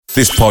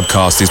This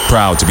podcast is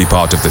proud to be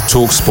part of the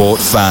TalkSport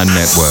Fan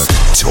Network.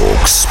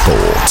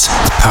 TalkSport.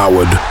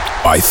 Powered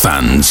by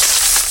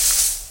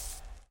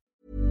fans.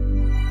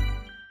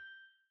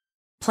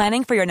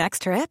 Planning for your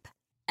next trip?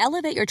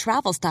 Elevate your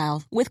travel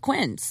style with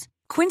Quince.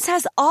 Quince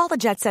has all the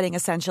jet-setting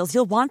essentials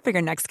you'll want for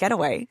your next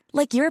getaway,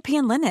 like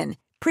European linen,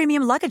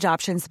 premium luggage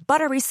options,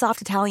 buttery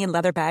soft Italian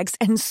leather bags,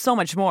 and so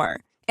much more.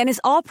 And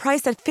is all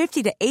priced at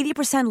 50 to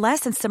 80% less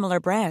than similar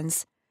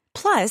brands.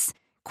 Plus,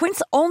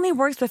 Quince only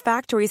works with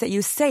factories that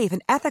use safe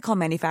and ethical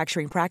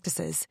manufacturing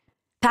practices.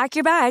 Pack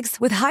your bags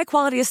with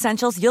high-quality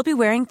essentials you'll be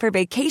wearing for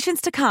vacations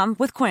to come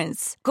with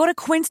Quince. Go to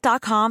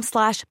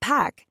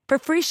quince.com/pack for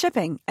free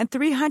shipping and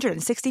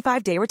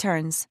 365-day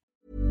returns.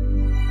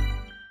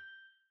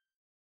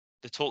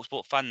 The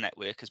TalkSport Fan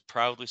Network is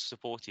proudly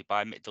supported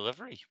by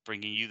McDelivery,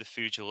 bringing you the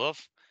food you love.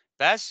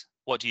 Bez,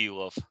 what do you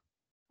love?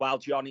 Well,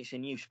 John, it's a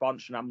new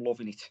sponsor and I'm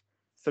loving it.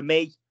 For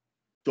me,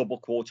 double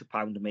quarter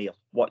pounder meal.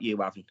 What you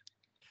having?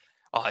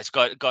 Oh, it's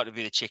got to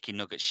be the chicken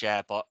nugget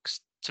share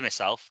box. To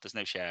myself, there's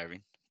no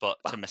sharing, but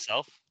to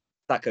myself.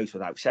 That goes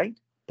without saying.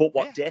 But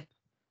what dip?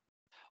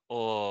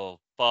 Oh,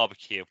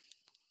 barbecue.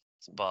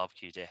 It's a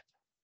barbecue dip.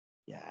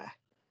 Yeah.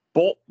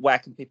 But where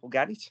can people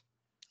get it?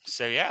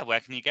 So, yeah, where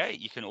can you get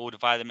it? You can order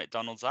via the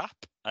McDonald's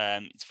app.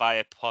 It's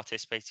via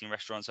participating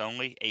restaurants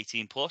only,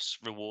 18 plus,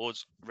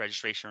 rewards,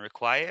 registration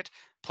required,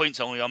 points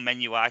only on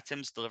menu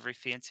items, delivery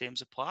fee and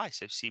terms apply.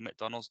 So see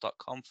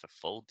mcdonalds.com for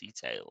full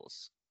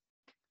details.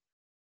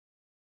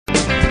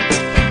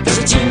 There's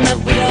a team that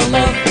we all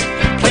love,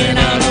 playing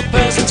out of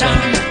Person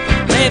Town.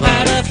 They've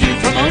had a few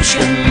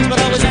promotions,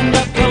 but always end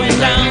up going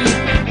down.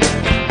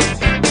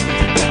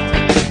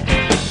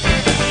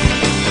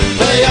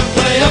 Play up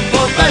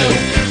or fail.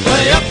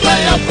 Play up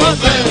or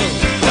fail.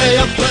 Play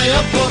up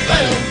or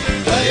fail.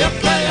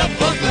 Play up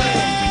or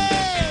fail.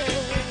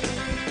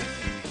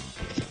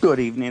 Good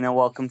evening and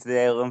welcome to the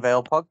Ale and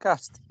Vale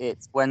podcast.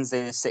 It's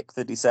Wednesday the 6th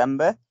of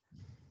December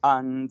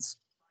and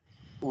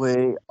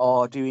we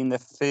are doing the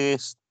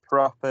first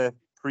proper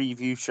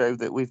preview show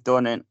that we've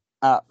done in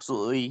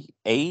absolutely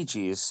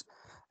ages,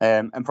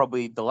 and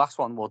probably the last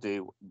one we'll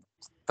do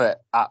for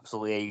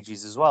absolutely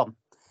ages as well.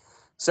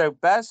 So,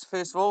 Bez,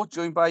 first of all,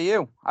 joined by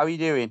you. How are you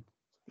doing?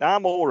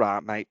 I'm all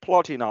right, mate.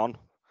 Plodding on.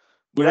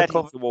 We're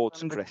heading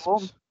towards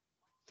Christmas.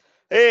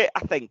 I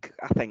think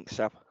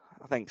so.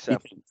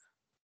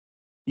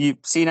 You've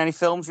seen any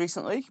films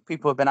recently?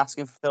 People have been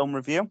asking for film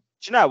review. Do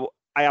you know,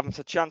 I haven't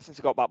had a chance since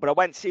I got back, but I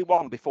went to see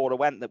one before I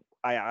went that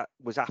I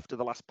was after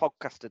the last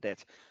podcast I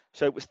did.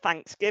 So it was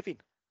Thanksgiving,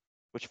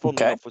 which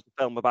funnily enough was a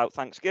film about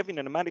Thanksgiving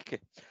in America.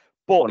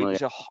 But it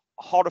was a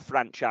horror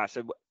franchise,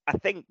 so I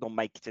think they'll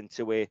make it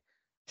into a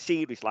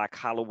series like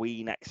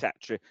Halloween,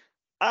 etc.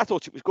 I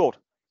thought it was good.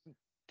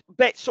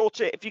 Bit sort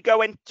of, if you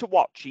go in to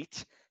watch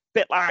it,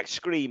 bit like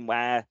Scream,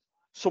 where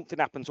something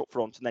happens up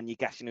front and then you're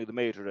guessing who the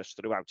murderer is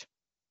throughout.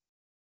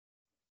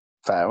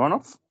 Fair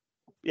enough.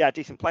 Yeah,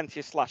 decent. Plenty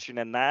of slashing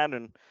in there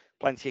and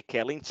plenty of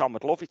killing. Tom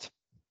would love it.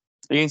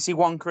 Are you going to see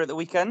Wonka at the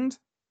weekend?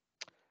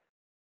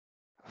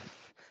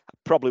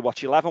 Probably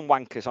watch 11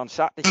 Wankers on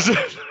Saturday.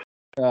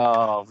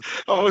 Oh,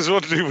 I was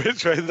wondering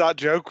which way that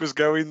joke was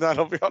going then,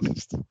 I'll be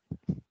honest.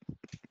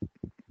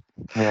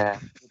 yeah.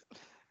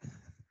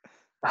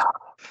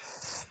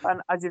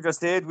 And as you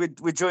just heard,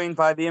 we're joined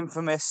by the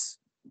infamous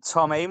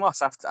Tom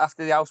Amos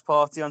after the house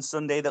party on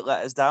Sunday that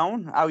let us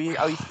down. How you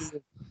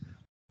feeling?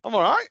 I'm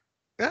all right.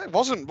 Yeah, it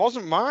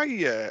wasn't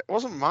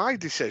my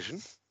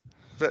decision.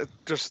 But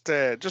just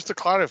to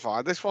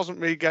clarify, this wasn't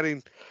me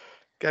getting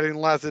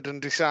leathered and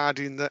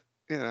deciding that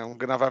I'm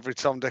gonna have every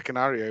Tom, Dick, and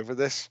Harry over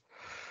this.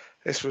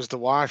 This was the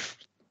wife.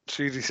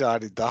 She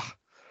decided that.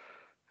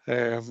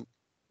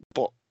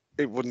 But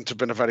it wouldn't have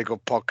been a very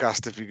good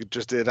podcast if you could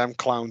just hear them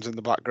clowns in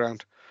the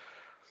background.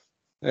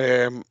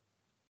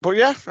 But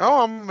yeah,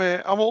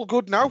 I'm all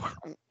good now.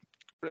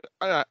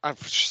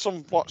 I've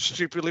somewhat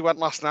stupidly went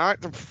last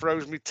night and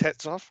froze me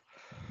tits off.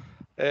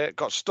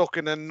 Got stuck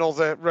in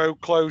another road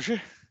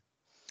closure.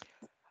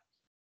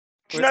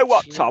 Do you know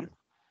what, Tom?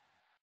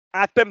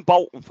 I've been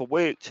bolting for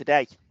work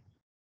today.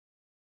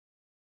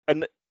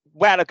 And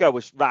where I go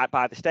was right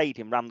by the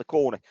stadium, round the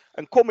corner.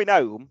 And coming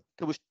home,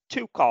 there was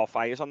 2 car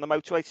fires on the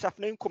motorway this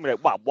afternoon coming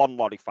out. Well, 1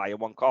 lorry fire,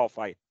 1 car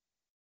fire.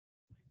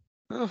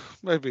 Oh,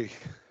 maybe.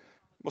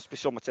 Must be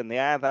something in the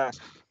air there.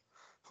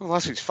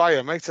 Unless it's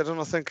fire, mate. I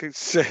don't think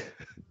it's...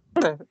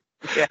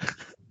 Yeah.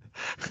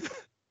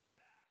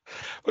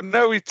 But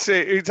no, it's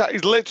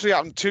literally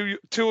happened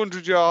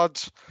 200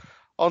 yards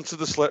onto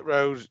the slip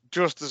road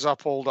just as I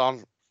pulled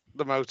on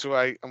the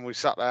motorway, and we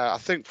sat there, I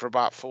think, for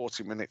about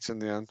 40 minutes in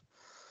the end,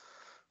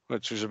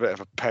 which was a bit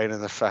of a pain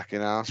in the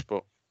fucking ass,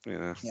 but,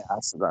 Yeah,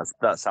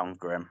 that sounds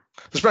grim.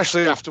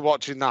 Especially after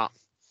watching that.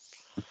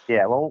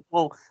 Yeah, well,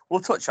 we'll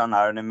touch on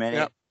that in a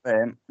minute.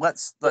 Yep.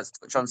 Let's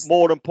touch on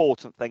more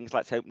important things.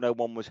 Let's hope no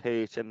one was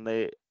hurt in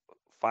the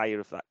fire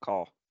of that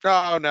car.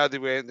 Oh, no, they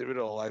weren't. They were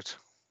all out.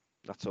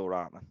 That's all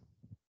right, man.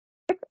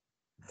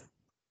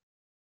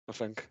 I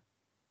think.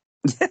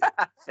 Yeah,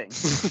 I think.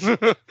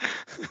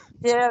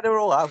 Yeah, they're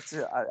all out.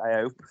 I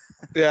hope.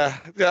 yeah.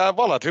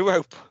 Well, I do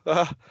hope.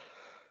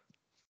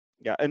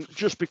 Yeah, and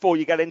just before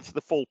you get into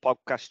the full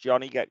podcast,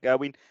 Johnny, get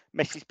going.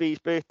 Mrs. B's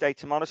birthday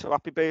tomorrow, so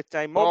happy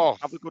birthday, Mum. Oh.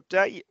 Have a good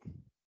day.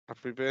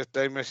 Happy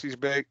birthday, Mrs.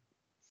 B.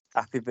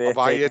 Happy birthday. I'll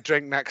buy you a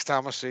drink next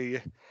time I see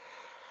you.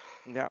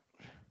 Yeah.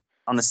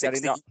 On the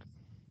Getting 16th.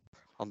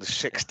 On the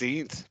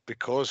 16th,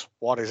 because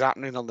what is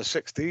happening on the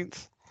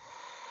 16th?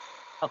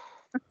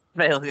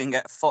 Vale can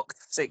get fucked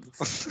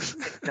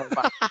 6 nil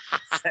back.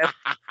 So,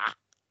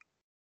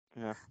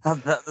 Yeah.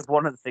 that's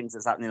one of the things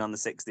that's happening on the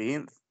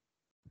 16th.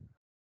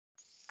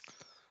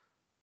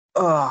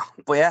 Oh,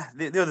 but yeah,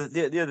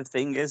 the other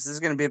thing is there's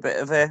going to be a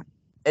bit of a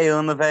Ale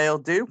in the Vale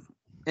do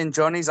in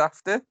Johnny's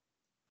after.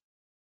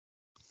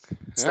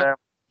 So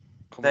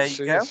Come there and you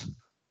see go. us. Come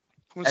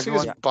and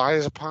Everyone- see us. Buy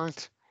us a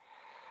pint.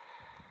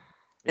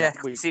 Yeah,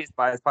 we- see it's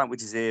by the point we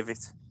deserve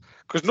it.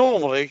 Because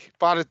normally,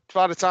 by the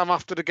time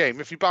after the game,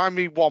 if you buy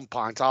me 1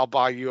 pint, I'll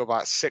buy you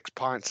about 6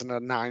 pints and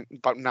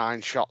about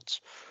 9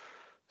 shots.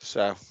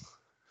 So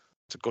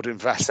it's a good So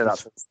investment.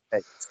 that's what it's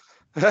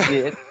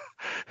yeah.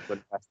 Good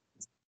investment.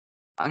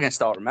 I'm going to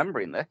start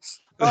remembering this.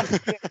 Oh,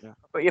 yeah.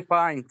 Put your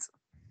pint.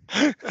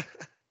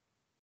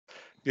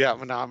 Yeah,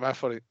 I'm an nightmare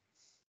for it.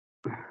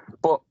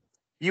 But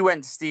you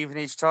went to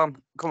Stevenage, Tom.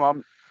 Come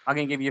on, I'm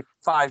going to give you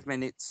 5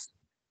 minutes.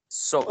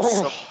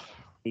 So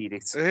need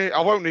it.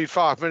 I won't need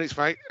 5 minutes,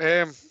 mate.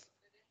 One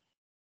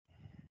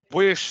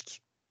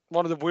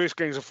of the worst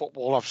games of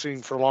football I've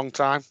seen for a long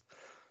time.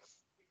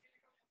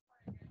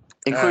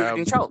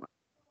 Including Cheltenham.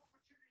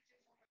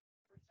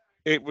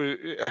 It was.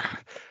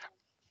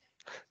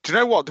 Do you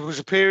know what? There was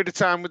a period of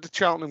time with the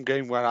Cheltenham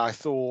game where I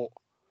thought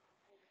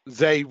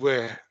they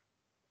were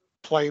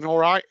playing all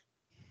right.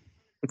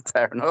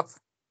 Fair enough.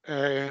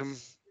 I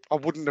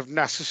wouldn't have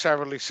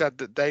necessarily said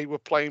that they were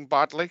playing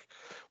badly.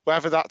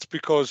 Whether that's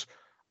because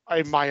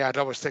in my head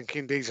I was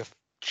thinking these are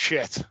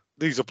shit.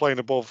 These are playing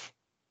above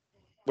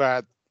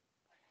where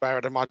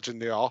I'd imagine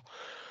they are.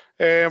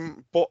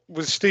 But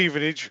with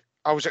Stevenage,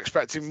 I was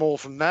expecting more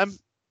from them.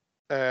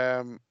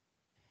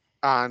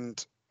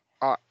 And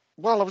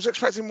I was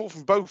expecting more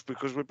from both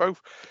because we're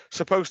both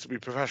supposed to be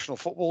professional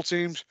football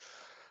teams.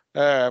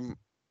 And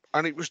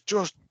it was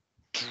just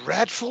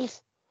dreadful.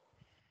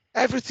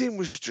 Everything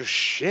was just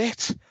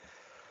shit.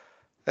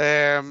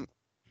 And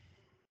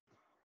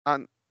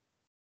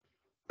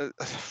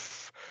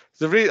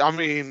there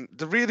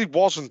really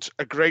wasn't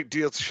a great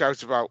deal to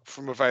shout about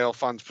from a Vale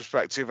fan's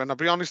perspective. And I'll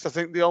be honest, I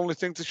think the only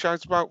thing to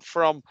shout about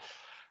from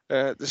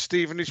the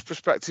Stevenage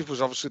perspective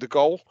was obviously the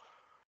goal.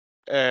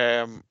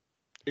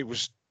 It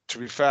was, to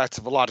be fair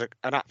to the lad,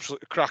 an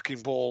absolutely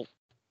cracking ball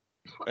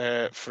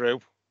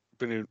through.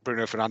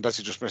 Bruno Fernandes,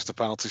 he just missed a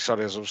penalty.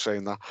 Sorry, as I was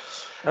saying that.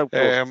 Oh,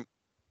 good.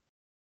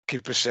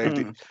 Keeper saved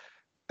it.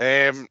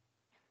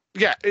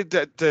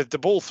 The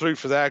ball through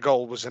for their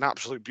goal was an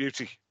absolute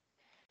beauty.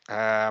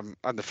 And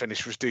the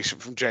finish was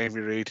decent from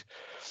Jamie Reid.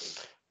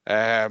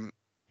 And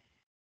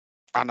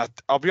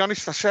I'll be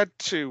honest, I said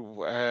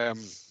to a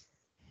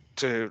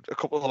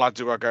couple of the lads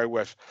who I go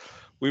with,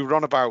 we were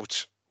on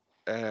about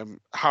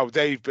how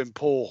they've been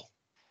poor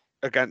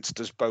against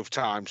us both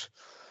times.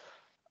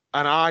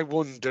 And I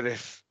wonder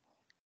if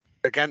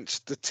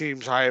against the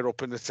teams higher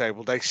up in the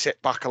table, they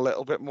sit back a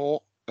little bit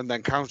more and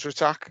then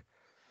counter-attack.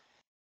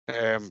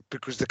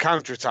 Because the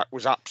counter-attack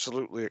was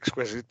absolutely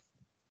exquisite.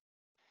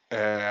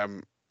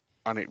 And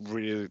it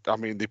really,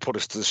 they put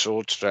us to the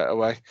sword straight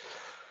away.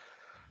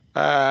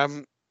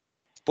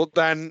 But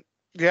then,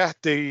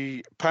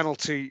 the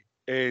penalty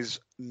is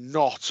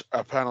not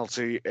a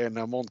penalty in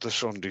a month of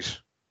Sundays.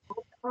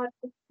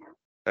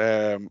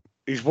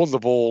 He's won the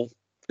ball.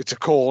 It's a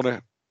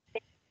corner.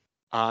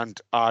 And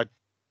I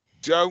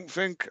don't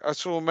think I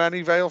saw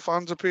many Vale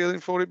fans appealing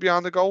for it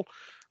behind the goal.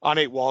 And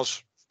it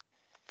was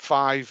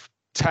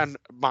 5-10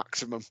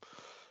 maximum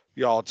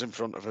yards in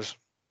front of us.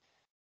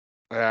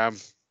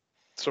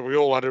 So we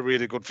all had a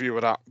really good view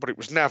of that, but it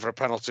was never a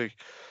penalty.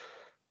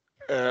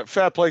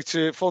 Fair play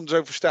to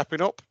Funzo for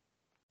stepping up.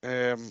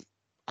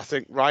 I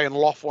think Ryan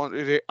Loft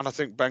wanted it, and I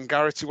think Ben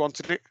Garrity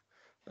wanted it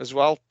as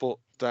well. But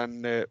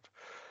then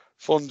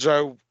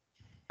Funzo,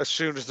 as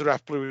soon as the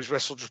ref blew his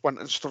whistle, just went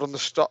and stood on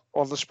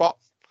the spot,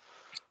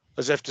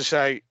 as if to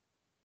say,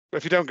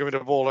 "If you don't give me the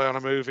ball,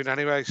 I'm moving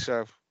anyway."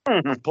 So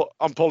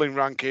I'm pulling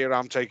rank here.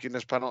 I'm taking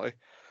this penalty.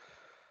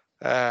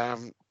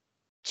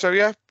 So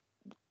yeah,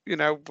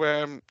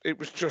 it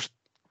was just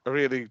a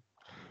really,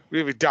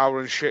 really dour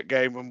and shit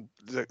game, and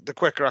the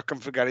quicker I can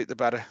forget it, the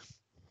better.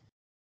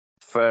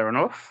 Fair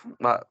enough.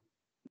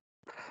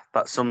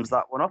 That sums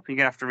that one up. You're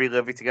gonna have to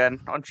relive it again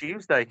on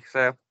Tuesday.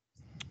 So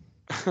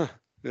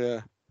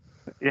yeah.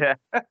 Yeah.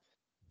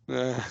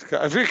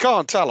 If you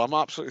can't tell, I'm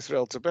absolutely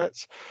thrilled to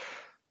bits.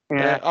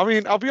 Yeah.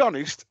 I'll be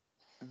honest.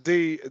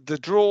 The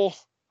draw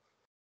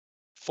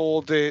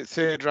for the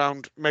third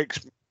round makes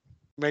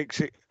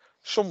it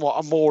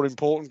somewhat a more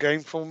important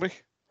game for me.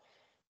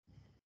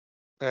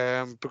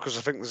 Because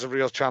I think there's a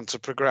real chance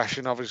of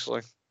progression,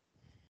 obviously,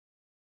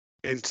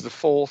 into the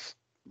fourth,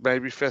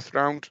 maybe fifth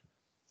round.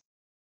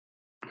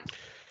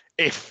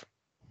 if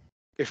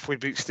we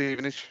beat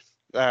Stevenage.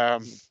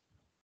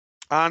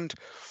 And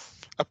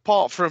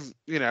apart from,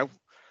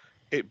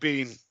 it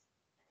being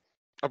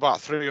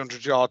about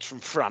 300 yards from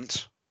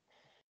France,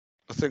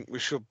 I think we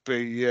should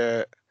be.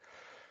 There's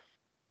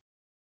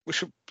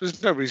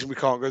no reason we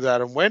can't go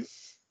there and win.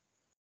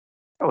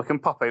 Oh, we can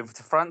pop over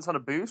to France on a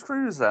booze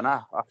cruise then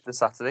after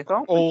Saturday,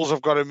 can't we? All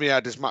I've got in my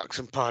head is Max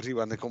and Paddy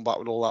when they come back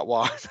with all that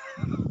wine.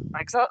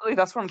 Exactly,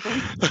 that's what I'm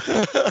thinking.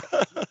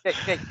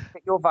 get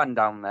your van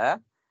down there.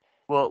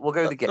 We'll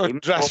go to the game.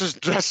 Dress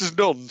as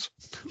nuns.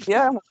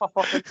 Yeah, we'll pop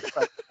off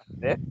into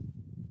the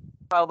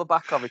pile the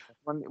back of it.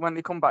 When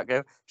they come back,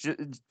 go, je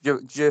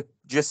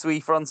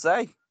suis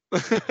français.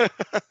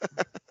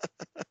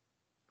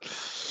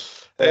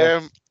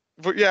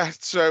 But yeah,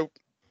 so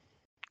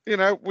we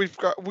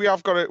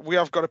have got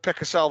to pick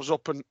ourselves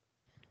up and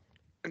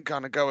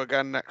kind of go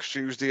again next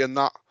Tuesday and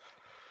that.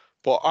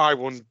 But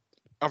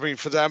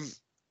for them,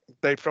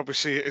 they probably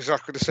see it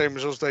exactly the same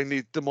as us. They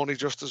need the money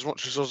just as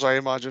much as us, I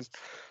imagine.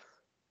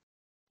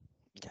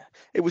 Yeah,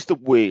 it was the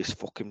worst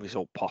fucking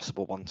result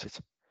possible, wasn't it?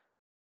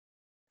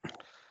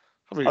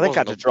 I think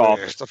I'd have drawn.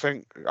 I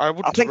think I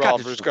wouldn't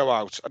rather us go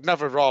out. I'd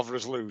never rather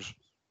us lose.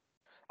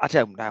 I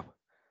don't know.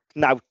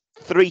 Now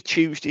 3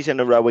 Tuesdays in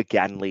a row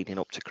again leading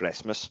up to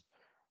Christmas.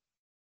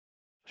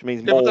 Which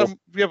means more.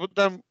 But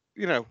then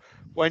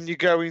when you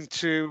go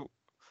into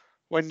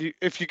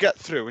if you get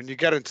through and you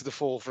get into the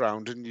fourth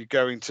round and you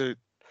go into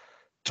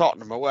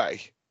Tottenham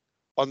away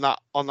on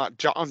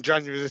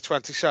January the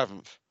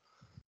 27th,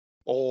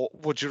 or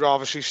would you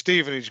rather see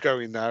Stevenage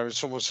going there and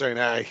someone saying,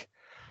 "Hey,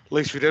 at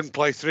least we didn't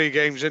play 3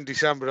 games in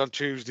December on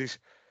Tuesdays"?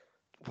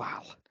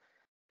 Wow.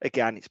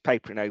 Again, it's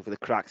papering over the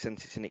cracks,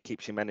 and it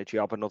keeps him in a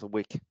job another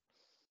week.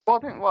 Well,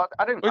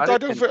 I don't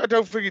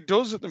think it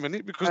does at the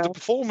minute because the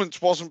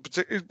performance wasn't.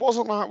 It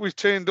wasn't like we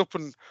turned up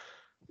and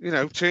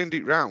turned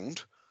it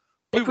round.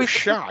 We were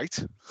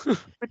shite.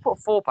 If we put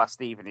 4 past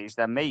Stevenage,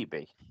 then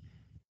maybe.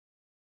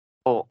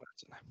 But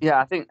yeah,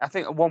 I think a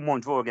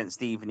 1-1 draw against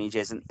Stevenage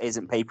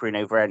isn't papering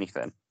over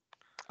anything.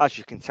 As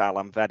you can tell,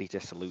 I'm very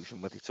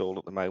disillusioned with it all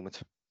at the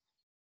moment.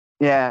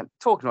 Yeah,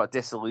 talking about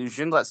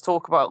disillusion, let's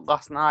talk about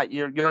last night.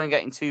 You're only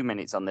getting 2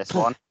 minutes on this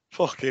one.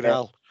 Fucking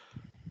hell.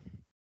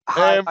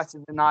 Highlight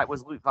of the night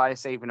was Luke Via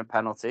saving a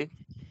penalty.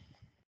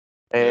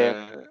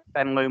 Ben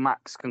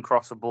Lomax can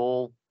cross a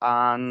ball,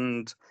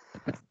 and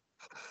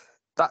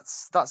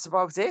that's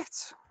about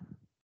it.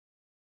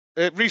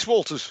 Reece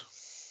Walters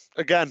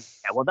again.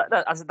 Yeah, well,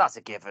 that's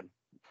a given.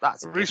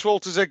 Reece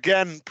Walters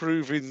again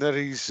proving that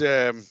he's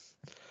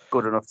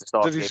good enough to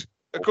start. That he's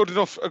a good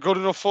enough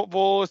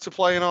footballer to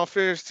play in our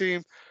first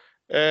team.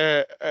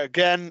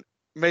 Again,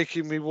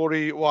 making me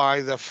worry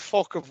why the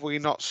fuck have we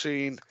not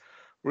seen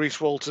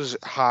Reece Walters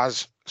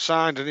has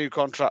signed a new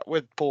contract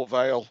with Port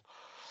Vale,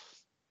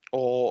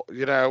 or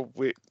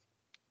we'd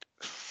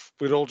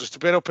all just a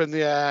bit up in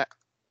the air,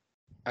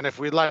 and if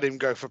we let him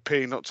go for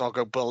peanuts, I'll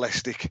go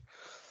ballistic.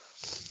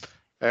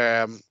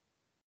 But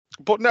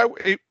no,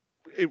 it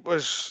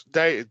was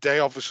they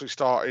obviously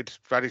started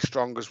very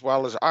strong as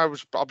well as I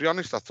was. I'll be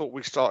honest, I thought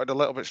we started a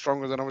little bit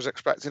stronger than I was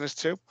expecting us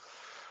to.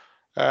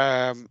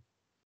 I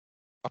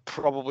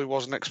probably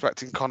wasn't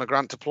expecting Conor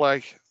Grant to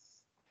play.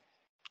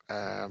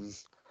 I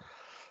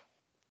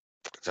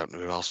don't know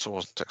who else I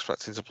wasn't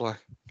expecting to play.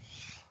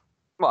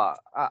 Well,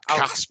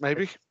 Cass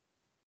maybe.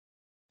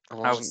 I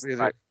wasn't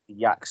really.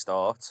 Yak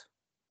start.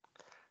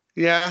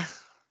 Yeah.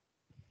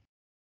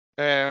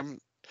 And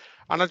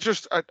I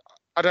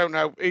don't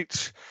know.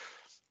 It's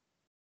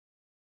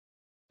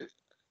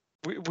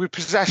we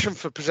possession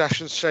for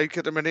possession's sake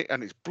at the minute,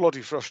 and it's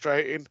bloody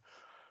frustrating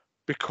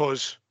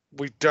because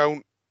we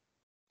don't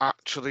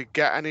actually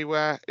get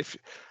anywhere.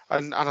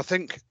 And I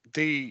think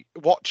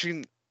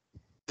watching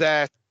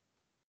their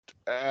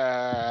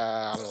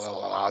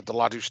the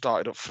lad who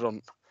started up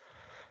front,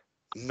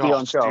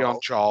 not Dion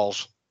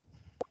Charles.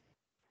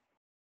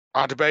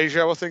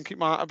 Adebayo, I think it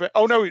might have been.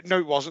 Oh no,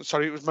 it wasn't.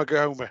 Sorry, it was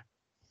Magoma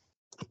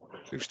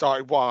who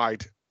started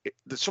wide.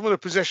 Some of the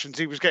positions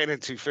he was getting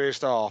into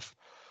first half,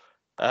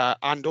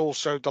 and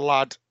also the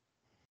lad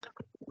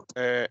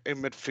in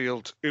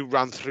midfield who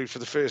ran through for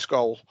the first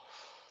goal.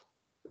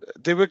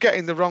 They were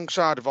getting the wrong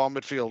side of our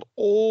midfield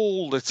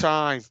all the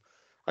time.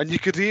 And you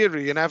could hear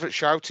Ian Everett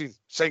shouting,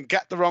 saying,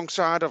 "Get the wrong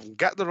side of them,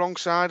 get the wrong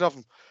side of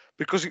them."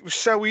 Because it was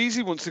so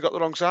easy once they got the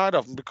wrong side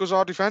of them, because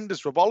our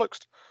defenders were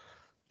bollocks.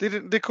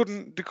 They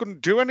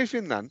couldn't do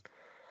anything then.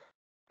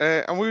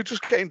 And we were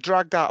just getting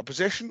dragged out of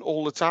position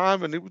all the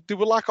time, and they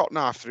were like hot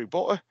knife through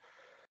butter.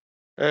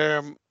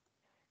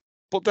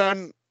 But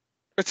then,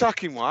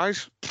 attacking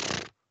wise,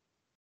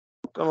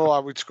 don't know why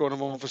we'd scored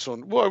them on for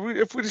Sun. Well,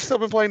 if we'd still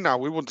been playing now,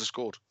 we wouldn't have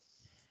scored.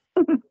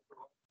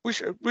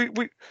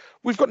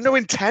 We've got no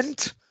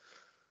intent.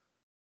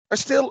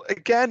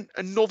 Again,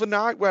 another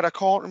night where I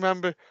can't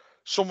remember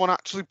someone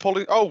actually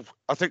pulling. Oh,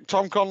 I think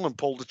Tom Conlon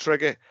pulled the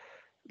trigger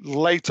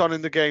late on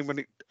in the game when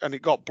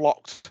it got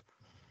blocked.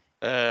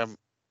 But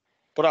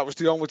that was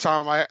the only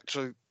time I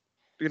actually,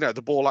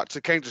 the ball actually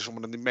came to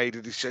someone and they made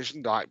a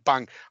decision like,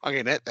 bang, I'm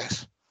going to hit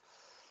this.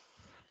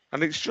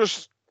 And it's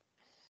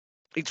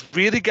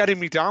really getting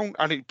me down,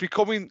 and it's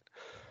becoming,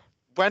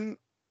 when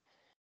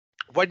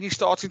you're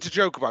starting to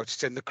joke about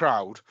it in the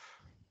crowd,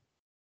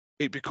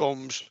 it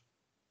becomes,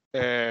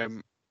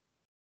 you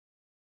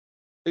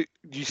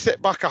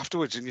sit back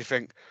afterwards and you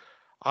think,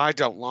 I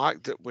don't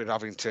like that we're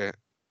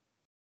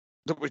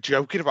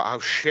joking about how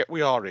shit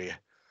we are here.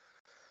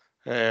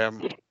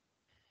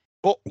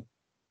 But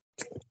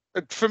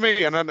for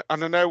me, and I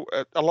know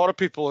a lot of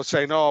people are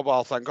saying, oh,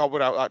 well, thank God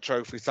we're out that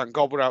trophy. Thank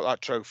God we're out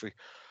that trophy.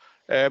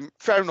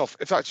 Fair enough.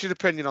 If that's your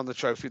opinion on the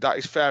trophy, that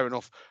is fair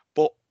enough.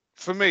 But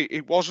for me,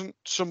 it wasn't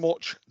so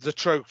much the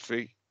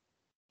trophy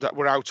that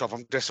we're out of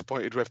I'm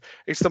disappointed with.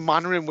 It's the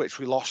manner in which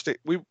we lost it.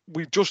 We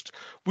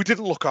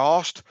didn't look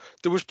arsed.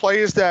 There was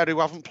players there who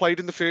haven't played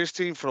in the first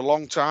team for a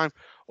long time,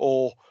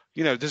 or,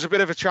 there's a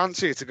bit of a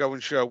chance here to go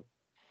and show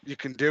you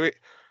can do it.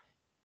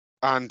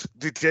 And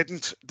they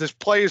didn't. There's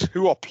players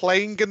who are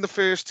playing in the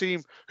first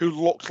team who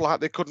looked like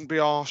they couldn't be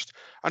arsed.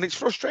 And it's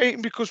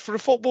frustrating because for a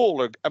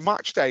footballer, a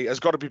match day has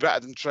got to be better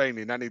than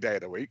training any day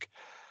of the week.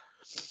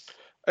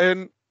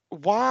 And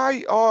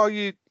why are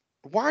you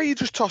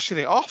just tossing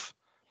it off?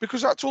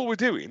 Because that's all we're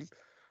doing.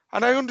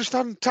 And I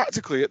understand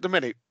tactically at the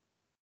minute,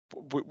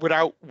 we're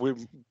out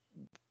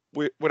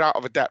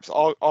of a depth.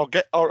 Our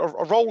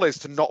role is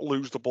to not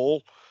lose the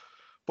ball.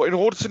 But in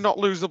order to not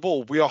lose the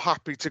ball, we are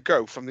happy to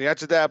go from the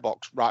edge of their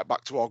box right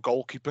back to our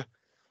goalkeeper,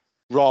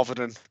 rather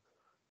than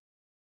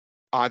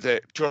either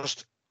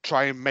just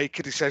try and make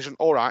a decision.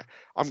 All right,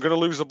 I'm going to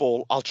lose the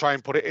ball. I'll try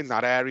and put it in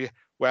that area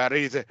where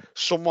either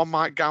someone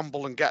might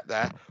gamble and get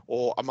there,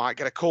 or I might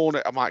get a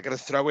corner, I might get a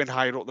throw in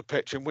higher up the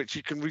pitch in which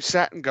you can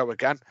reset and go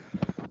again.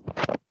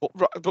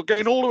 But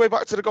getting all the way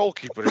back to the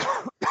goalkeeper is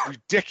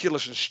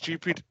ridiculous and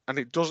stupid, and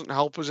it doesn't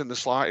help us in the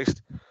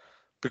slightest,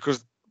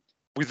 because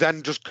we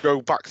then just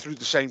go back through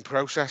the same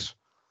process.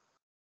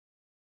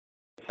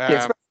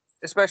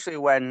 Especially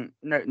when,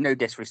 no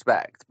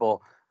disrespect, but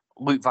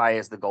Luke Via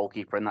is the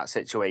goalkeeper in that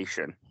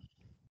situation.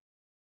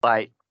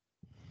 Like,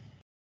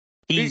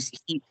 he's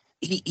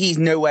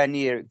nowhere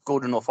near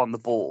good enough on the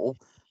ball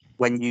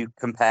when you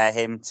compare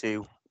him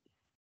to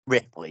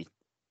Ripley.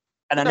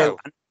 And I know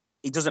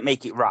he doesn't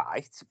make it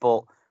right,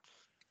 but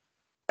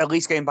at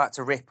least going back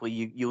to Ripley,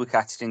 you look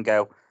at it and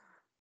go,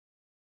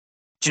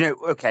 do you know,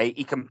 okay,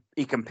 he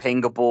can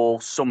ping a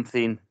ball,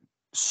 something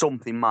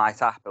might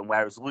happen,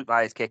 whereas Luke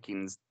Via's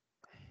kicking's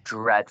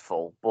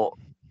dreadful, but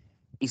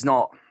he's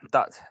not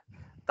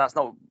that's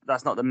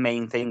not the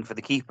main thing for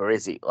the keeper,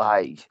 is it?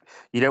 Like,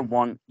 you don't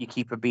want your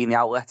keeper being the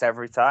outlet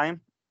every time.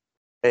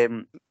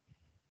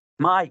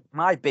 My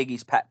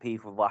biggest pet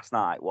peeve of last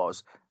night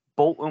was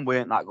Bolton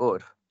weren't that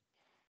good,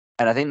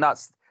 and I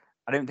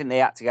don't think they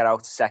had to get out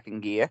of second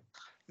gear.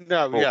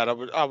 No, but, yeah,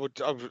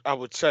 I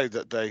would say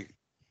that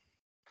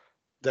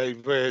they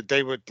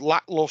were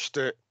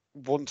lackluster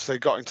once they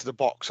got into the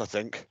box, I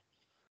think.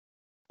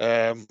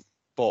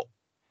 But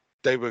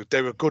they were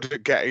good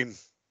at getting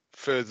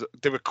further.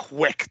 They were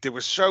quick. They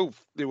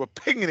were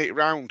pinging it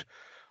round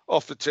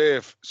off the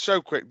turf so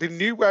quick. They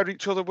knew where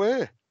each other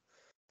were.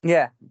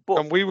 Yeah, but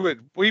and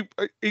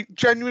it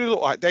genuinely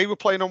looked like they were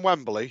playing on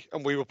Wembley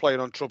and we were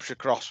playing on Trubshire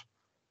Cross.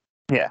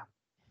 Yeah,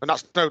 and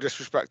that's no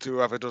disrespect to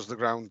whoever does the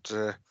ground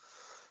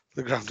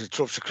in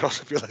Trubshire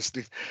Cross, if you're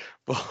listening,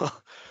 but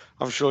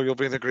I'm sure you'll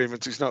be in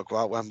agreement. It's not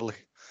quite Wembley.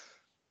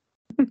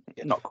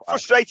 Not quite.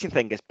 Frustrating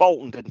thing is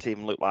Bolton didn't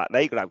even look like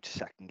they got out to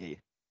second gear.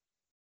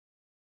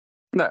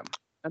 No,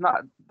 and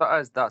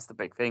that's the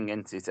big thing,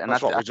 isn't it? And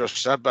that's what we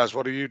just said, Bez.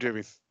 What are you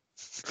doing?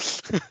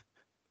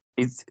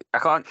 I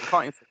can't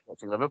even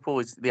watching Liverpool.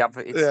 Is the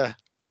advert? Yeah.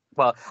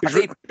 Well,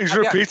 he's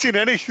repeating,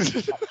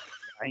 isn't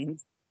he?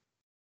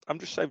 I'm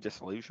just so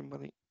disillusioned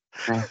with it.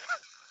 Yeah.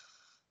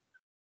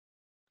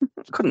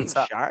 Couldn't it's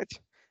shite.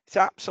 It's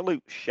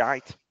absolute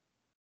shite.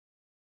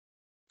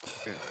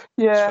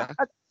 Yeah.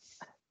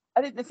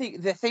 I didn't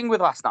think the thing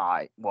with last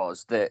night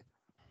was that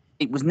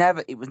it was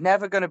never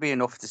going to be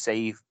enough to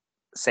save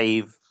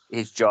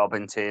his job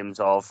in terms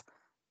of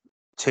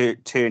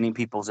turning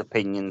people's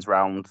opinions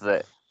round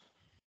that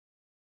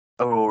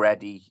are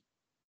already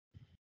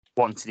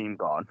wanting him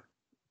gone.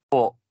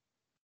 But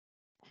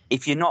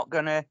if you're not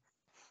gonna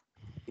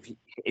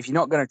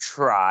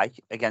try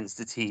against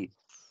a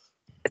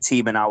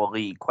team in our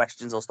league,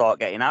 questions will start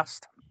getting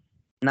asked.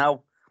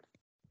 Now,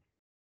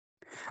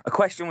 a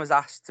question was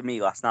asked to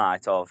me last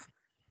night of,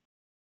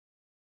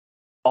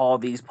 are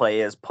these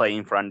players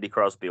playing for Andy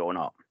Crosby or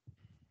not?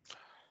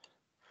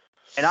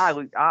 And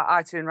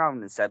I turned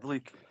around and said,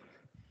 look,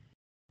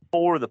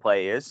 4 of the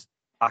players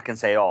I can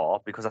say are,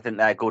 because I think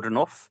they're good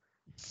enough.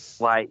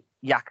 Like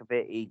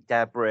Jakovic,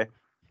 Deborah,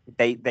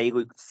 they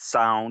looked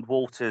sound.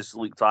 Walters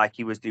looked like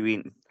he was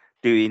doing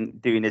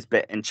his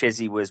bit, and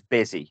Chizzy was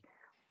busy.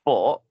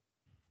 But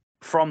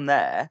from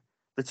there,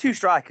 the 2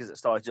 strikers that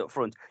started up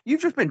front,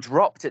 you've just been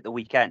dropped at the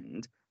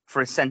weekend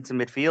for a centre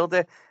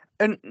midfielder,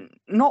 and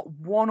not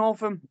one of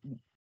them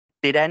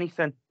did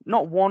anything.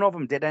 Not one of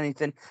them did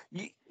anything.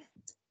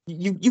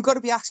 You've got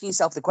to be asking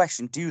yourself the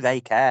question: do they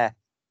care?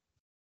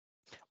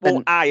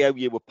 Well, I owe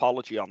you an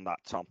apology on that,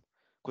 Tom,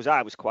 because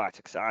I was quite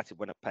excited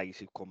when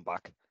Paisley come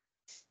back,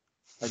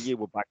 and you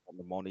were back on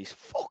the money. It's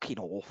fucking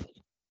awful.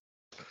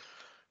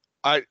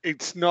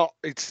 It's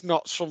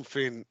not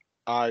something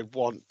I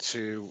want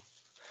to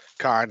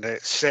kind of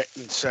sit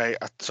and say.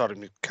 Sorry,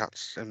 my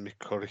cat's in my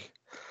curry.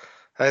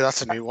 Hey,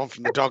 that's a new one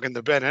from the dog in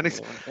the bin,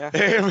 isn't it?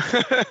 Yeah.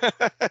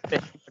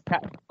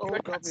 Oh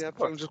god, my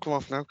headphones just come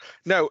off now.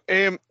 No,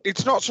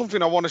 it's not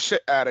something I want to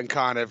sit there and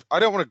kind of. I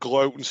don't want to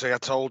gloat and say I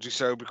told you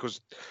so, because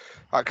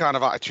that kind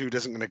of attitude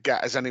isn't going to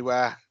get us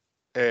anywhere.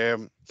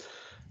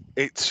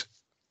 It's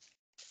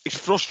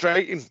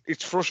frustrating.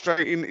 It's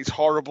frustrating. It's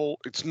horrible.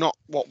 It's not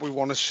what we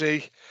want to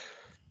see.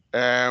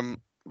 I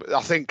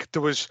think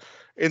there was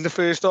in the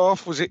first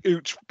half. Was it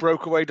Ooch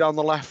broke away down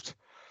the left?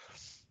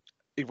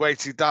 He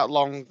waited that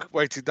long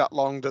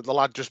that the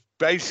lad just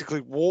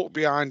basically walked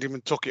behind him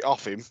and took it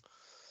off him.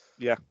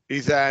 Yeah. He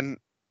then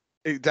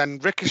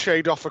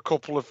ricocheted off a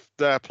couple of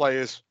their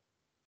players,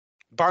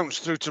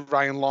 bounced through to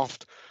Ryan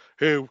Loft,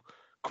 who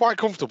quite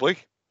comfortably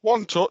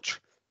one touch,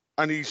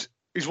 and he's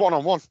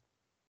 1-on-1.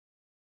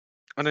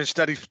 And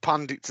instead he's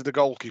panned it to the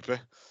goalkeeper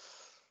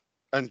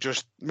and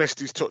just missed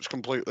his touch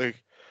completely.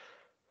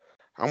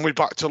 And we're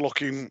back to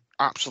looking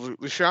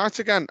absolutely shite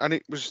again. And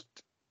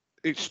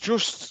it's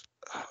just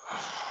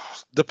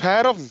the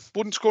pair of them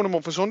wouldn't score them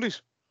up for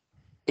Sundays.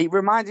 It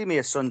reminded me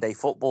of Sunday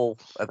football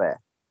a bit,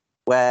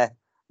 where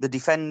the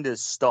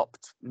defenders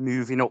stopped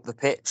moving up the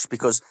pitch,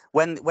 because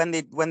when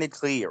they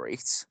clear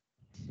it,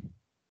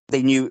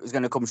 they knew it was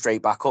going to come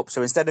straight back up.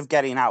 So instead of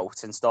getting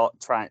out and start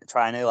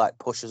trying to like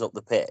push us up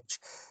the pitch,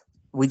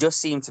 we just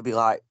seem to be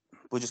like,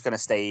 we're just going to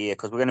stay here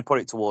because we're going to put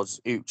it towards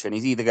Ooch, and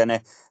he's either going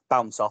to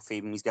bounce off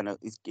him, he's going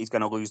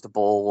to lose the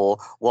ball, or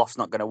Loft's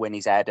not going to win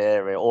his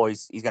header, or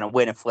he's going to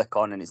win a flick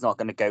on and it's not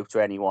going to go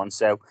to anyone.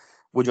 So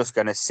we're just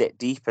going to sit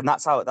deep, and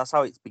that's how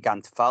it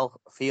began to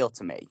feel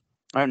to me.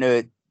 I don't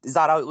know. Is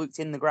that how it looked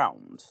in the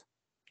ground?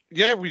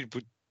 Yeah, we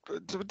would.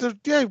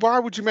 Yeah, why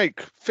would you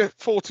make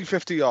 40,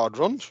 50-yard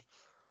runs?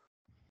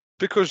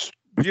 Because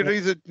you're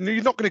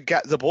not going to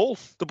get the ball.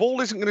 The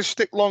ball isn't going to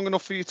stick long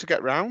enough for you to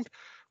get round.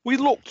 We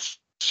looked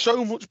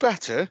so much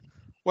better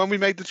when we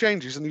made the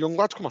changes and the young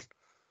lads come on.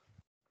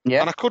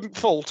 Yeah. And I couldn't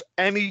fault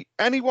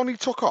anyone he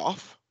took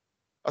off.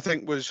 I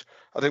think was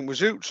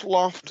Ooch,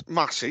 Loft,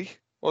 Massey,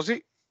 was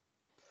it?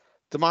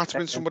 There might have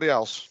been somebody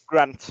else.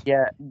 Grant.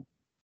 Yeah.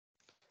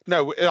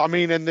 No, I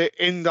mean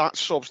in that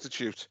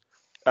substitute.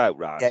 Oh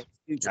right.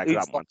 Yeah,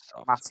 Grant went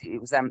off. Massey,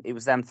 it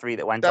was them three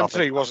that went Them off.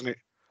 three, wasn't it?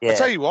 Yeah. I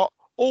tell you what,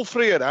 all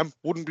three of them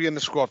wouldn't be in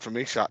the squad for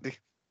me Saturday.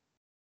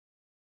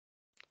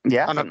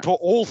 Yeah. And I'd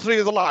put all three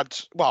of the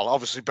lads, well,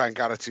 obviously Ben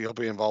Garrity will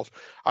be involved.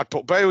 I'd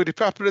put Bailey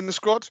Pepper in the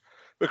squad,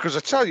 because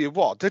I tell you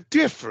what, the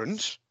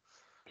difference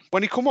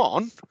when he come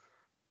on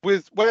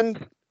with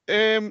when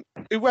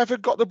whoever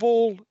got the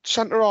ball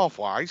centre half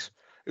wise,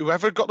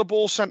 whoever got the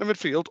ball centre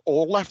midfield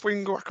or left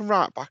wing back and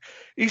right back,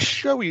 he's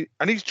showing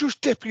and he's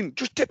just dipping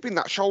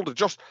that shoulder.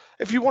 Just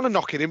if you want to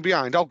knock it in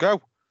behind, I'll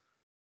go.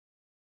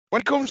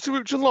 When it comes to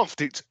Ooch and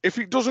Loft, if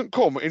it doesn't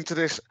come into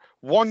this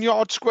 1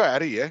 yard square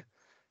here,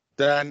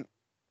 then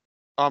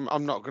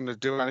I'm not going to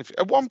do anything.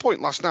 At one point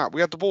last night,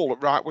 we had the ball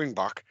at right wing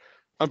back,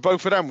 and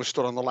both of them were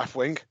stood on the left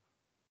wing.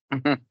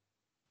 Mm-hmm. And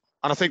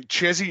I think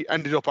Chizzy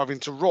ended up having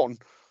to run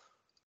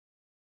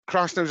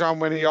Christ knows how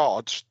many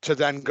yards to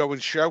then go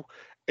and show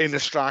in the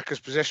striker's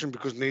position,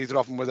 because neither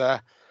of them were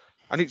there.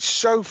 And it's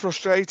so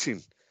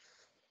frustrating.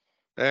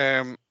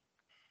 The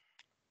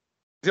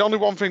only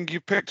one thing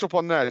you picked up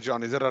on there,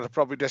 Johnny, that I'd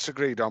probably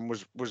disagreed on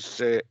was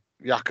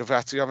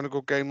Iacovetti having a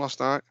good game last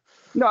night.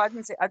 No, I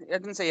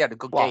didn't say he had a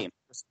good game.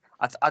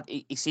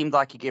 He seemed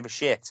like he gave a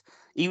shit.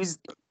 He was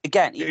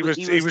again. He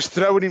was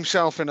throwing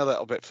himself in a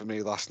little bit for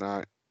me last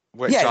night.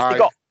 Which he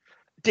got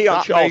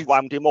Dion Charles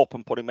wound him up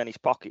and put him in his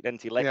pocket,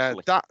 didn't he?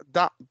 Literally. Yeah,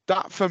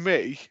 that for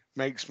me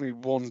makes me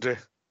wonder: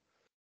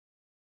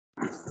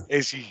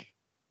 is he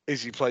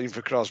playing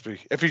for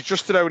Crosby? If he's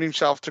just throwing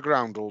himself to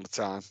ground all the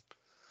time.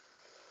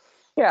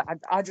 Yeah,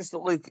 I just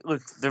look.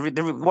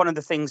 One of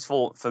the things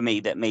for me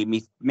that made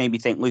me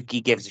think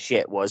Lukey gives a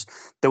shit was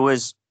there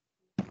was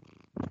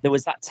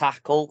that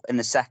tackle in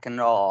the second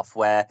half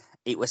where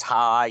it was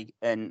high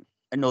and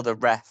another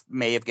ref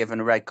may have given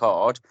a red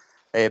card.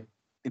 And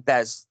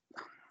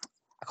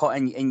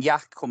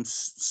Yak comes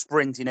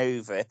sprinting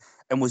over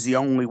and was the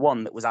only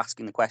one that was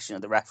asking the question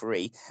of the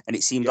referee, and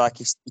it seemed like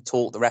he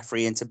talked the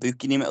referee into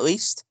booking him at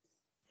least,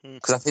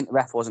 because I think the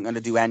ref wasn't going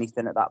to do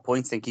anything at that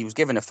point. I think he was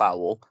given a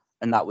foul.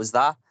 And that was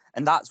that.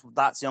 And that's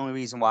the only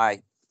reason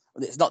why.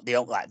 It's not the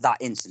only, like that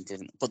instant,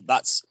 isn't it? But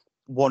that's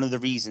one of the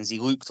reasons he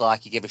looked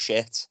like he gave a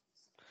shit.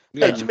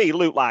 Yeah, to me, he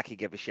looked like he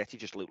gave a shit. He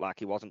just looked like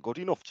he wasn't good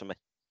enough to me.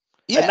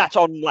 Yeah. And that's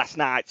on last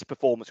night's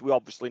performance. We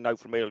obviously know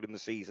from earlier in the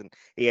season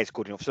he is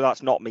good enough. So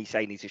that's not me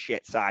saying he's a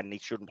shit sign and he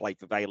shouldn't play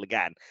for Vale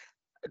again.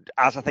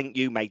 As I think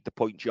you made the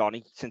point,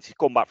 Johnny, since he's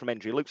come back from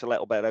injury, he looks a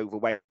little bit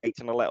overweight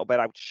and a little bit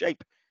out of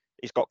shape.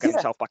 He's got to get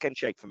himself back in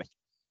shape for me.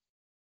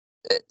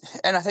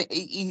 And I think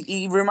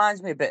he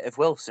reminds me a bit of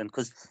Wilson,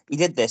 because he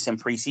did this in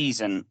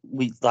pre-season.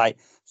 We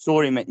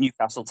saw him at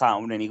Newcastle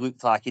Town and he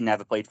looked like he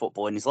never played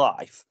football in his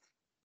life.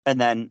 And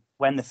then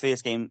when the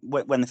first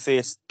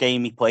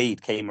game he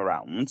played came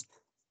around,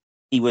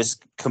 he was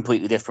a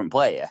completely different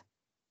player.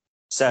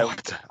 So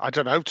I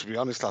don't know, to be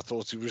honest. I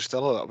thought he was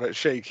still a little bit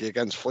shaky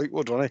against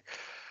Fleetwood, wasn't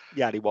he?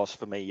 Yeah, he was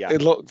for me. Yeah,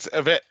 It looked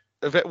a bit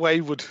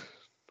wayward.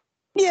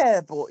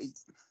 yeah,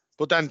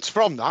 But then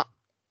from that,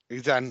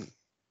 he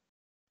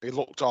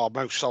looked our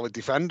most solid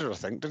defender, I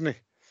think, didn't he?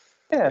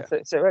 yeah.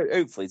 So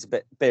hopefully it's a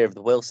bit of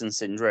the Wilson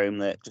syndrome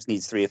that just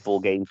needs 3 or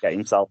 4 games to get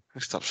himself,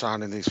 Stop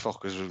signing these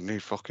fuckers who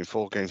need fucking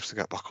 4 games to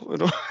get back up. You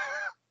know?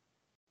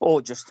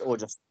 or just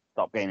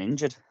stop getting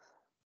injured.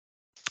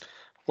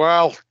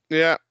 Well,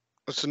 yeah,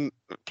 there's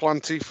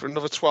plenty for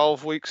another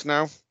 12 weeks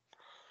now,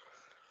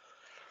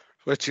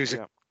 which is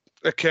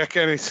a kick,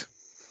 isn't it?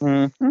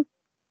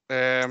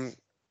 Mm-hmm.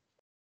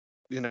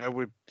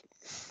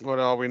 What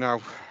are we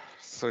now?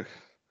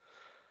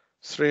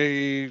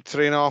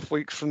 3.5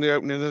 weeks from the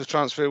opening of the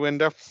transfer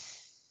window.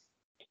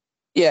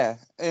 Yeah,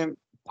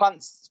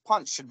 Pants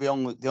should be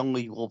the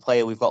only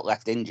player we've got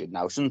left injured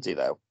now, shouldn't he?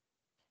 Though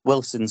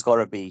Wilson's got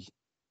to be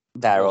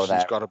there or there.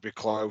 Wilson's got to be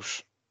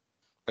close.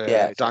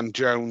 Yeah, Dan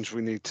Jones,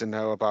 we need to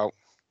know about.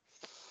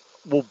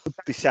 Well,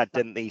 they said,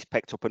 didn't they? He's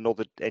picked up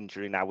another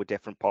injury now with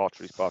different part of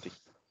his body.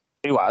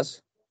 Who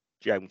has?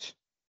 Jones.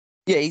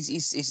 Yeah,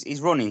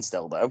 he's running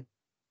still though.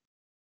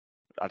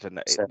 I don't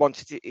know. So,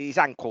 Once his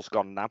ankle's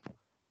gone now.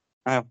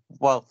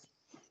 Well,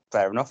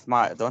 fair enough.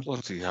 Might have done.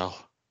 Bloody hell.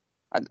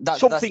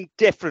 Something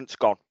different's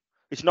gone.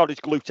 It's not his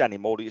glute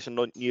anymore. It's a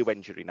new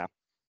injury now.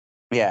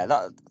 Yeah,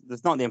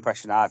 that's not the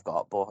impression I've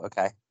got, but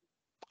okay.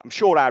 I'm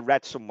sure I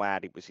read somewhere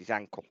it was his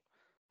ankle.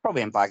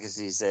 Probably in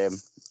Baggy's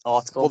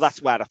article. Well,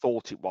 that's where I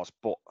thought it was,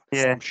 but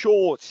yeah, I'm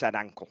sure it said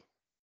ankle.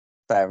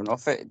 Fair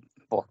enough.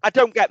 But I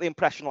don't get the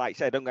impression, like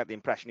I say,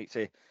 it's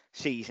a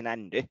season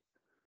ender.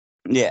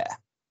 Yeah.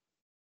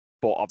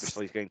 But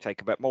obviously he's going to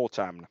take a bit more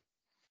time now.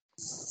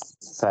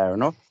 Fair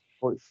enough.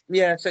 But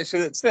yeah, so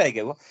there you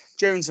go.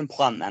 Jones and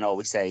Plant then are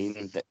we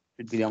saying that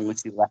should be the only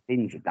 2 left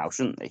injured now,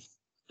 shouldn't they?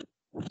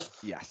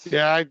 Yes.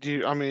 Yeah,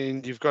 I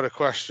mean, you've got a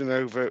question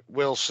over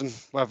Wilson,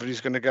 whether he's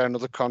going to get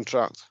another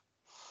contract.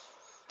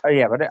 Oh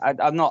yeah, but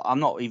I'm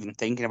not even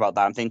thinking about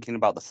that. I'm thinking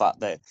about the fact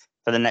that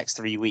for the next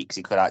 3 weeks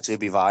he could actually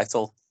be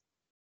vital.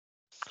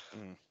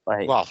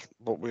 Like,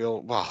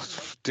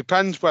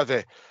 depends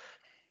whether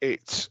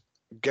it's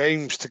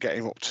games to get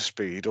him up to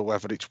speed or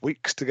whether it's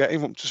weeks to get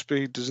him up to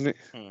speed, doesn't it?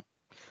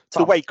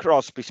 The way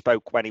Crosby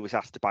spoke when he was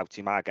asked about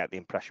him, I get the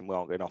impression we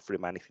aren't going to offer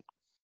him anything.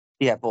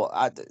 Yeah, but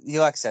like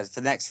I said,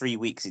 for the next 3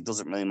 weeks, it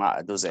doesn't really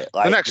matter, does it?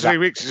 Like, the next 3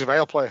 weeks is a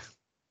Vale player.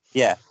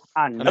 Yeah,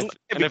 and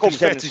if he comes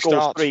in and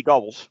scores 3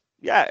 goals,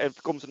 if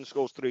he comes in and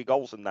scores 3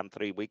 goals in them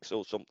 3 weeks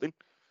or something.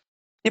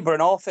 Yeah, but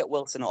an all-fit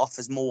Wilson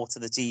offers more to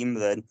the team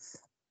than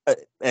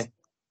a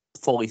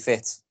fully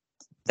fit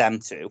them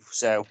two.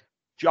 So,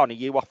 Johnny,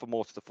 you offer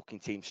more to the fucking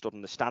team stood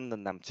in the stand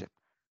than them two.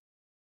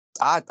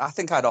 I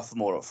think I'd offer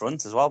more up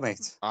front as well,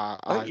 mate. I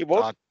think you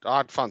would.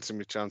 I'd fancy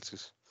my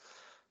chances,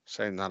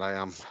 saying that I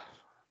am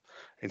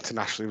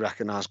internationally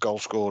recognised goal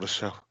scorer,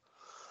 so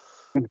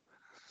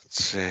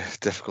it's a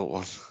difficult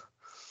one.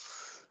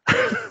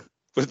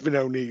 With my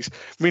no knees.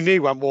 My knee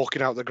went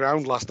walking out the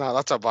ground last night.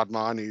 That's how bad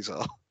my knees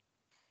are.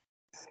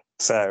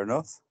 Fair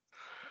enough.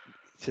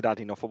 It's had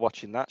enough of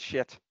watching that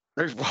shit.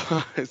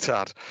 It's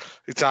had.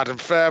 And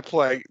fair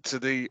play to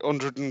the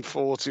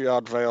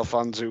 140-odd Vale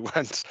fans who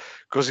went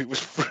because it was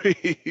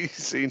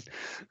freezing.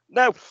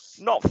 No,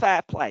 not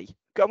fair play.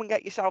 Go and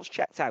get yourselves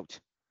checked out.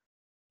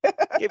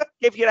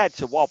 give your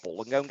heads a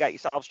wobble and go and get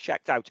yourselves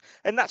checked out.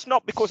 And that's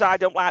not because I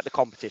don't like the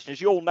competition.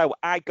 As you all know,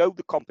 I go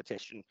the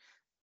competition.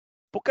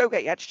 But go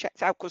get your heads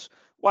checked out, because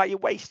why are you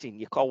wasting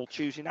your cold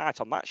Tuesday night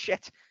on that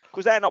shit?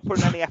 Because they're not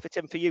putting any effort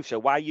in for you, so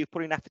why are you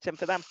putting effort in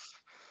for them?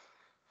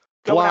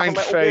 Go and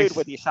have a little word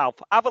with yourself.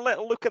 Have a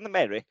little look in the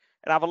mirror and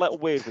have a little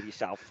word with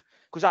yourself,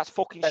 because that's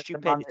fucking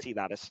stupidity,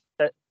 that is.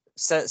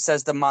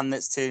 Says the man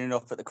that's turning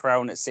up at the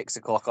Crown at 6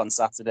 o'clock on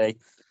Saturday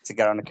to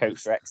get on a coach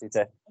for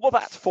Exeter. Well,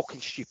 that's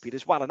fucking stupid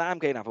as well, and I'm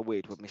going to have a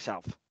word with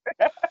myself.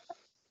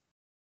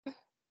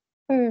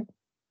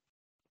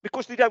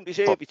 Because they don't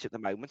deserve it at the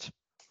moment.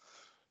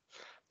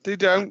 They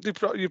don't.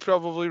 You're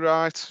probably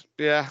right.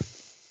 Yeah.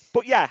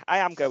 But yeah, I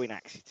am going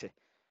Exeter.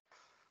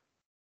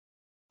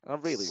 I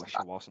really wish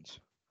I wasn't.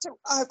 So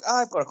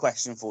I've got a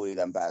question for you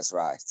then, Bez.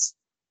 Right?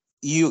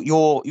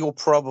 You're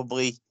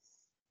probably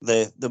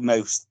the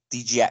most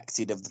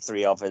dejected of the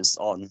 3 of us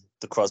on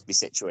the Crosby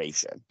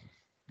situation.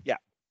 Yeah.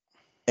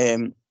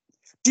 Do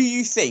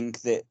you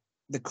think that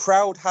the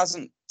crowd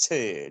hasn't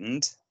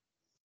turned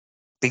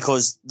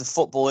because the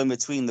football in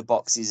between the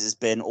boxes has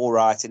been all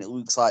right, and it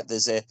looks like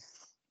there's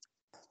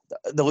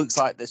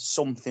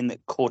something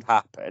that could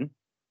happen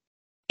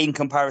in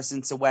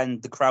comparison to when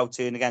the crowd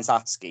turned against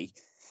Askey?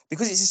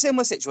 Because it's a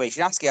similar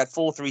situation. Askey had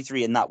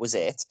 4-3-3 and that was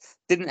it.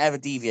 Didn't ever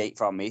deviate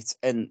from it,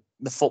 and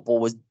the football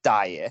was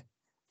dire,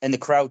 and the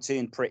crowd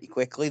turned pretty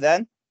quickly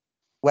then.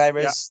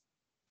 Whereas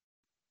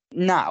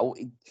now,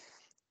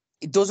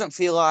 it doesn't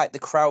feel like the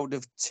crowd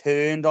have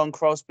turned on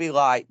Crosby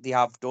like they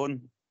have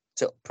done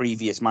to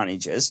previous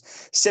managers,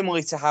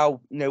 similarly to how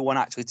no one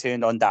actually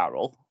turned on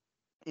Darryl.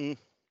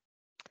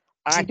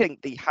 I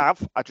think they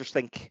have. I just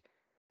think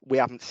we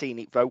haven't seen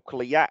it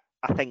vocally yet.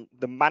 I think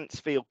the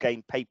Mansfield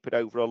game papered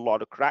over a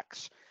lot of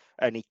cracks,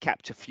 and he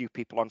kept a few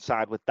people on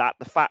side with that.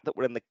 The fact that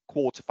we're in the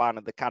quarterfinal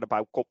of the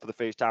Carabao Cup for the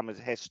first time in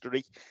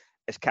history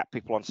has kept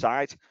people on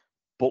side.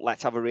 But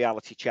let's have a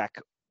reality check.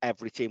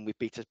 Every team we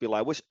beat is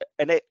below us.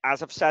 And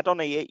as I've said on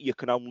here, you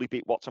can only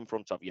beat what's in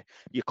front of you.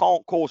 You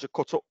can't cause a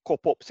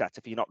cup upset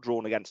if you're not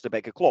drawn against a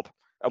bigger club.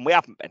 And we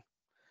haven't been.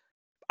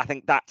 I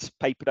think that's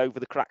papered over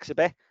the cracks a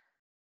bit.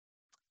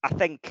 I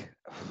think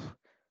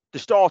the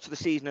start of the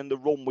season and the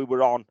run we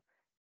were on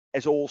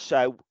has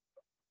also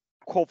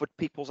covered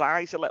people's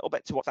eyes a little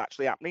bit to what's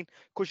actually happening.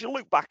 Because you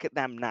look back at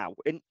them now,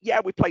 and yeah,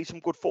 we played some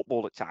good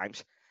football at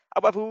times.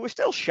 However, we were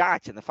still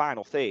shite in the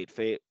final third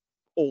for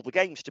all the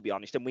games, to be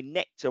honest. And we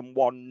nicked them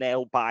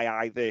 1-0 by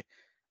either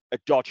a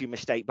dodgy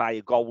mistake by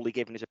a goalie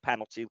giving us a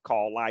penalty,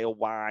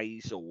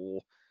 Carlisle-wise,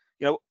 or,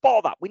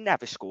 bar that, we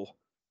never score.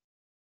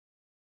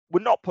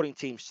 We're not putting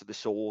teams to the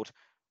sword.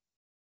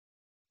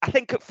 I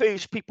think at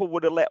first people were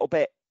a little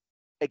bit,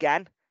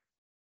 again,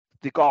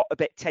 they got a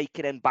bit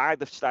taken in by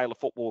the style of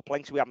football we're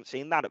playing, so we haven't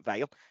seen that at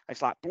Vale. And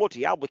it's like,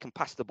 bloody hell, we can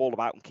pass the ball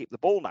about and keep the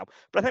ball now.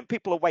 But I think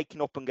people are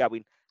waking up and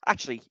going,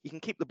 actually, you can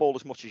keep the ball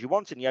as much as you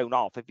want in your own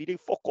half. If you do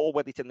fuck all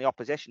with it in the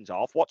opposition's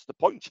half, what's the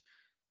point?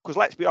 Because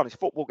let's be honest,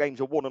 football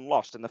games are won and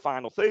lost in the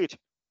final third.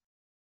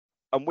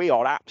 And we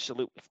are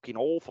absolutely fucking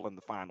awful in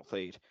the final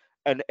third.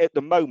 And at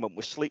the moment,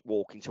 we're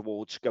sleepwalking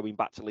towards going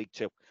back to League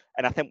Two.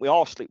 And I think we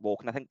are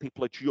sleepwalking. I think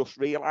people are just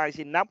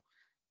realising now.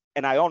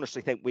 And I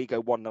honestly think we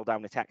go 1-0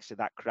 down at Exeter.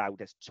 That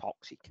crowd is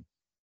toxic.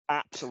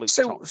 Absolutely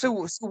toxic.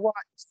 So why?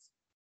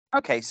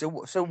 Okay, so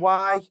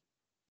why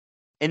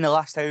in the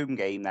last home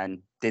game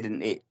then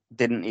didn't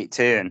it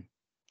turn?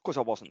 Because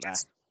I wasn't there.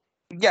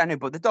 Yeah, no,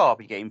 but the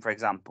Derby game, for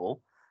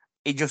example,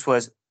 it just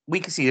was, we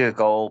could see a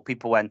goal,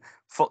 people went,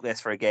 fuck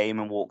this for a game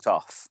and walked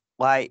off.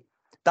 Like,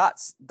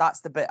 that's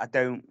the bit I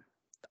don't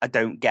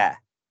get.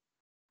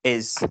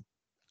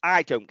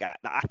 I don't get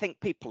that. I think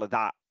people are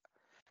that,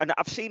 and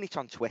I've seen it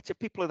on Twitter,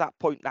 people are that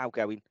point now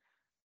going,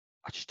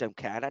 I just don't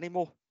care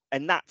anymore.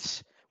 And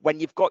that's when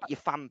you've got your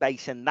fan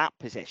base in that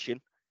position,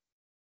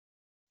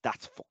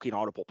 that's a fucking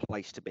horrible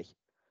place to be.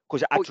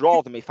 Because I'd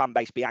rather my fan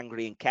base be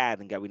angry and care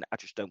than going, I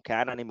just don't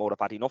care anymore. I've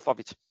had enough of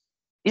it.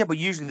 Yeah, but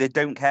usually the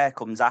don't care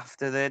comes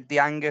after the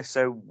anger.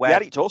 So yeah,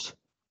 it does.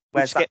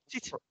 Where's that?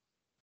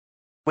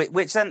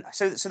 Which then,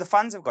 so the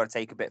fans have got to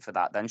take a bit for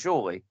that then,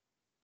 surely.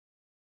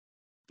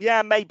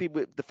 Yeah, maybe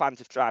the fans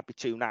have tried to be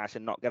too nice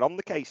and not get on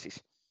the cases.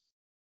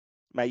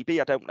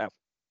 Maybe, I don't know.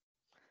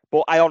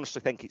 But I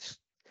honestly think it's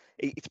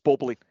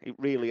bubbling. It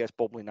really is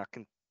bubbling.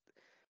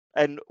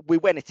 And we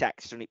win at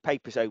Exeter and it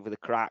papers over the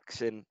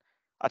cracks. And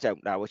I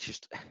don't know. It's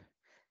just,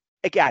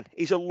 again,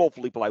 he's a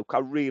lovely bloke. I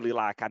really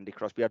like Andy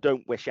Crosby. I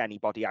don't wish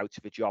anybody out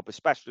of a job,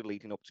 especially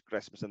leading up to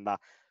Christmas and that.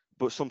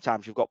 But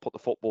sometimes you've got to put the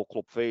football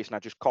club first. And I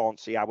just can't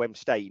see how him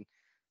staying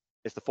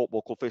is the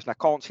football club first. And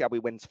I can't see how he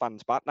wins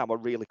fans back now. I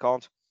really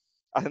can't.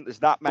 I think there's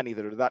that many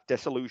that are that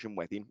disillusioned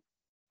with him.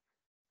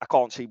 I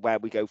can't see where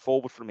we go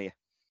forward from here.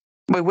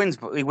 Well,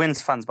 he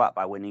wins fans back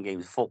by winning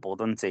games of football,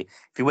 doesn't he?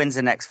 If he wins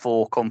the next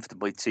 4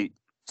 comfortably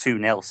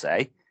 2-0,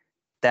 say,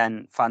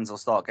 then fans will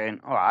start going,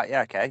 all right,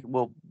 yeah, okay,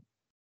 well,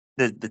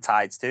 the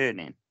tide's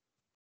turning.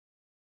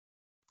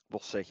 We'll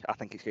see. I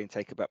think it's going to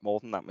take a bit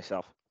more than that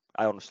myself.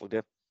 I honestly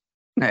do.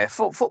 Yeah,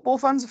 football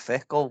fans are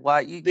fickle.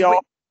 Like, if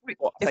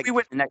we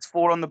win the next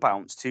 4 on the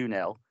bounce,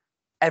 2-0,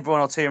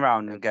 everyone will turn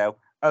around and go,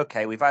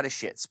 okay, we've had a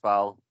shit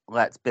spell.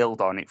 Let's build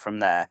on it from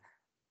there.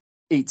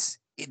 It's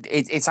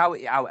how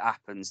it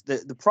happens.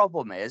 The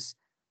problem is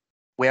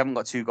we haven't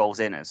got 2 goals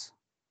in us.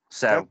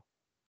 So no.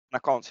 I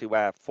can't see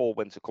where 4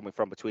 wins are coming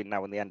from between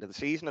now and the end of the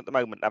season at the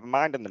moment. Never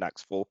mind in the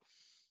next 4.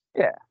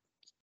 Yeah,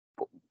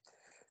 but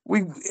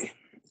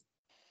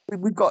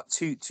we've got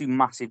two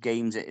massive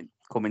games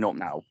coming up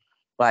now.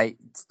 Like,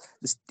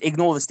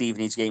 ignore the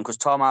Stevenage game, because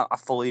Tom, I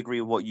fully agree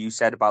with what you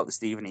said about the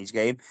Stevenage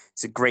game.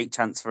 It's a great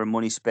chance for a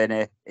money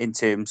spinner in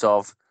terms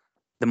of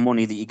the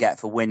money that you get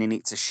for winning.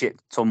 It's a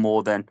shit ton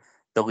more than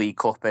the League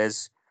Cup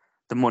is.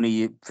 The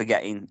money for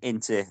getting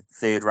into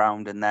third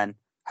round, and then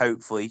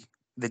hopefully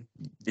the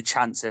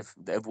chance of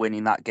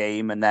winning that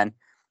game, and then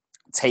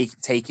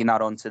taking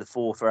that on to the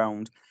 4th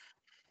round.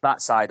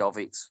 That side of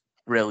it's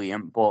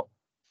brilliant, but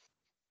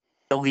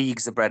the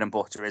league's the bread and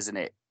butter, isn't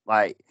it?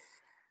 Like,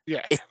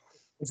 yeah.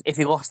 If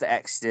you lost to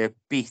Exeter,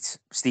 beat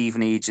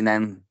Stevenage, and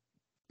then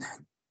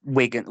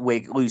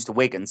lose to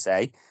Wigan,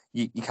 say,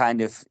 you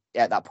kind of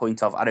at that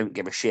point of, I don't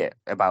give a shit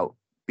about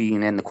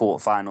being in the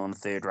quarterfinal and the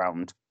 3rd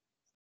round.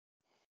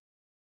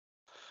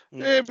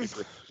 Yeah.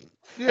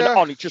 And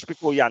Ollie, just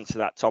before you answer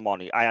that, Tom,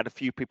 I had a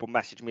few people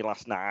message me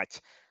last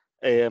night,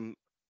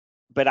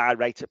 but I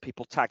rate at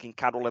people tagging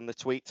Carroll in the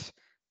tweets.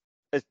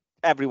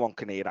 Everyone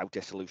can hear how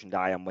disillusioned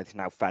I am with it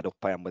and how fed up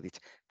I am with it.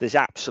 There's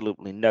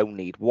absolutely no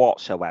need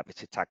whatsoever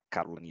to tag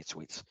Carol in your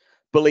tweets.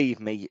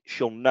 Believe me,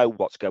 she'll know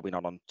what's going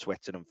on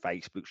Twitter and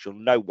Facebook. She'll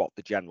know what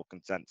the general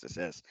consensus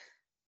is.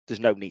 There's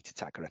no need to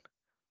tag her in.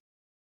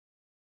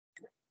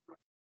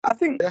 I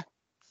think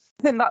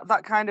I think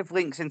that kind of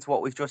links into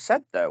what we've just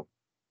said, though.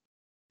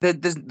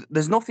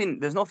 There's nothing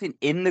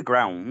in the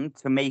ground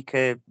to make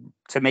her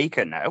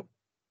know.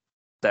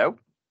 Though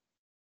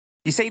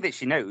you say that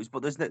she knows,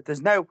 but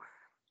there's no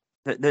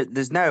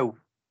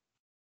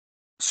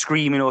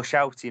screaming or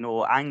shouting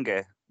or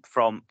anger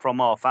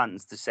from our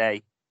fans to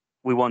say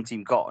we want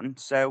him gone.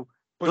 So,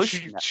 but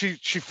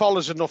she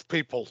follows enough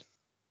people.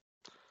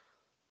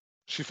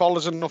 She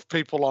follows enough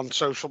people on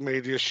social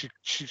media.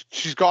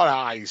 She's got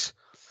eyes.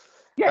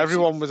 Yeah,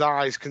 everyone with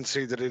eyes can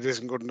see that it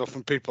isn't good enough,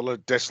 and people are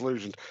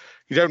disillusioned.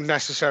 You don't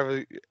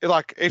necessarily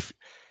like if.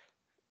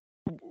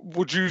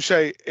 Would you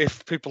say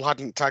if people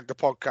hadn't tagged the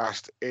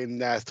podcast in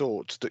their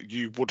thoughts that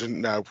you wouldn't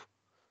know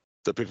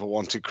that people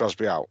wanted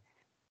Crosby out?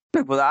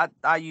 No, but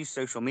I use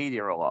social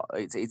media a lot.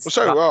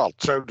 So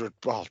does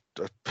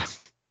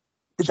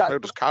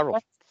Carol.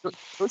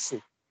 Does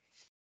she?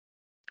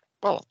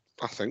 Well,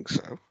 I think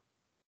so.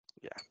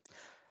 Yeah.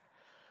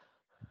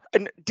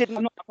 And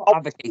I'm not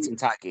advocating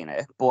tagging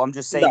her, but I'm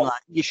just saying,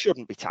 like, you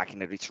shouldn't be tagging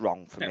her. It's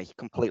wrong for me.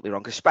 Completely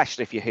wrong,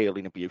 especially if you're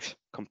hurling abuse.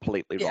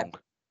 Completely wrong.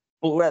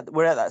 But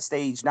we're at that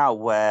stage now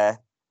where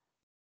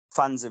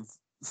fans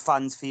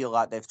feel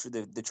like they're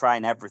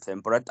trying everything,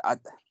 but I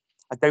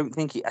don't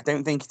think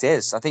it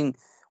is. I think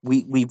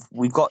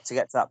we've got to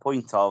get to that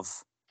point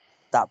of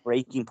that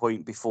breaking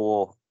point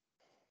before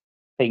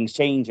things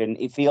change, and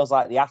it feels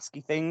like the ASCII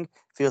thing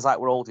feels like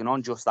we're holding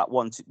on just that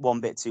one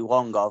bit too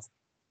long. Of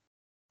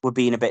we're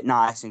being a bit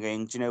nice and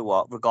going, do you know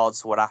what?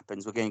 Regardless of what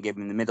happens, we're going to give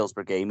him the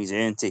Middlesbrough game. He's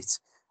earned it,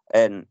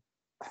 and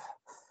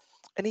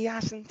he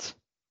hasn't.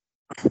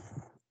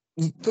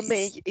 For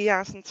me, he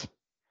hasn't.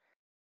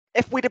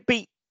 If we'd have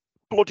beat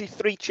bloody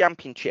 3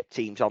 championship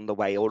teams on the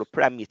way or a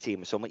Premier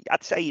team or something,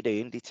 I'd say he'd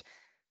earned it.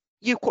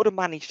 You could have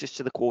managed us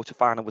to the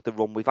quarterfinal with the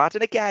run we've had.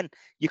 And again,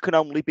 you can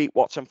only beat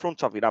what's in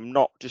front of you. I'm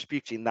not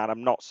disputing that.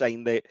 I'm not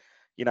saying that,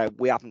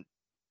 we haven't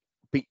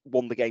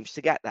won the games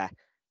to get there.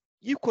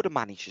 You could have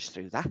managed us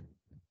through that.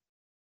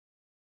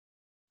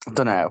 I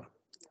don't know.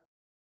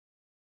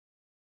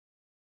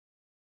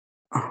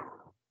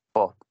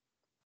 But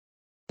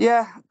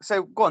yeah,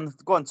 so go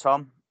on,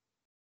 Tom.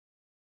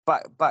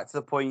 Back to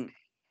the point.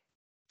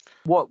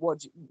 What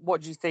do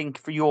you think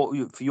for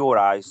your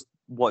eyes?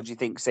 What do you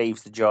think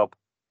saves the job?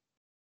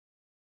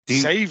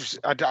 Saves?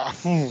 I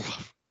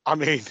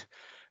mean,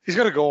 he's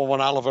going to go on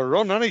one hell of a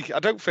run, hasn't he? I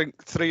don't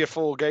think 3 or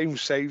 4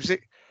 games saves it.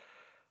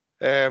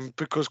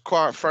 Because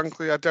quite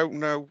frankly, I don't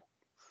know.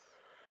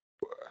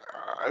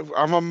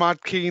 I'm a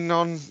mad keen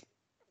on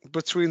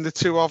between the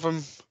two of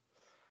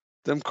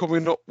them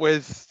coming up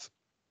with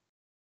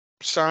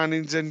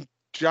signings in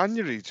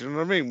January. Do you know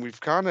what I mean? We've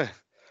kind of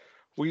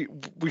we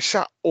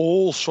sat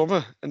all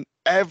summer and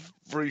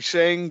every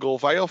single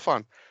Vale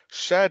fan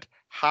said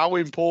how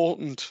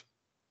important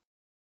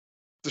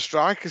the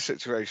striker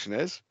situation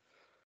is,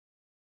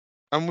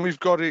 and we've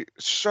got it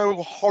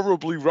so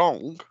horribly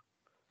wrong.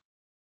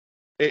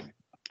 It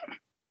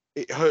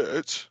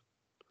hurts,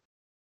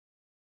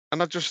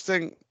 and I just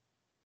think,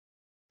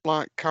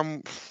 like,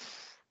 can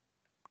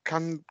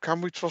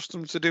we trust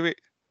them to do it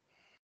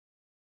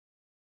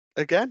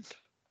again?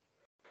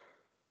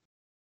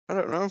 I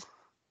don't know.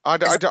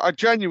 I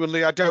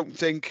genuinely, I don't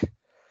think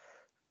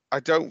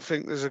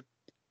there's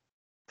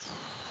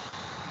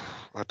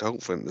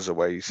a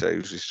way he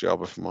saves his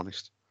job, if I'm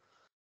honest.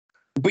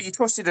 But you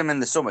trusted him in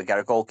the summer, get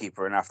a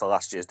goalkeeper, and after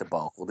last year's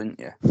debacle, didn't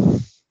you?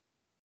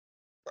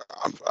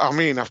 I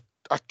mean, I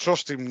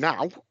trust him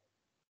now.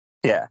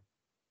 Yeah.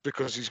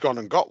 Because he's gone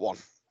and got one.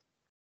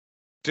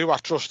 Do I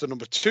trust the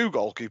number 2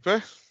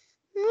 goalkeeper?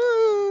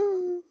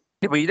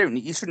 Yeah, but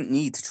you shouldn't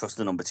need to trust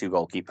the number 2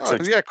 goalkeeper. Oh,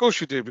 yeah, of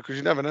course you do, because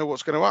you never know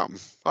what's going to happen.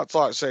 That's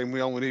like saying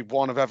we only need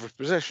one of every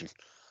position.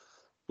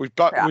 We've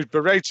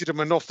berated him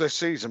enough this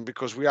season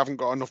because we haven't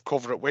got enough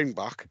cover at wing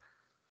back.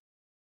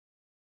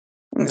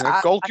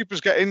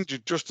 Goalkeepers get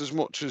injured just as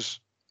much as.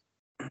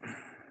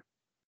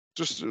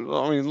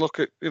 Look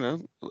at,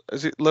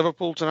 is it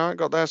Liverpool tonight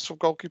got their sub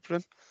goalkeeper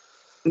in?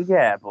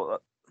 Yeah,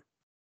 but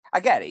I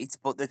get it.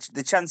 But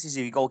the chances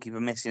of your goalkeeper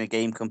missing a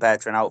game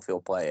compared to an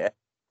outfield player,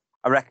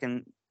 I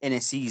reckon in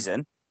a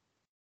season,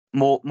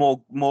 more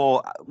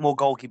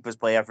goalkeepers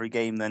play every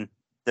game than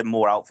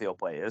more outfield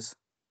players.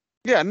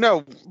 Yeah,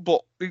 no,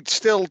 but it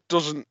still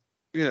doesn't,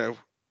 it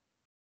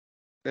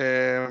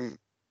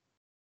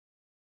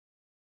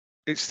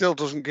still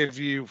doesn't give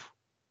you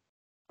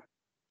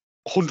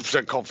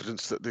 100%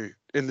 confidence that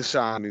in the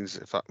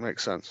signings, if that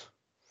makes sense.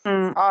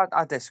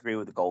 I disagree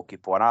with the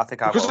goalkeeper one. I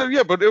think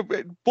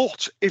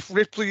but if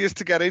Ripley is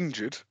to get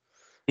injured,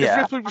 if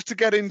Ripley was to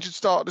get injured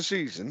start of the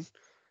season,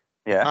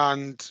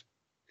 and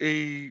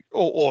he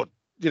or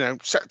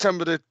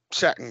September the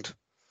 2nd,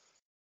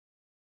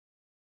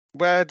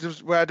 where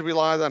do we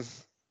lie then?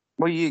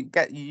 Well, you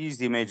use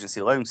the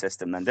emergency loan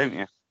system then, don't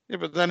you? Yeah,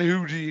 but then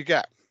who do you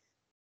get?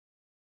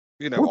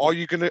 Are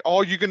you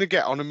gonna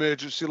get on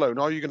emergency loan?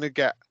 Are you gonna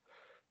get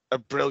a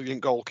brilliant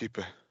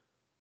goalkeeper?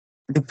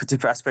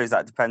 I suppose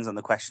that depends on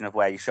the question of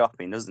where you're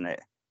shopping, doesn't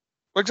it?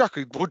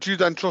 Exactly. Would you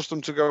then trust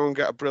them to go and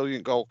get a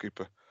brilliant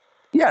goalkeeper?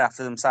 Yeah,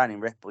 after them signing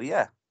Ripley,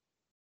 yeah.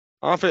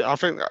 I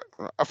think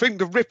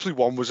the Ripley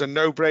one was a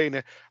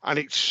no-brainer, and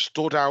it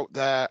stood out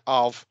there.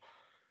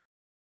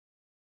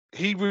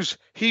 He was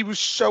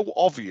so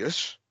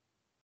obvious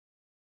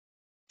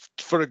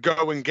for a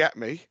go and get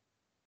me.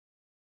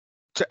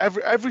 To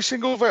every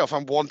single Vale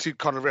fan wanted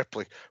Connor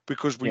Ripley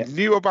because we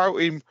knew about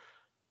him,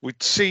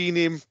 we'd seen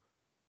him,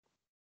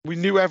 we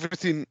knew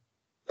everything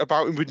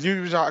about him, we knew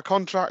he was out of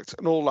contract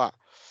and all that.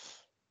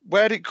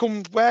 Where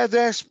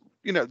they're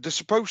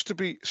supposed to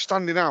be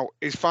standing out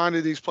is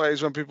finding these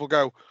players when people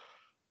go,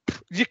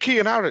 you're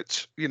Kean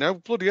Harrott,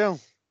 bloody hell.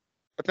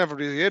 I'd never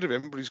really heard of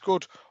him, but he's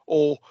good.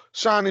 Or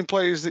signing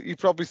players that you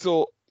probably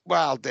thought,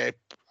 well,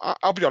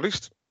 I'll be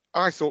honest,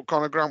 I thought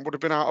Conor Grant would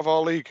have been out of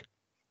our league.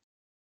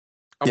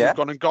 And we've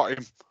gone and got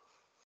him.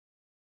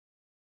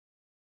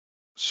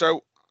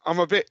 So I'm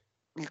a bit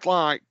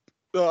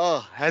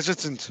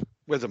hesitant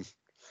with him.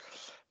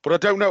 But I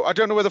don't know. I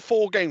don't know whether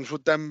 4 games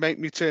would then make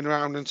me turn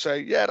around and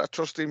say, yeah, I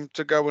trust him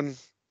to go and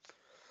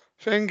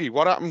thingy.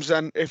 What happens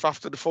then if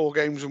after the 4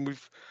 games and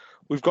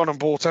we've gone and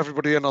bought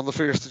everybody in on the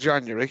 1st of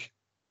January,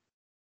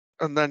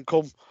 and then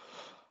come,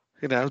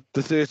 the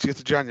 30th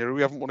of January,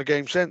 we haven't won a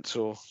game since,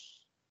 or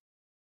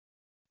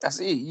that's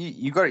it.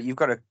 You've got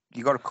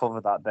to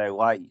cover that though.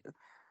 Like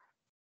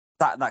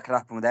that could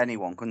happen with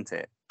anyone, couldn't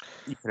it?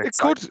 It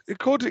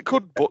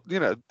could,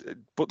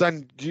 but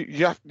then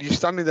you're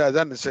standing there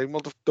then and saying,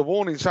 well, the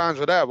warning signs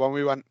were there when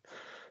we went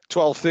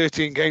 12,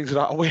 13 games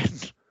without a win.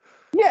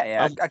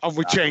 Yeah. And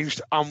we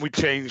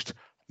changed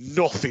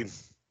nothing,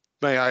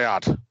 may I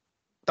add.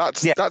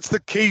 That's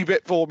the key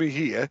bit for me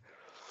here.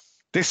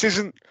 This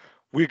isn't,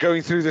 we're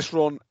going through this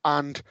run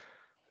and,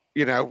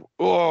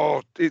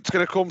 it's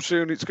going to come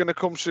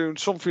soon.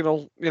 Something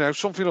will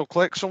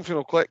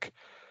click.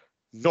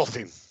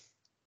 Nothing.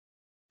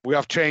 We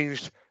have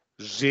changed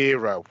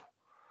 0.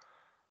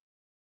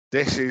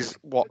 This is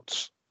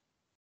what's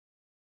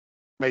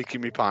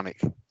making me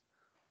panic.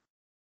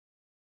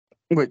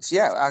 Which,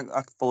 I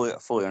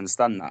fully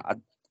understand that.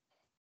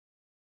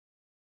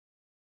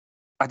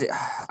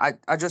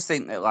 I just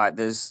think that like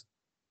there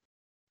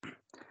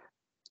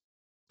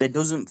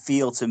doesn't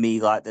feel to me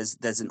like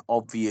there's an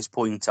obvious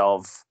point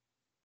of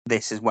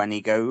this is when he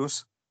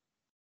goes,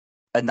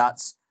 and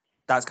that's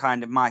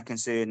kind of my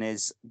concern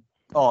is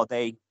are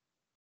they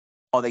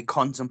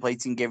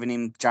contemplating giving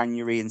him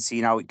January and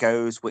seeing how it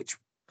goes, which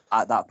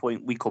at that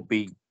point we could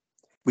be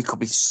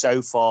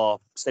so far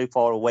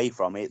away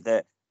from it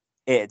that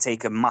it'd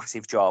take a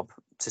massive job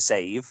to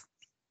save.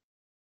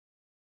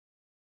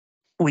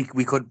 We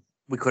could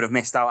have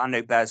missed out. I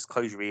know Bears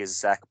close your ears a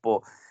sec,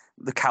 but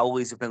the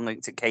Cowleys have been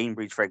linked to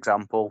Cambridge, for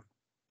example.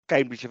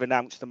 Cambridge have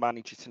announced the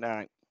manager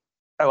tonight.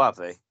 Oh, have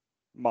they?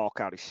 Mark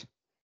Harris.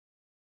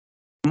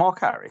 Mark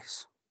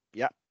Harris?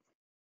 Yeah.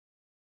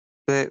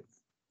 The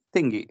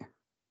thingy?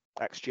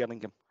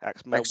 Ex-Gillingham.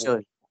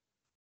 Ex-Melbourne.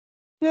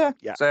 Yeah.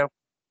 So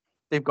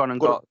they've gone and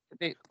got...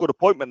 Good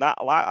appointment, that.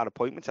 I like that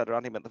appointment. I'd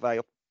had him at the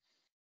Vale.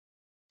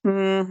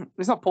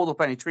 He's not pulled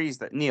up any trees.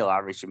 That Neil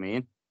Harris, you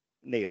mean?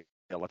 Neil,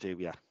 I do,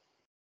 yeah.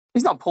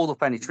 He's not pulled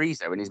up any trees,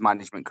 though, in his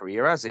management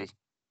career, has he?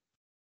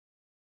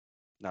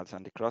 No, it's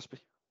Andy Crosby.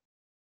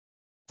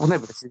 Well, no,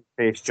 but this is his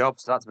first job,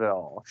 so that's a bit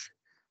harsh.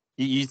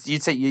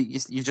 You'd say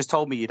you just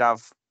told me you'd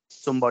have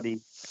somebody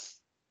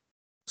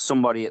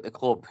at the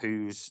club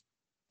who's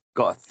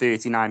got a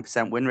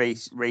 39% win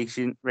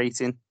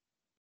rating.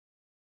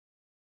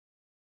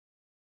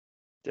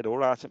 Did all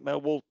right at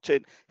Millwall.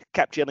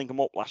 Kept Gillingham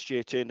up last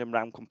year, turned him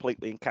round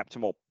completely and kept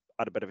him up.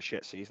 Had a bit of a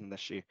shit season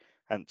this year,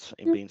 hence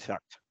him being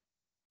sacked.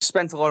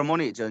 Spent a lot of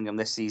money at Gillingham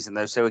this season,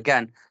 though. So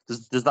again,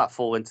 does that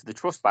fall into the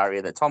trust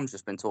barrier that Tom's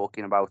just been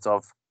talking about?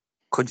 Of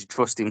could you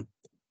trust him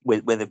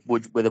with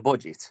a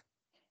budget?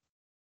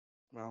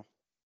 Well,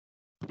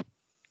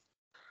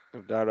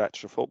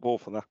 director of football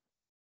for that.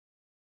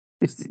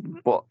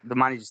 But the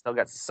manager still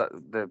gets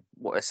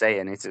what they're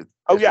saying.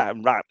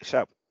 And rightly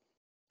so.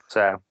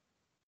 So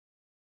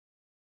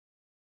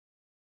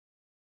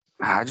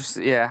I'm just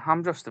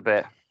a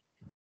bit.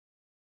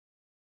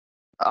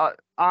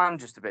 I'm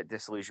just a bit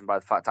disillusioned by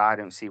the fact I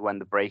don't see when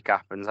the break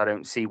happens. I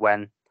don't see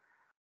when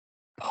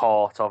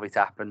part of it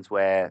happens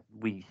where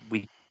we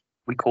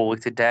call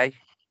it a day.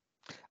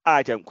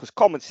 I don't, because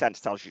common sense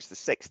tells you it's the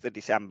 6th of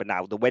December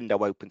now. The window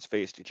opens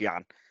 1st of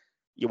Jan.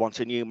 You want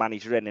a new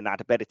manager in and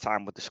had a bit of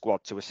time with the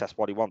squad to assess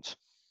what he wants.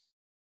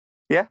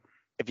 Yeah.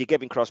 If you're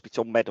giving Crosby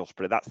till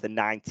Middlesbrough, that's the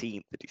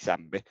 19th of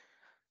December,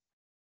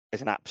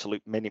 is an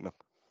absolute minimum.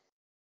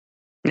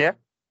 Yeah.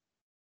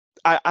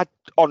 I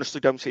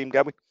honestly don't see him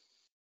going.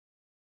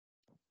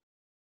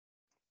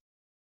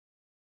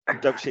 I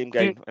don't see him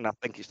going, and I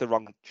think it's the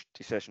wrong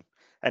decision.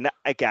 And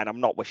again, I'm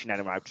not wishing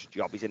anyone out of a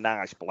job. He's a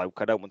nice bloke.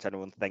 I don't want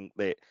anyone to think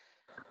that,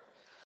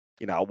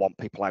 I want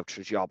people out of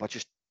a job. I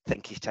just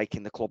think he's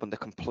taking the club in the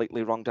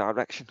completely wrong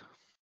direction.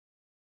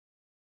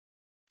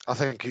 I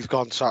think he's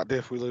gone Saturday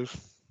if we lose.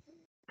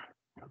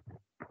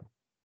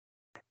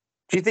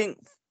 Do you think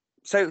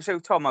so?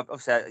 Tom,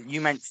 obviously,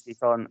 you mentioned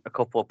it on a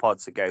couple of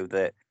pods ago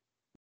that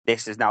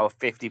this is now a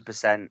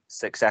 50%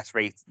 success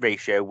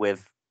ratio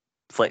with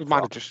flip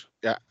managers.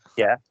 Yeah.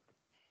 Yeah.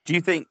 Do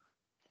you think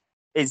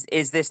is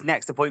this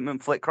next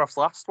appointment Flitcroft's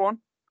last one?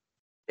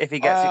 If he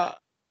gets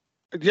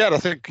it? Yeah, I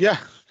think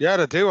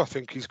I do. I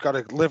think he's got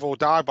to live or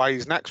die by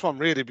his next one,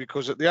 really,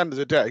 because at the end of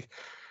the day,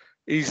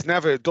 he's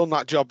never done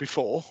that job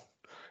before.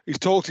 He's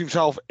talked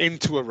himself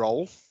into a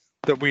role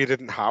that we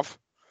didn't have.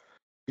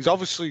 He's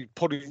obviously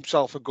putting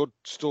himself a good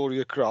story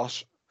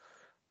across.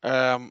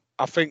 I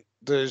think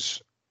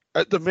there's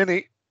at the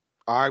minute,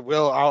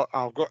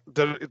 I'll go.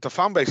 The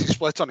fan base is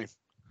split on him.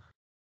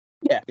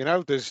 Yeah, you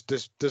know, there's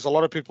a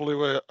lot of people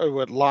who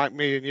are like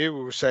me and you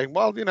who were saying,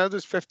 well, you know,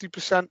 there's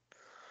 50%.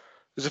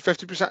 There's a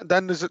 50%.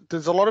 Then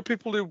there's a lot of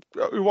people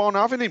who aren't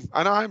having him,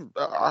 and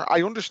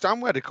I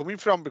understand where they're coming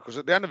from, because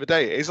at the end of the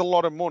day, it is a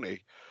lot of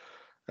money.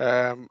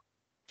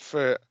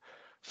 For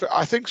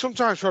I think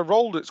sometimes for a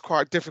role that's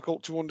quite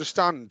difficult to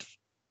understand,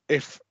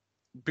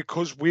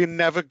 because we're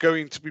never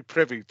going to be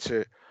privy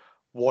to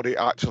what it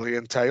actually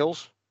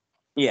entails.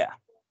 Yeah.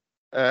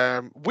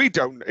 We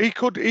don't. He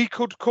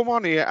could come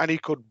on here and he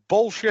could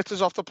bullshit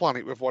us off the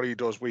planet with what he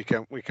does week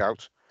in, week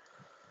out.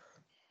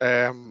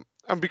 And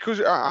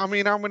because I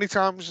mean, how many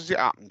times has it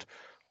happened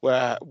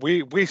where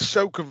we're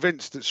so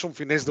convinced that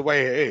something is the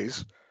way it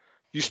is?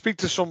 You speak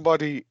to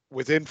somebody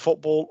within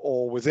football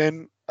or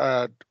within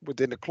a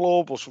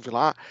club or something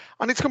like that,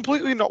 and it's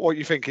completely not what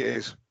you think it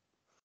is.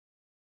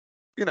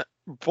 You know,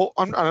 but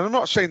I'm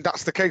not saying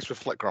that's the case with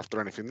Flitcroft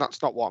or anything.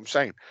 That's not what I'm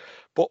saying.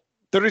 But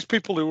there is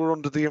people who are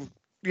under the,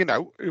 you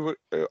know,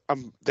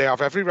 they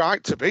have every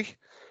right to be.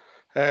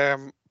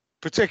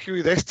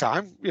 Particularly this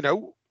time, you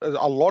know,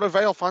 a lot of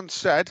Vale fans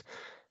said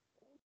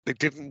they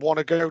didn't want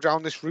to go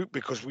down this route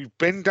because we've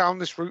been down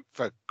this route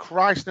for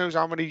Christ knows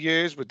how many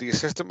years, with the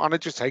assistant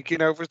manager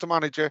taking over as the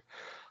manager.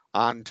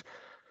 And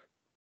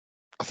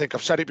I think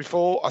I've said it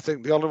before, I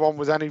think the only one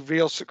with any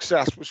real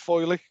success was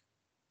Foyley.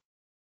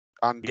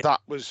 And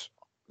that was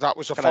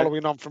a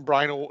following on from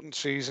Brian Orton's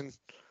season.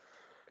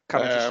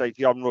 Can I just say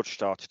John Rudge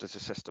started as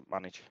assistant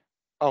manager?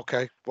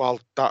 Okay, well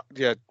I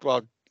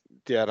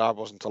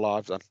wasn't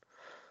alive then.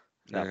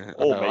 No,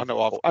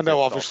 I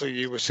know obviously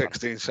you were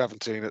 16,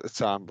 17 at the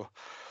time, but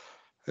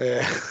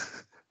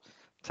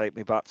take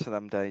me back to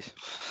them days.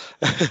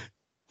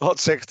 What,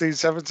 16,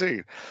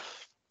 17?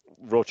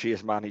 Rudge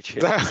is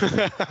manager.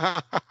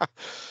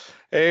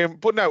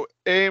 But no,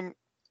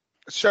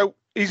 so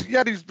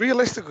he's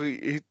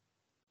realistically,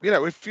 you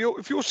know, if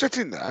you're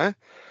sitting there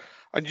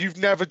and you've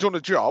never done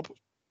a job,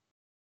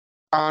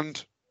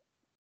 and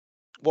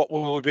what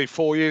will it be,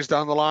 4 years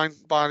down the line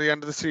by the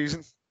end of the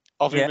season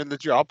of him in the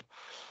job?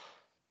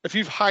 If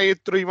you've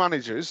hired 3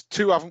 managers,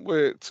 2 haven't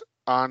worked,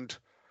 and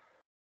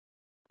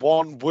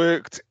 1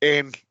 worked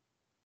in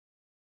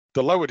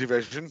the lower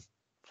division,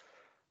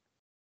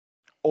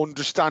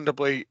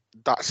 understandably,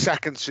 that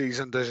second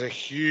season, there's a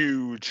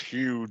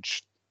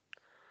huge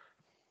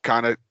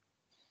kind of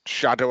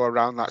shadow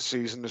around that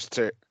season as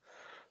to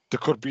there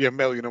could be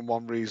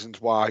 1,000,001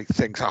 reasons why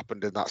things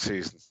happened in that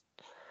season.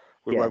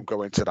 We won't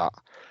go into that.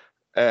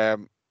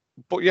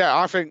 But yeah,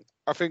 I think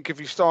if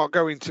you start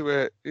going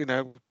to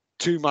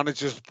 2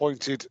 managers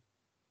appointed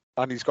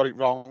and he's got it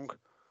wrong,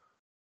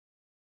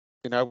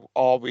 you know,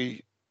 I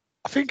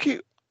think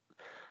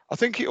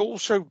it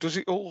also does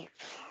it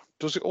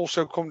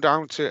also come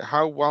down to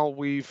how well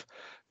we've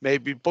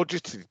maybe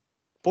budgeted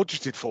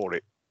for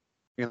it.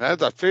 You know,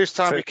 that first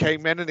time he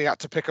came in and he had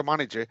to pick a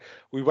manager,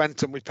 we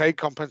went and we paid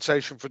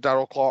compensation for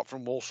Darryl Clark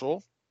from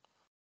Walsall.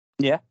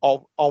 Yeah.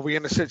 Are we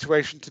in a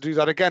situation to do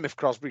that again if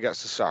Crosby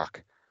gets the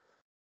sack?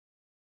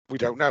 We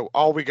don't know.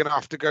 Are we going to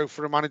have to go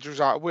for a manager who's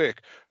out of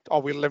work?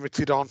 Are we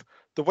limited on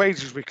the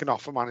wages we can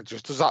offer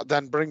managers? Does that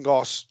then bring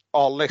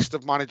our list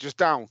of managers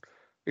down?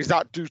 Is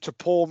that due to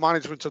poor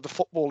management of the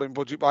footballing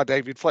budget by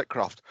David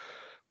Flitcroft?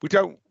 We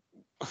don't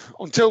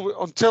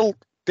until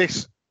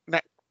this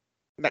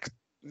next.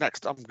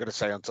 I'm going to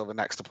say until the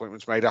next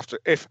appointment's made after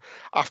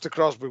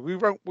Crosby.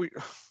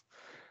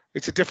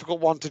 It's a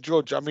difficult one to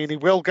judge. I mean, he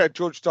will get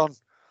judged on.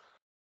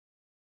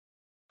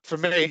 For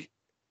me,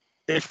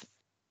 if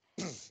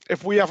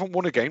we haven't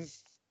won a game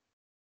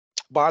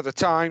by the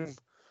time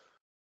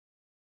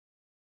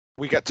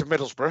we get to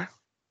Middlesbrough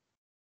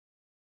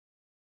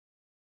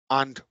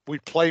and we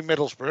play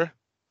Middlesbrough,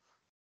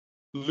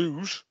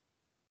 lose,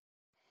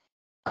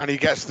 and he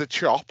gets the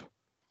chop,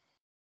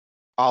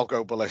 I'll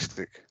go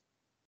ballistic.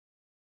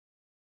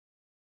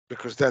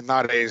 Because then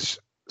that is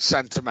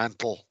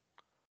sentimental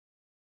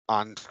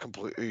and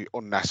completely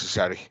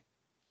unnecessary.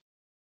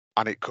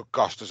 And it could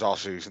cost us our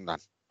season then.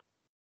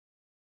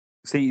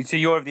 So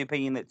you're of the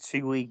opinion that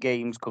 2 league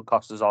games could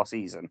cost us our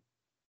season?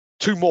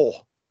 2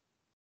 more.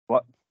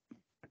 What?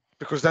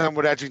 Because then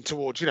we're edging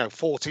towards,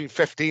 14,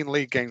 15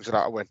 league games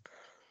without a win.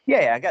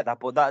 Yeah, I get that.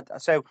 But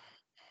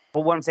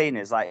what I'm saying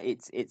is, like,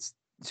 it's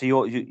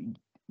so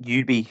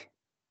you'd be.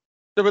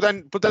 No,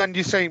 but then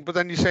you're saying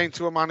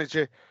to a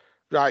manager,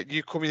 right,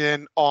 you coming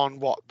in on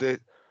what, the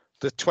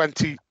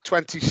 22nd,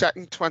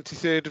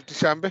 23rd of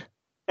December?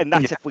 And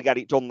that's if we get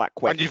it done that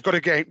quick. And you've got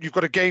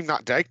a game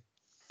that day.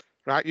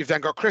 Right, you've then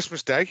got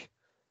Christmas Day,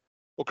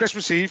 Well,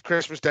 Christmas Eve,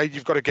 Christmas Day,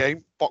 you've got a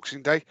game.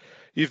 Boxing Day,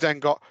 you've then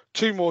got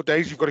 2 more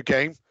days. You've got a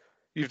game.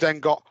 You've then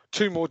got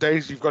 2 more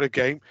days. You've got a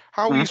game.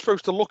 How are you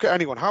supposed to look at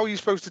anyone? How are you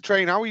supposed to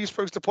train? How are you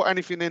supposed to put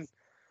anything in?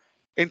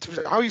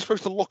 How are you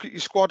supposed to look at your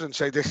squad and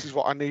say this is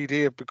what I need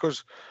here?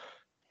 Because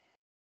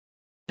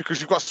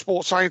you've got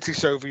sports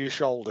scientists over your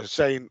shoulders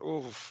saying,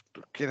 "Oh,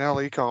 fucking hell,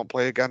 he can't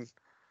play again.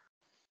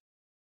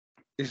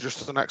 He's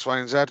just the X, Y,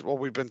 and Z." Well,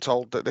 we've been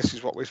told that this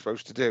is what we're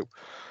supposed to do.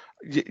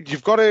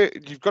 You've got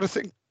to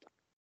think.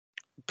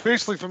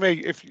 Personally, for me,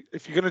 if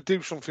you're going to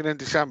do something in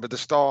December, the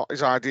start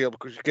is ideal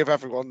because you give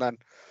everyone then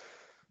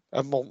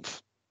a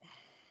month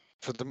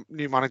for the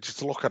new manager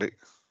to look at it.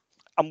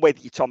 I'm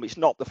with you, Tom. It's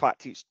not the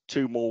fact it's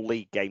 2 more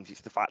league games.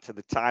 It's the fact of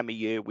the time of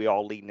year we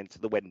are leaning into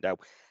the window.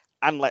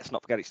 And let's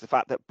not forget, it's the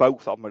fact that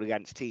both of them are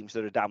against teams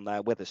that are down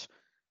there with us.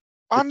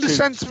 And the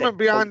sentiment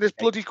behind this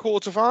bloody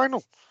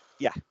quarter-final.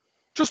 Yeah.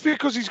 Just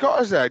because he's got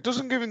us there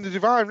doesn't give him the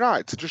divine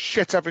right to just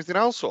shit everything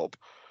else up.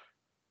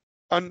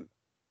 And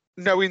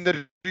knowing that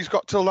he's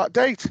got till that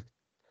date.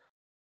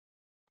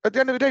 At the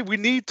end of the day, we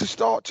need to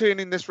start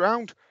turning this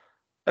round.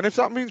 And if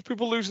that means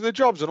people losing their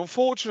jobs, and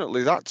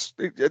unfortunately, that's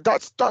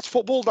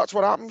football. That's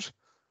what happens.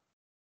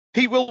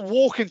 He will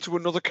walk into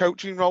another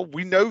coaching role.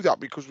 We know that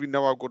because we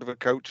know how good of a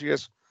coach he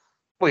is.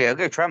 Well, he'll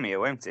go Tranmere,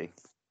 won't he?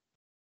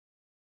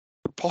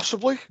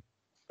 Possibly.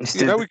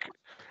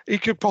 He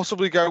could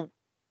possibly go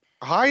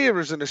higher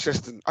as an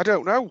assistant. I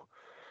don't know.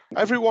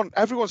 Everyone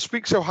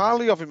speaks so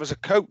highly of him as a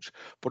coach,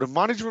 but a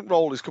management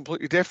role is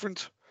completely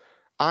different.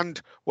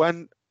 And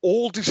when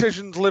all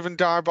decisions live and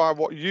die by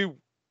what you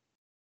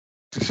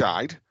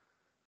decide,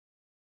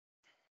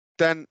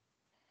 then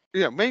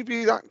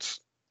maybe that's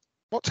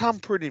what's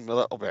hampering him a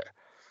little bit.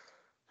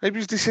 Maybe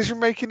his decision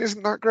making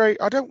isn't that great.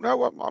 I don't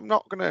know. I'm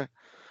not gonna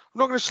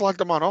slag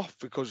the man off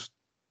because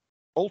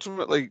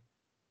ultimately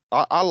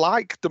I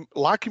like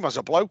him as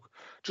a bloke.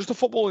 Just the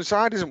football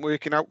inside isn't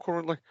working out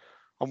currently,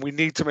 and we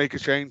need to make a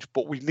change.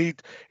 But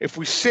if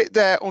we sit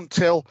there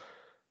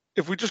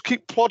if we just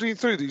keep plodding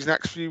through these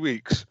next few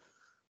weeks,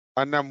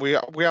 and then we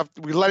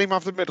let him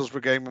have the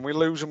Middlesbrough game and we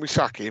lose and we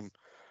sack him,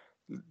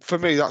 for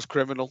me that's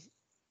criminal.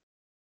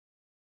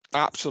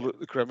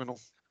 Absolutely criminal.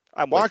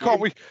 Why can't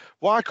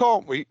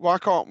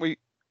we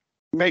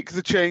make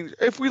the change?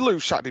 If we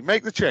lose Saturday,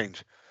 make the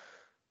change.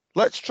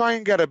 Let's try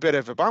and get a bit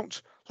of a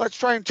bounce. Let's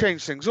try and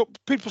change things up.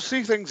 People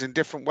see things in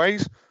different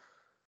ways.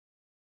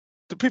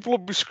 The people will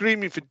be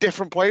screaming for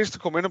different players to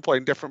come in and play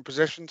in different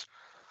positions.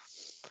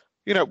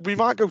 We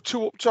might go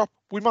 2 up top.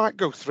 We might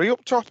go 3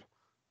 up top.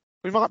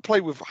 We might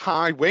play with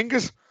high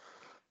wingers.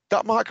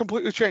 That might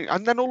completely change.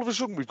 And then all of a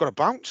sudden we've got a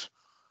bounce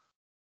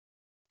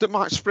that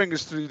might spring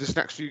us through this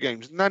next few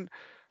games. And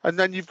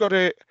then you've got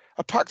a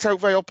packed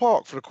out Vale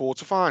Park for a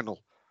quarter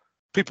final.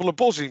 People are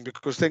buzzing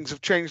because things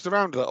have changed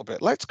around a little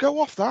bit. Let's go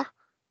off that.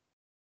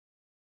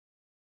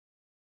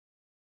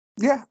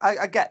 Yeah,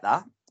 I get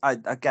that. I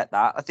get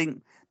that. I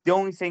think the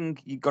only thing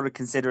you've got to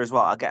consider as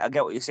well, I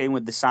get what you're saying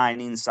with the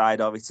signing side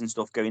of it and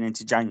stuff going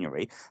into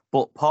January,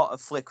 but part of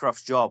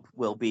Flickroft's job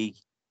will be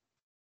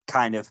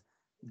kind of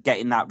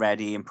getting that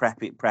ready and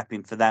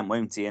prepping for them,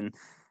 won't he? And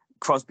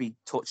Crosby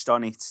touched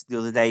on it the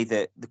other day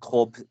that the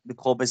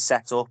club is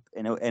set up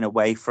in a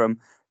way from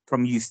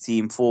youth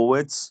team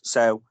forwards.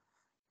 So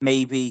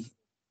maybe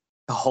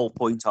the whole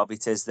point of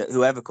it is that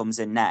whoever comes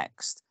in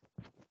next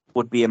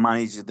would be a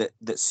manager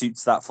that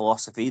suits that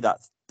philosophy, that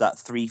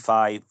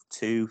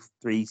 3-5-2,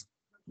 3,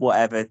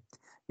 whatever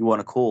you want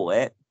to call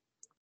it.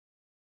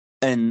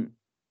 And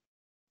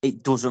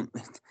it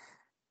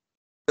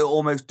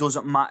almost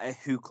doesn't matter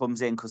who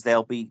comes in because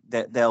they'll be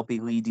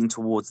leading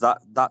towards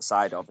that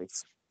side of it.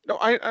 No,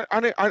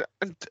 and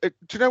do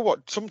you know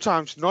what?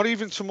 Sometimes not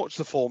even so much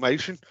the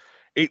formation,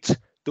 it's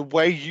the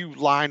way you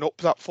line up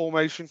that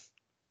formation.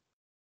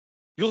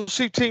 You'll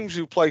see teams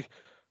who play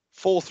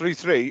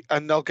 4-3-3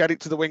 and they'll get it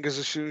to the wingers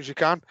as soon as you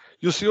can.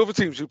 You'll see other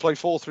teams who play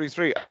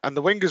 4-3-3 and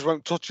the wingers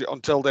won't touch it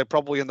until they're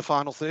probably in the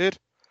final third.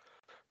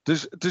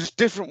 There's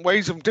different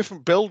ways of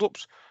different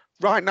build-ups.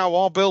 Right now,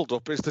 our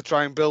build-up is to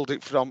try and build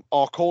it from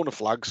our corner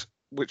flags,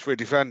 which we're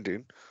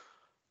defending,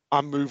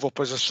 and move up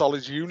as a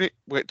solid unit,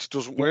 which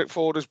doesn't work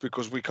for us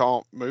because we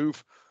can't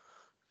move.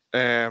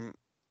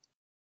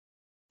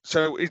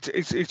 So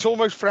it's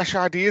almost fresh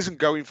ideas and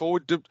going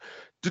forward.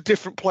 The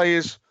different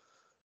players,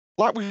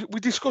 like we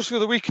discussed the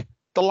other week,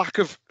 the lack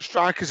of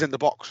strikers in the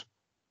box.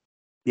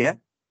 Yeah.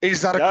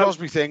 Is that a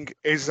Crosby thing?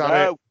 Is that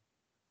no.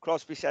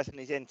 Crosby says in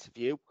his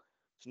interview,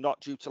 it's not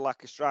due to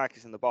lack of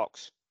strikers in the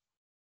box.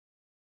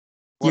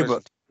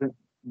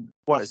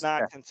 Last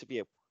night's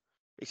interview.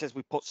 He says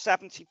we put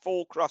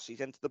 74 crosses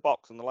into the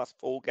box in the last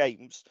 4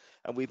 games,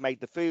 and we've made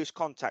the first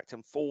contact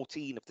in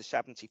 14 of the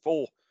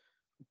 74.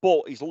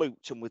 But he's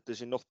looped, and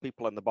there's enough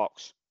people in the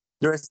box.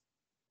 There is.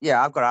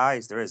 Yeah, I've got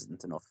eyes. There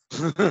isn't enough.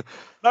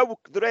 No,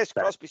 there is.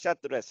 Crosby said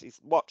there is. He's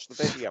watched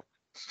the video.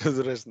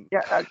 There isn't.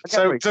 Yeah.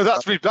 So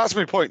that's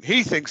my point.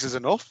 He thinks there's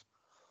enough.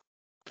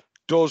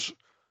 Does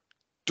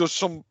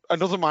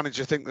another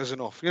manager think there's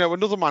enough?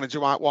 Another manager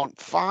might want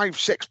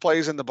 5-6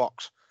 players in the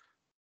box.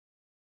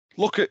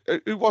 look at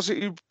who was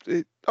it?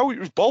 It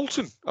was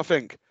Bolton, I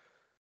think.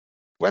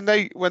 When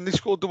they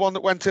scored the one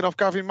that went in off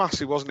Gavin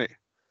Massey, wasn't it?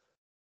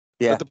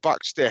 Yeah. At the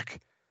back stick.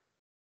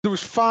 There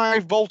was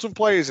 5 Bolton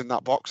players in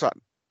that box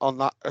on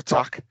that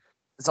attack.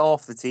 It's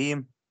half the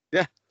team.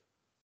 Yeah.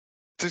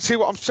 To see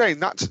what I'm saying,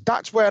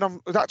 that's where I'm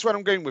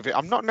going with it.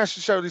 I'm not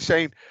necessarily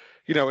saying,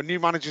 a new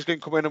manager's going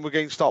to come in and we're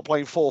going to start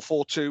playing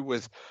 4-4-2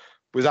 with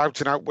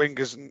out and out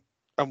wingers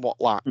and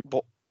whatnot.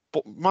 But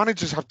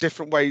managers have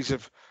different ways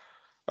of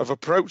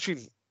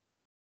approaching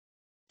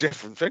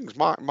different things.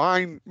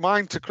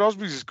 Mine to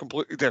Crosby's is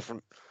completely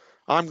different.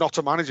 I'm not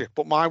a manager,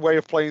 but my way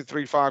of playing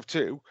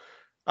 3-5-2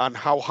 and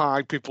how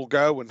high people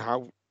go and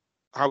how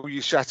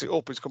you set it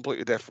up is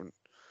completely different.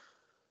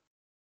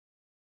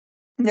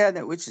 Yeah,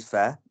 no, which is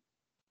fair.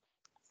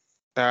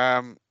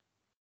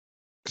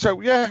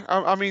 So yeah,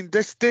 I mean,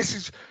 this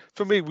is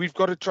for me. We've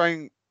got to try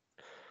and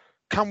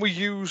can we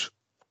use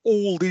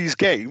all these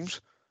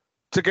games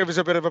to give us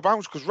a bit of a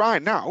bounce? Because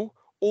right now,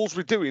 all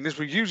we're doing is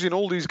we're using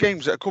all these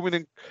games that are coming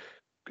in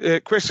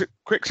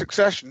quick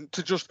succession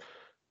to just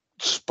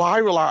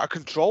spiral out of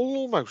control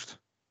almost.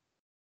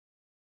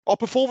 Our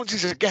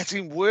performances are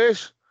getting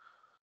worse.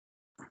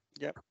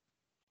 Yep.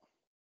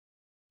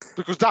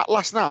 Because that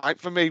last night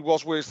for me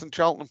was worse than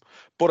Cheltenham,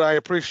 but I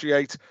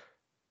appreciate,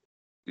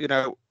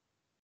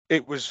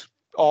 it was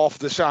off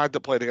the side that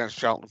played against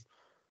Cheltenham.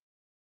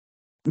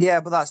 Yeah,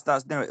 but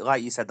that's no,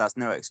 like you said, that's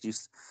no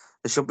excuse.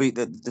 There should be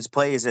there's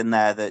players in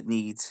there that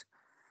need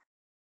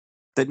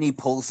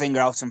pull the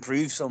finger out and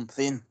prove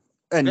something,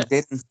 and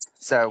didn't.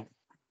 So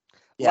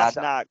yeah, last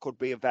night could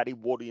be a very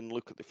worrying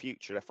look at the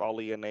future if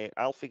Ollie and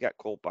Alfie get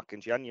called back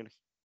in January.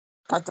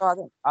 I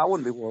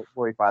wouldn't be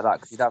worried by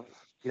that because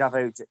you'd have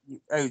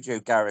Ojo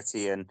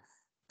Garrity and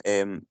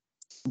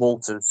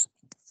Walters.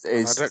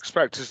 I'd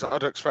expect us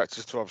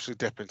to obviously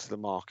dip into the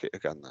market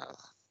again there.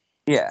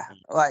 Yeah,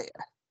 like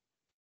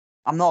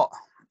I'm not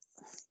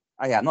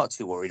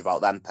too worried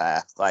about them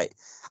pair. Like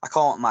I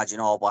can't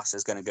imagine All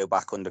Blasters going to go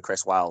back under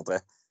Chris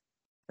Wilder.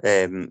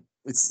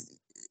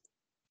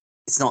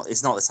 It's not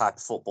the type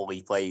of football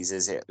he plays,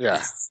 is it?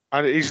 Yeah,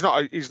 and he's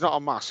not a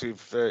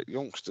massive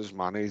youngsters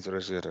man either,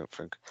 is he? I don't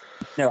think.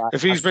 No,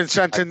 if he's been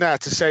sent in there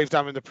to save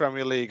them in the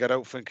Premier League, I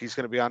don't think he's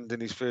going to be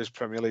handing his first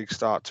Premier League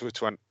start to a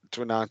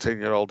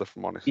 19-year-old, if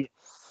I'm honest.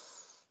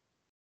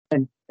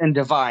 And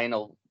Divine,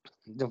 I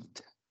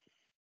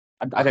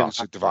don't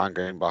see Divine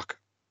going back.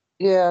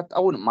 Yeah, I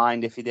wouldn't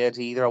mind if he did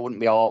either. I wouldn't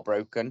be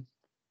heartbroken.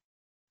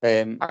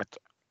 He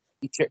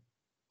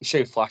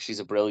showed flashes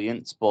of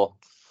brilliance, but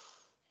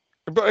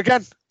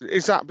again,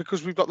 is that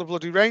because we've got the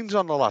bloody reins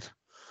on the lad?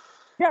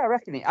 Yeah, I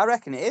reckon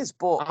it is.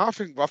 But I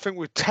think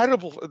we're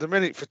terrible at the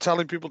minute for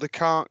telling people they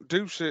can't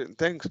do certain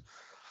things.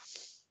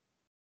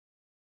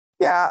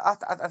 Yeah,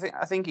 I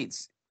think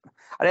it's.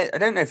 I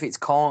don't know if it's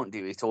can't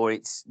do it or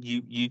it's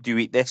you do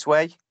it this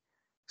way,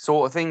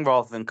 sort of thing,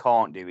 rather than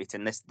can't do it,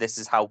 and this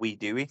is how we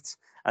do it.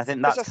 And I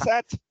think that's. As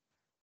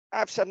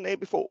I've said it here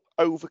before,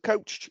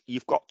 overcoached.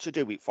 You've got to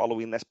do it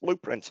following this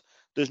blueprint.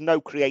 There's no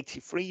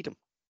creative freedom.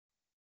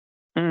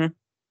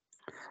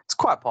 It's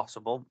quite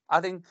possible.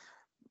 I think.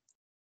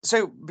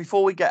 So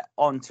before we get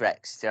on to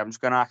Exeter, I'm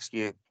just going to ask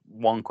you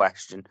one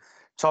question.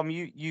 Tom,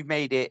 you've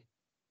made it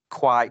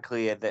quite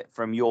clear that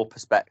from your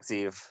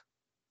perspective,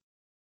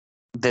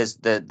 there's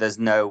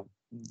no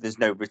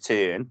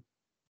return.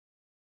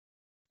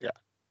 Yeah.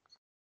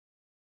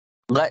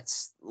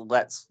 Let's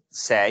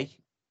say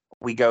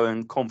we go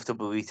and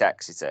comfortably beat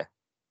Exeter.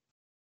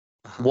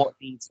 What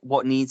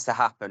needs to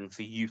happen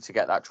for you to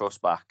get that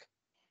trust back?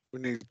 We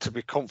need to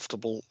be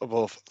comfortable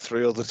above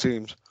 3 other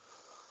teams.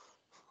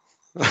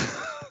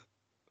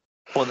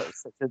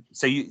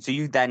 So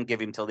you then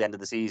give him till the end of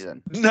the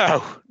season?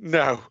 No.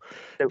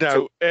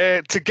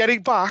 To get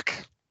it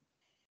back,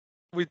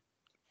 we've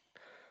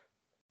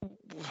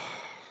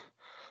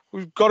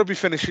got to be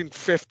finishing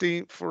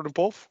 15th or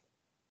above.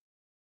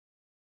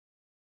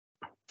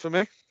 For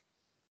me,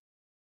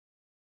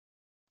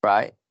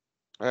 right?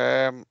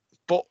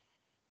 But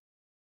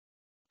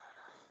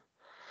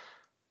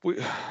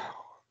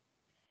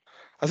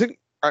I think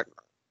I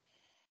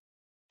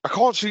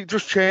can't see it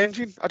just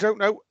changing. I don't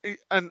know,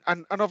 and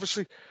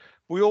obviously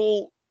we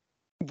all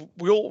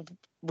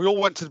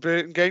went to the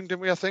Burton game,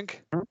 didn't we? I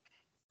think.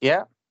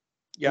 Yeah.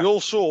 We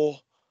all saw.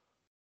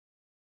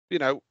 We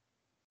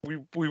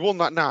won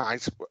that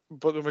night,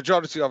 but the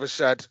majority of us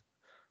said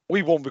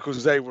we won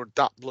because they were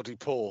that bloody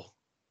poor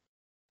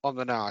on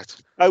the night.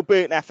 Oh,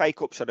 Burton FA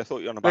Cup. So I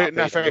thought you were on about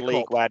Burton FA the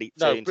league Cup. where it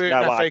No, changed.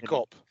 Burton FA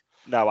Cup.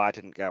 No, I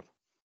didn't go.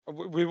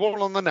 We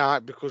won on the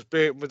night because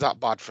Burton was that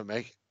bad for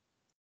me.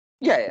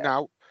 Yeah.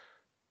 Now,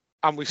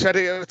 and we said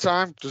it at the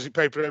time, does it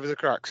paper over the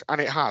cracks? And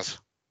it has.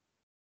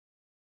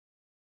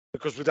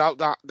 Because without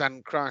that,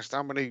 then Christ,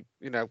 how many,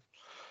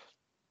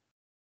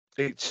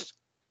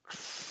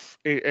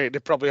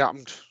 it probably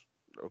happened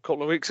a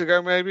couple of weeks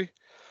ago, maybe.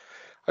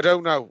 I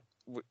don't know.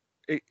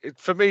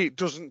 For me, it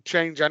doesn't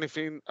change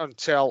anything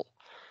until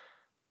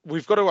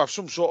we've got to have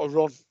some sort of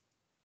run.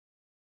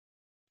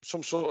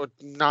 Some sort of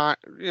night,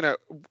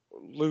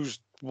 lose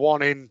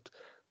 1 in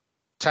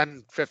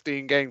 10,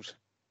 15 games.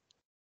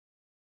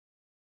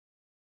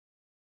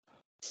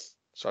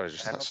 Sorry,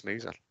 just that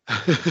sneeze then.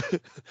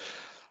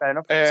 Fair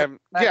enough.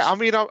 Yeah, I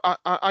mean,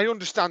 I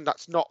understand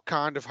that's not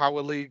kind of how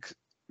a league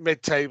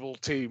mid-table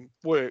team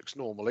works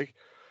normally,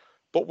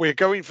 but we're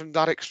going from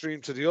that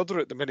extreme to the other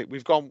at the minute.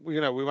 We've gone, we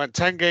went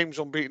 10 games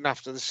unbeaten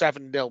after the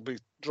 7-0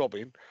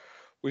 drubbing.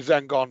 We've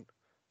then gone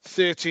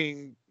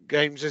 13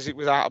 games, is it,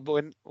 without a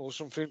win or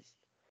something?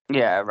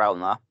 Yeah,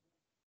 around that.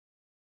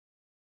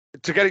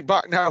 To get it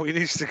back now, he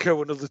needs to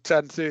go another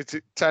 10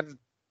 to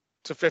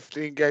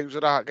 15 games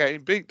without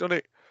getting beat, doesn't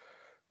it?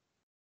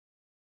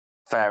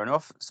 Fair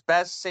enough.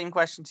 Spez, same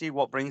question to you.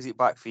 What brings it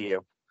back for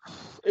you?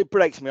 It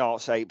breaks my heart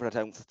to say it, but I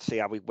don't see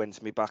how he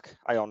wins me back.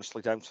 I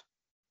honestly don't.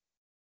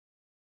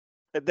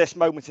 At this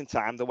moment in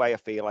time, the way I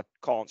feel, I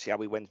can't see how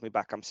he wins me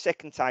back. I'm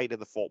sick and tired of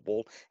the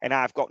football, and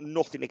I've got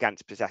nothing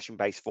against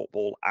possession-based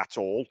football at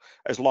all,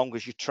 as long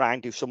as you try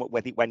and do something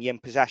with it when you're in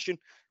possession.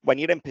 When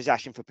you're in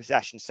possession for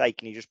possession's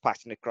sake and you're just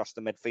passing across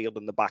the midfield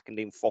and the back and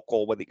doing fuck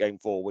all with it going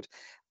forward,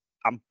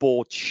 I'm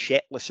bored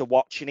shitless of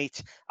watching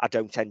it. I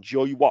don't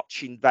enjoy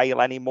watching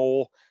Vale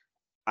anymore.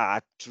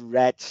 I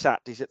dread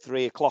Saturdays at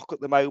 3 o'clock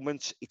at the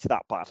moment. It's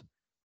that bad.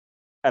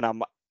 And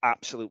I'm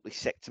absolutely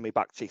sick to my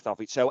back teeth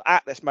of it. So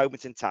at this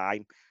moment in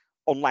time,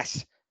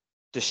 unless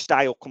the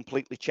style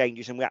completely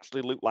changes and we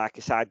actually look like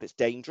a side that's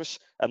dangerous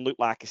and look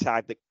like a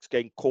side that's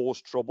going to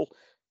cause trouble,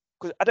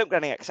 because I don't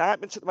get any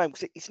excitement at the moment,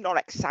 because it's not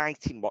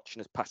exciting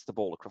watching us pass the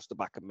ball across the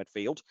back of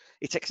midfield.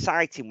 It's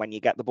exciting when you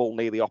get the ball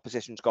near the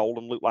opposition's goal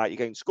and look like you're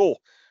going to score.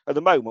 At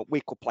the moment,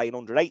 we could play an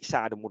under 8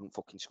 side and wouldn't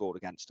fucking score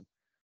against them.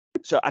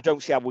 So I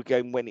don't see how we're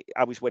going win.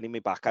 How he's winning me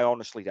back. I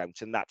honestly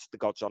don't, and that's the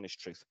God's honest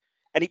truth.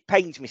 And it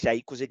pains me say,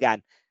 because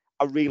again,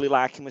 I really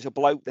like him as a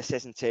bloke. This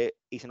isn't it.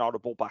 He's an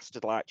horrible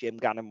bastard like Jim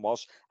Gannon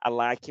was. I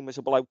like him as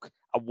a bloke.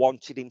 I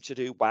wanted him to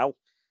do well.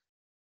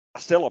 I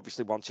still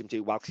obviously want him to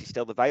do well because he's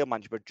still the Vale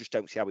manager, but just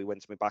don't see how he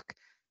wins me back.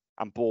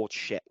 I'm bored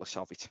shitless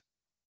of it.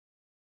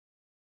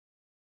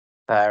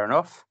 Fair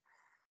enough.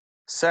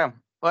 So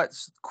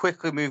let's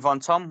quickly move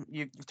on. Tom,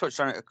 you've touched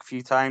on it a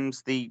few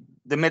times. The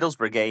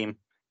Middlesbrough game.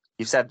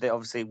 You've said that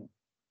obviously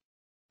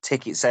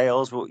ticket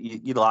sales, but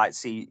you'd like to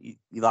see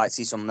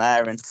some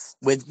there, and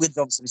with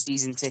obviously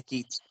season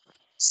ticket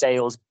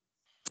sales,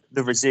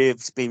 the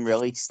reserves being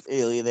released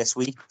earlier this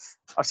week.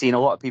 I've seen a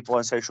lot of people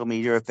on social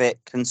media a bit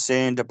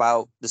concerned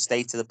about the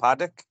state of the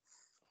paddock,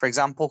 for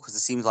example, because it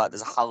seems like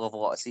there's a hell of a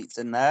lot of seats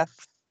in there.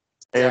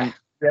 Do you have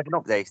an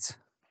update?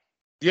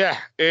 Yeah,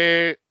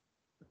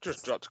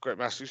 just dropped a quick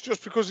message,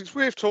 just because it's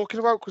worth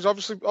talking about, because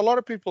obviously a lot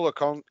of people are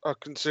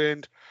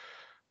concerned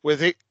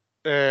with it.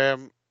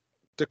 The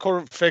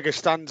current figure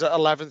stands at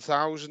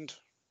 11,000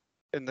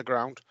 in the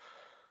ground.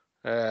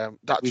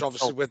 That's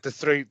obviously with the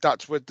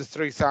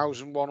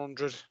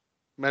 3,100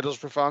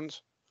 Middlesbrough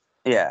fans.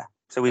 Yeah.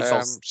 So we've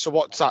so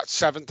what's that?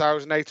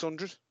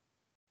 7,800.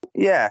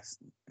 Yeah.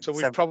 So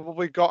we've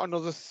probably got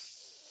another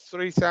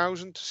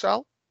 3,000 to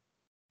sell.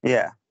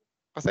 Yeah.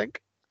 I think.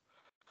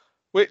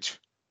 Which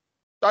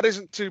that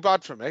isn't too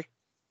bad for me.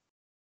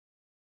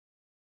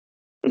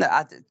 No,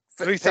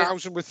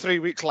 3,000 with 3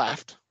 weeks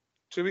left.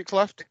 2 weeks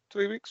left.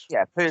 3 weeks.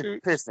 Yeah.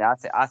 Personally,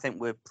 I think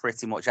we're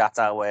pretty much at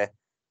our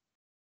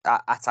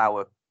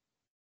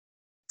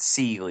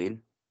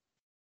ceiling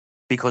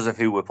because of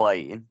who we're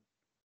playing.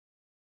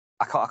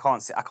 I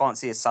can't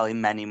see us selling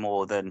many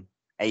more than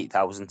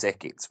 8,000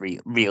 tickets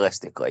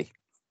realistically.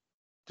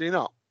 Do you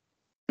not?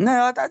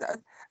 No,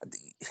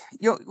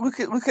 look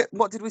at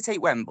what did we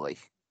take Wembley?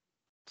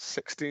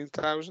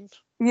 16,000.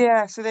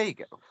 Yeah, so there you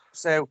go.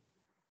 So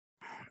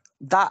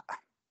that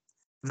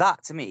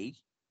to me,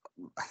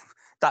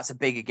 that's a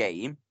bigger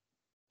game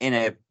in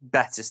a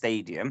better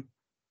stadium.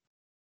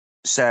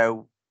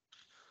 So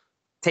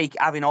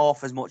having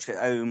half as much at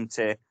home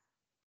to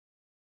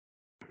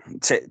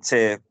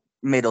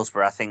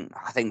Middlesbrough,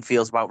 I think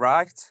feels about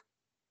right.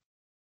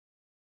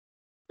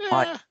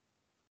 Yeah.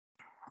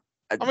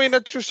 I mean,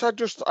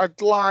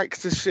 I'd like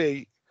to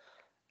see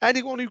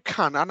anyone who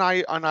can, and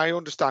I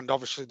understand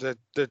obviously that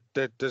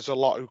there's a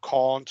lot who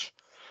can't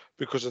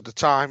because of the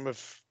time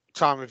of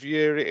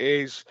year it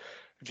is.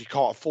 If you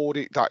can't afford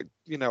it, that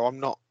I'm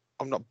not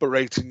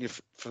berating you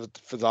for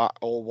that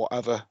or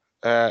whatever.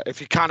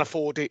 If you can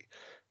afford it,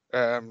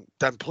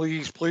 then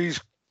please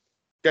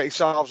get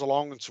yourselves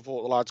along and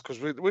support the lads, because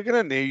we're going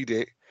to need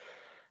it.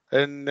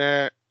 And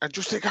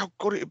just think how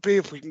good it'd be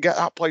if we can get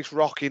that place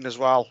rocking as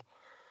well.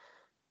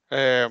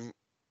 I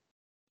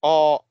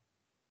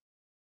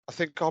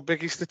think our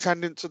biggest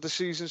attendance of the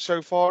season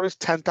so far is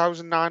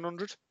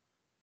 10,900.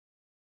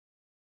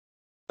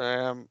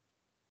 And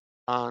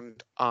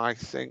I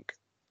think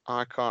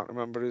I can't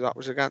remember who that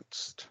was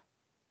against.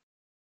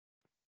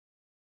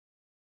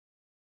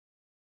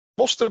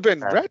 Must have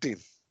been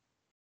Reading.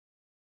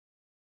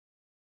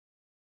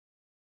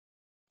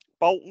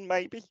 Bolton,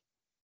 maybe?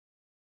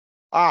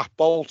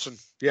 Bolton.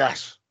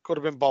 Yes, could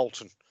have been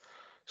Bolton.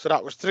 So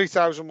that was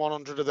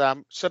 3,100 of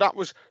them. So that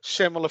was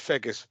similar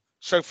figures.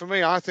 So for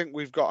me, I think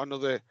we've got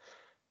another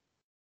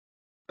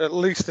at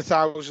least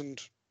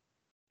 1,000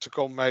 to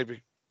come,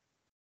 maybe.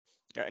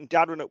 And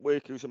Darren at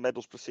work, who's a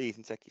Middlesbrough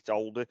season ticket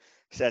holder,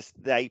 says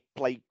they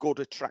play good,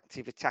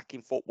 attractive,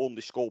 attacking football and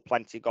they score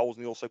plenty of goals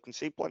and they also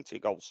concede plenty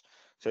of goals.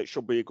 So it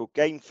should be a good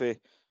game for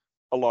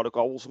a lot of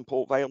goals and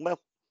Port Vale nil.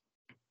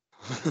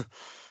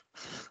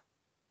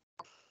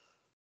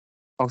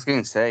 I was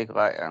going to say,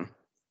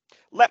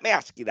 Let me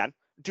ask you then,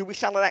 do we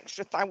sell an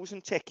extra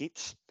 1,000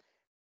 tickets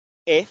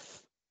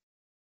if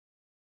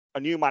a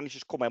new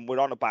manager's come in, we're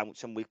on a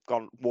bounce and we've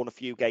won a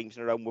few games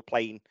in a row and we're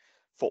playing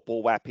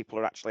football where people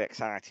are actually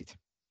excited?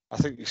 I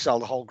think you sell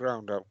the whole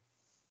ground out.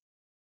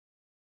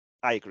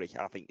 I agree.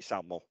 I think you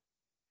sell more.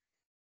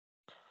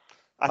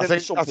 I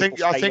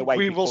think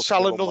we will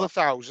sell another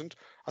 1,000.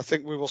 I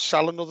think we will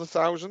sell another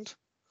 1,000.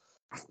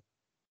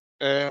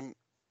 But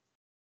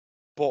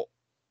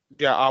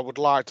yeah, I would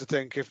like to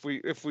think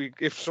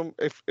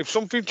if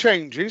something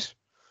changes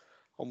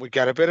and we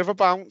get a bit of a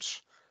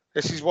bounce,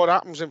 this is what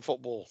happens in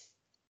football.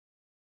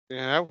 You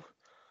know,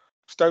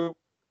 Stoke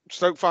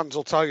fans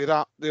will tell you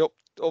that they up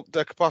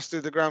their capacity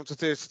of the ground to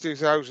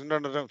 32,000,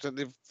 and I don't think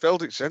they've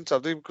filled it since,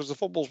 have they? Because the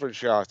football's been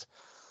shite.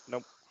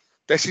 Nope.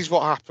 This is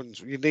what happens.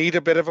 You need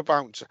a bit of a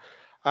bounce,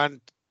 and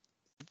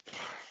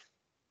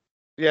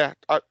yeah,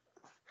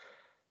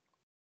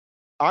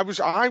 I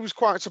was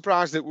quite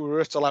surprised that we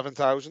were at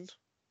 11,000.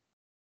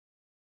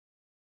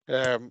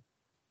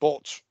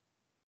 But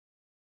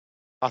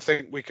I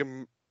think we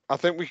can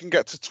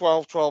get to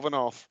 12 and a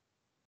half.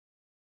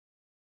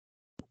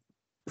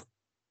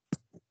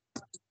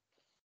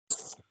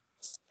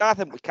 I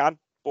think we can,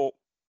 but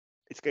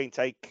it's going to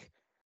take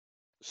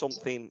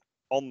something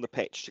on the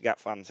pitch to get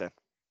fans in.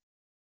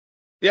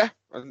 Yeah,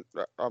 and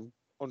I'm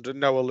under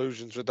no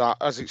illusions with that.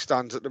 As it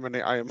stands at the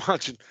minute, I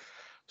imagine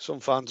some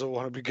fans will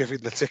want to be giving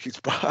the tickets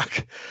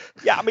back.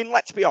 Yeah, I mean,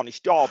 let's be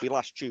honest. Derby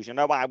last Tuesday, I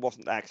know I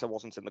wasn't there because I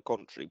wasn't in the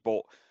country,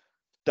 but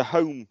the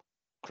home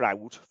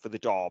crowd for the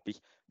Derby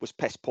was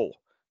piss poor.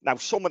 Now,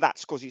 some of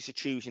that's because it's a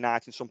Tuesday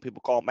night and some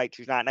people can't make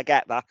Tuesday night, and I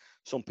get that.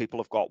 Some people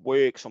have got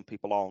work, some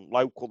people aren't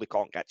local, they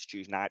can't get to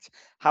Tuesday nights.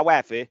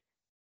 However,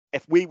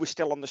 if we were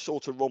still on the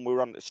sort of run we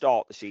were on at the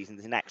start of the season,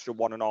 there's an extra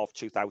 1,500,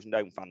 2,000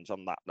 home fans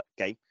on that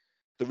game.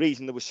 The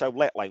reason there was so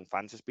little home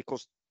fans is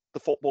because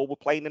the football we're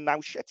playing and how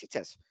shit it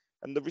is,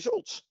 and the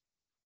results.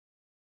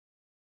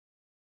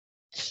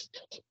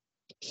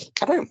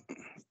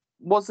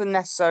 Wasn't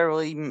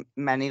necessarily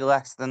many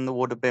less than there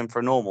would have been for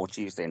a normal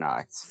Tuesday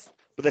night.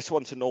 But this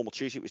one's a normal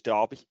Tuesday, it was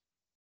Derby.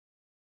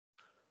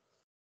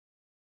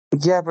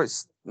 Yeah, but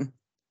it's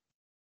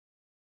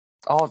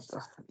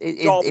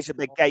Derby's a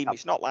big game.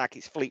 It's not like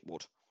it's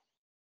Fleetwood.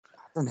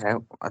 I don't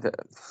know.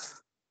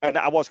 And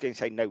I was going to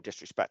say no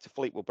disrespect to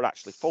Fleetwood, but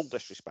actually full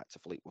disrespect to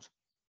Fleetwood.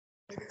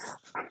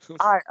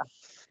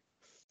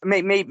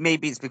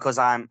 Maybe it's because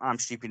I'm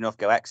stupid enough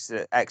to go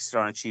Exeter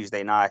on a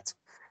Tuesday night,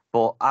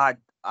 but I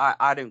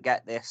don't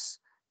get this.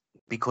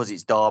 Because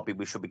it's Derby,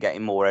 we should be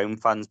getting more home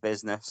fans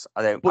business.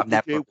 I've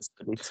never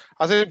understood it.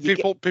 I think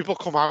people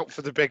come out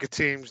for the bigger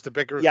teams, the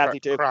bigger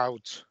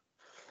crowds.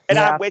 And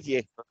I'm with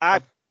you.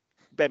 I've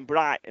been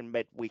Brighton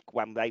midweek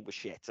when they were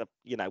shit.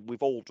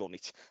 We've all done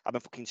it. I'm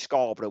in fucking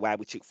Scarborough where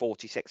we took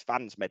 46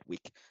 fans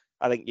midweek.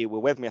 I think you were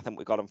with me. I think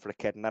we got them for a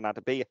kid and then had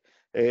a beer.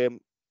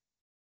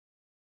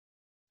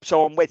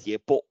 So I'm with you,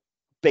 but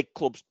big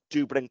clubs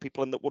do bring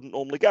people in that wouldn't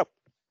normally go.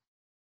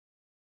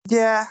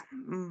 Yeah,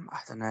 I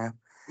don't know.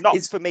 Not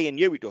for me and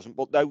you, it doesn't,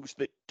 but those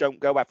that don't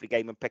go every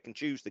game and pick and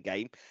choose the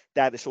game,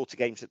 they're the sort of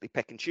games that they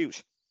pick and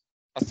choose.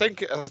 I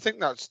think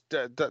that's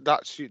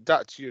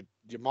your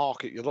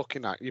market you're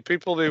looking at. Your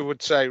people who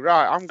would say,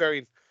 right,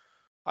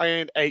 I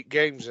ain't 8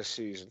 games this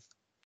season.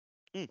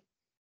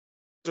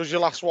 Does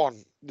your last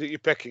one that you're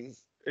picking,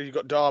 you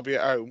got Derby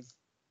at home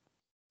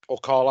or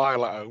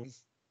Carlisle at home,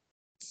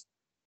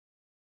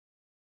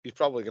 you're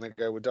probably going to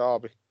go with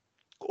Derby.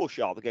 Of course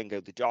you are. They're going to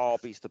go the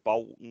Derbys, the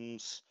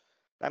Boltons,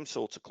 them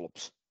sorts of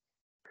clubs.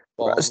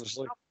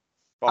 Barnsley.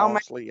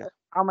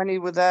 How many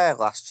were there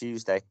last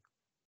Tuesday?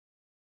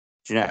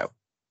 Do you know?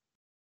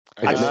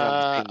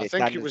 I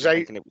think it was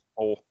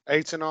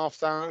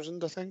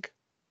 8,500. I think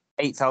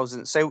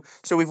 8,000. So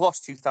we've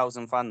lost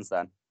 2,000 fans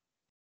then,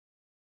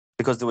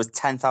 because there was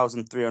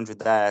 10,300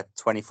 there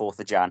 24th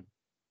of Jan.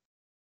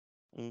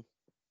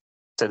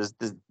 So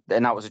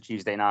and that was a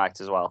Tuesday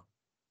night as well.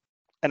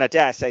 And I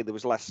dare say there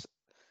was less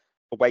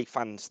away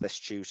fans this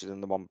Tuesday than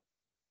the one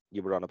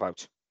you were on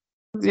about.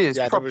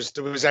 Yeah, there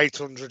was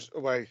 800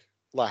 away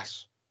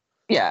less.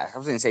 Yeah, I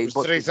was going to say... It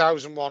was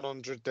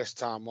 3,100 this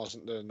time,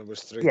 wasn't there? And there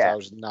was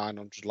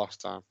 3,900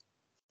 last time.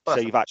 So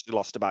you've actually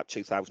lost about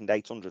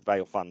 2,800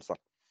 Vale fans then.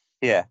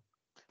 Yeah.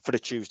 For the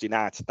Tuesday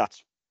night.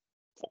 That's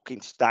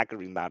fucking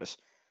staggering, that is.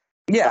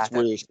 Yeah. That's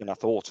worse than I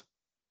thought.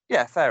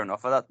 Yeah, fair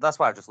enough. That's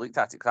why I just looked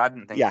at it, because I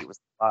didn't think it was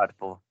bad.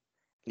 But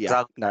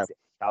yeah, no.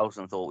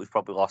 1,000, thought we've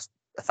probably lost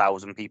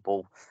 1,000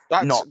 people.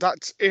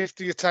 That's if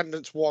the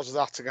attendance was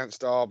that against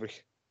Derby.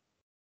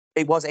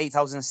 It was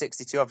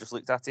 8,062. I've just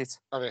looked at it.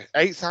 Okay,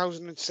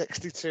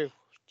 8,062.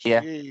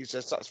 Yeah.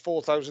 Jesus, that's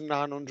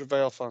 4,900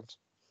 Vale fans.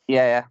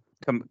 Yeah.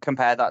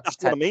 Compare that.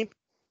 That's what I mean.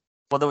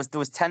 Well, there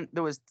was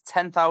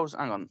 10,000.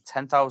 Hang on,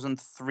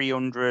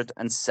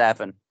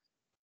 10,307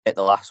 at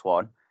the last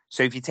one.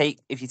 So if you take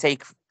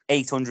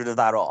 800 of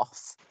that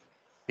off,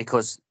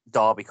 because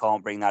Derby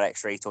can't bring that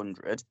extra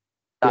 800,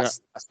 that's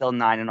still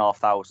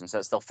 9,500. So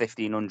it's still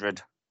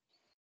 1,500.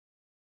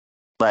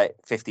 Like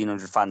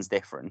 1,500 fans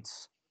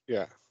difference.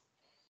 Yeah.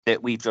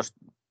 That we've just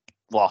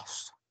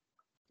lost.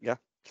 Yeah.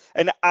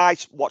 And I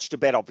watched a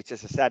bit of it,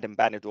 as I said, in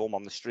Benidorm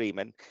on the stream,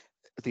 and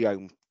the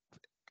home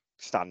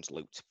stands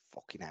looked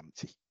fucking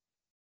empty.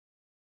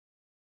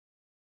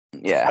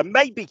 Yeah. And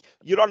maybe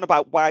you're on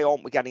about why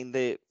aren't we getting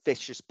the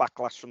vicious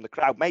backlash from the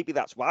crowd? Maybe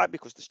that's why,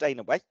 because they're staying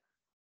away.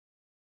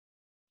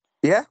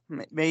 Yeah,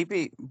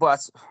 maybe.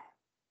 But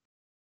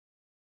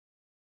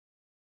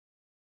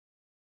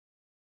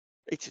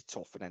it's a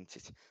tough one, isn't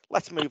it?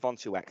 Let's move on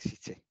to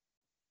Exeter.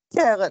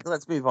 Yeah,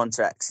 let's move on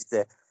to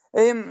Exeter.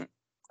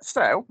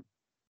 So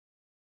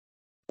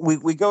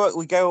we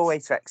go away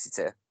to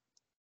Exeter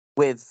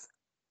with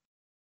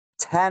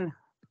 10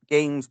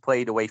 games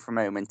played away from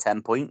home and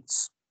 10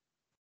 points.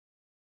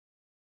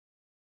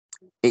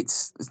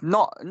 It's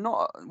not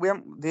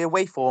the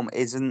away form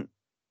isn't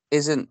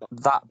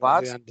that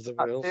bad. The end of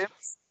the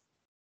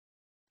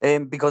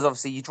rails. Because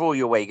obviously you draw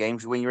your away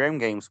games, you win your own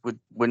games.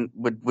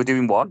 We're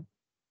doing one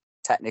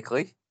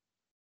technically,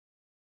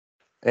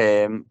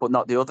 but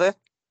not the other.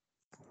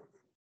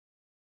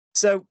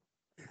 So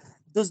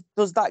does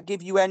that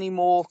give you any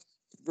more?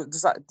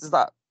 Does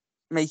that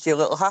make you a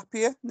little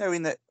happier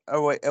knowing that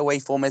away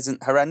form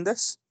isn't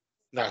horrendous?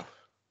 No.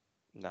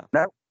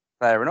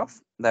 Fair enough.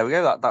 There we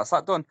go. That's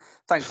that done.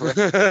 Thanks for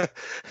listening.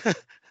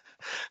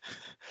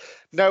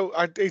 No,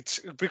 it's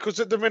because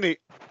at the minute,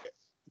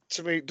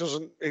 to me, it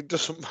doesn't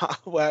matter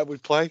where we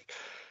play.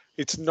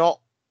 It's not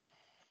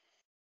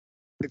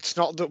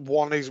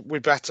that we're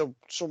better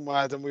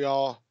somewhere than we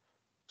are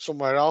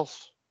somewhere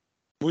else.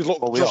 We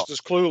look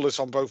as clueless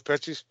on both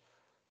pitches.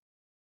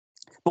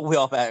 But we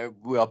are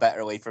better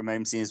away from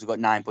home, seeing as we've got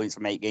 9 points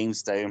from 8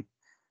 games to home.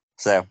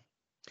 So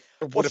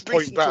would a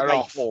point better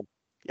off. Form?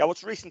 Yeah,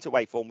 what's recent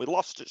away form? We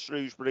lost at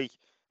Shrewsbury.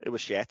 It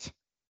was shit.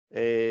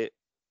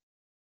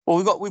 Well,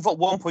 we've got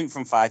 1 point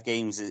from 5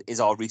 games is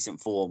our recent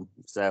form.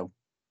 So,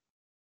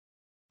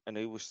 and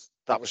who was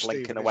that? Was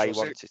Lincoln away?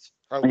 Wasn't it?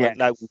 Oh, yeah.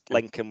 No,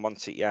 Lincoln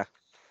wants it. Yeah.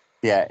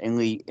 Yeah, in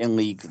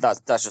league,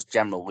 that's just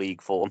general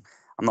league form.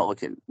 I'm not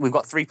looking. We've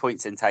got 3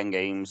 points in 10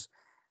 games,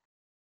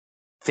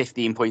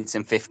 15 points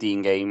in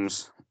 15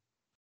 games.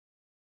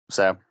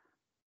 So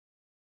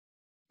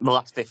the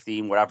last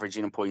 15, we're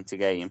averaging a point a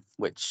game,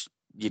 which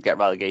you'd get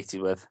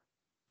relegated with.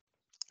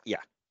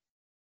 Yeah.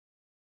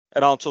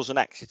 And aren't us and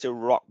Exeter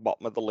rock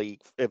bottom of the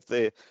league of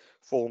the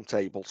form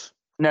tables?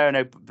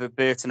 No,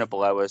 Burton are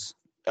below us.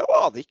 Oh,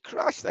 are they?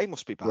 Christ, they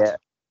must be bad.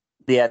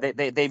 Yeah,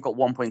 they've got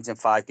 1 point in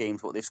 5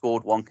 games, but they've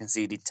scored 1,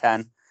 conceded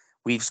 10.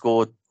 We've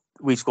scored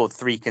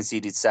 3,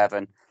 conceded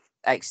 7.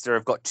 Exeter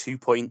have got 2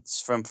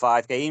 points from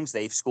 5 games.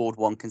 They've scored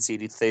 1,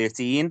 conceded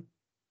 13.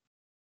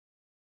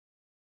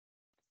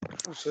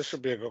 So this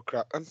should be a good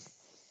crack then.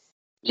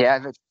 Yeah,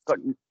 they've got,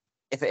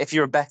 if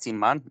you're a betting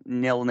man,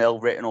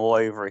 0-0 written all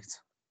over it.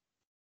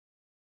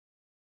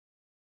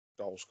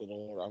 Goal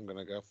scored. I'm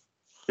gonna go.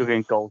 You're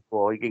going goal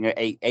for. You're going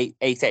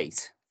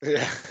 8-8.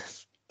 Yeah,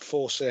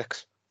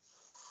 4-6.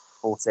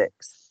 4-6.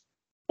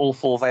 All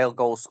 4 Vale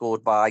goals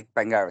scored by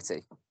Ben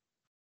Garrity.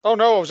 Oh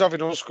no, I was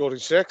having us scoring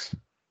 6.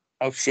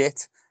 Oh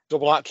shit!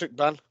 Double hat trick,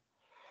 Ben.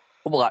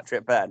 Double hat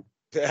trick, Ben.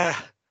 Yeah.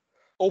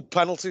 All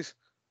penalties.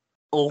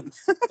 All.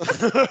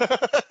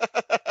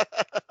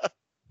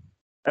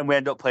 And we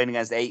end up playing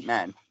against 8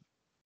 men.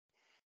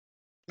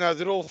 No,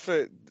 they're all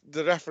for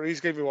the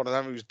referees. Gave me one of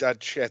them who's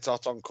dead shit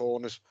hot on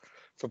corners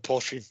for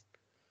pushing.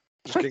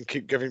 Just can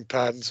keep giving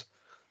pens.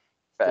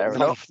 Fair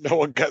enough. No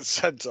one gets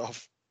sent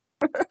off.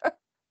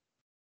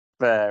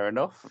 Fair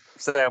enough.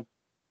 So,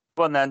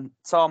 go on then,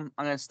 Tom.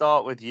 I'm going to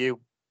start with you.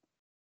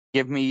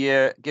 Give me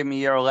your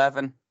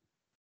 11.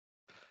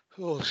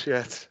 Oh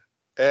shit.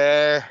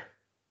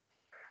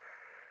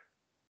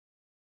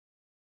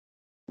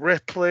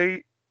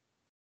 Ripley,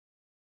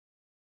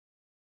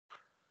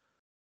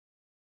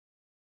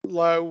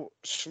 Lowe,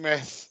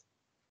 Smith,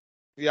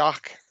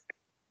 Yak,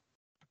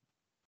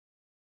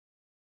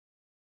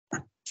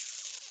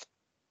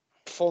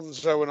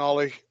 Funzo and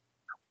Ollie.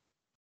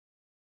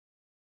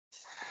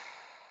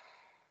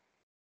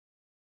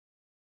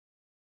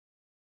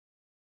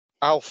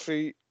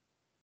 Alfie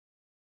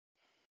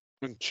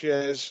and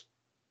Cheers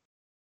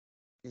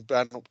and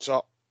Ben up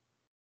top.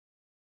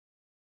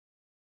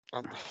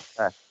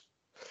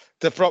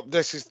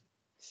 This is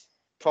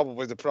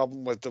probably the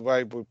problem with the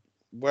way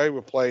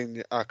we're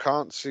playing. I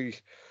can't see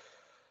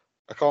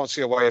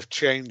a way of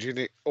changing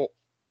it up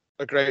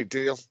a great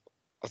deal.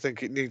 I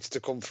think it needs to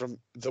come from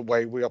the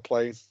way we are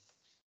playing.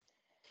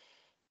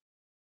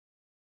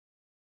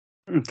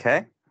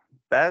 Okay.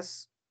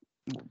 Bez,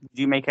 do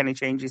you make any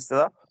changes to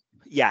that?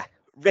 Yeah.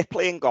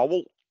 Ripley and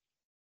goal.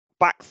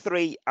 Back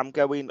 3, I'm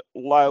going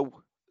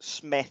Lowe,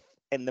 Smith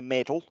in the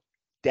middle,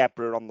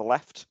 Deborah on the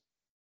left.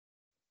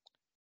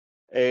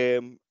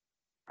 Then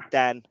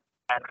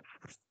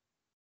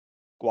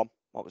Go on.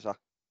 What was that?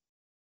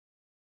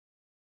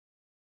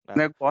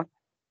 No, go on.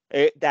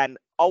 Then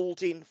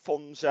Aldin,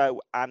 Funzo,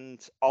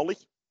 and Ollie.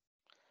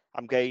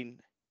 I'm going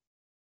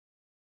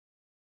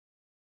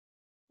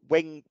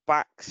wing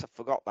backs. I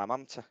forgot them,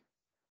 haven't I?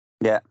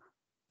 Yeah.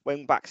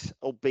 Wing backs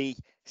will be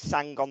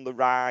Sang on the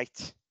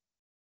right.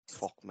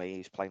 Fuck me,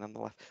 he's playing on the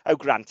left. Oh,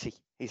 Granty.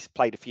 He's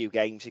played a few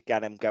games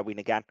again. I'm going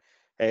again.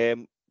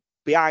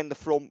 Behind the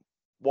front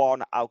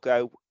one, I'll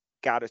go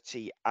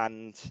Garrity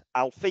and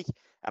Alfie,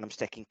 and I'm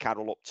sticking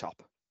Carroll up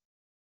top.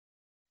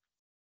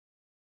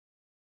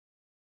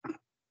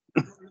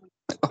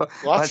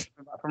 What? Is he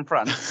coming back from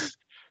France?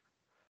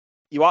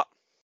 You what?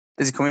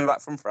 Is he coming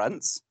back from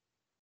France?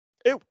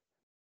 Who?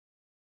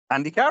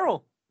 Andy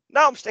Carroll.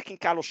 No, I'm sticking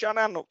Carroll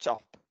Shanahan up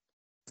top.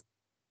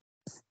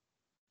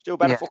 Do a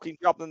better fucking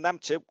job than them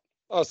two.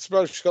 I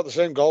suppose she's got the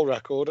same goal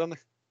record, hasn't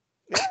he?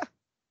 Yeah.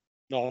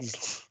 None.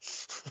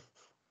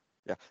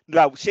 Yeah.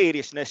 No,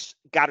 seriousness,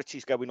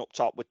 Garrity's going up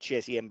top with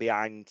Chizzy and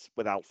behind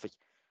with Alfie,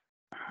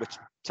 which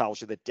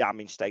tells you the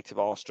damning state of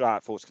our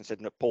strike force,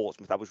 considering at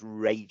Portsmouth I was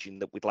raging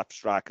that we'd left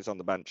strikers on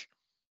the bench.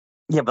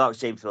 Yeah, but that was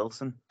James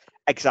Wilson.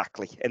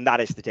 Exactly, and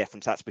that is the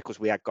difference. That's because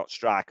we had got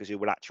strikers who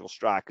were actual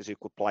strikers who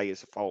could play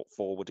as a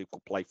forward, who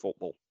could play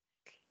football.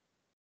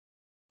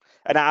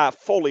 And I'm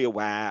fully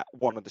aware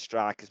one of the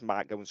strikers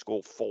might go and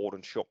score 4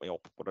 and shut me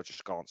up, but I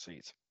just can't see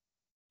it.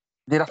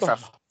 They'd have to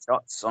have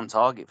shots on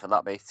target for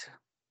that bit.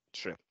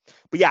 True.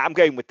 But yeah, I'm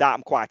going with that.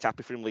 I'm quite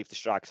happy for him to leave the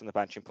strikers on the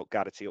bench and put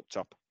Garrity up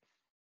top.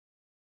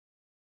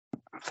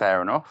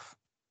 Fair enough.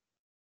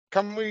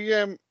 Can we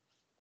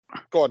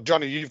go on,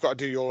 Johnny, you've got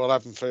to do your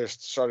 11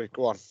 first. Sorry,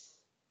 go on.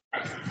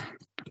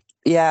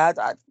 Yeah,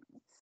 I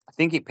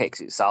think it picks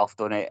itself,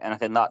 doesn't it? And I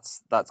think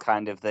that's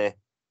kind of the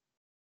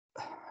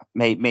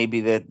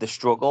maybe the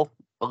struggle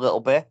a little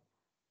bit.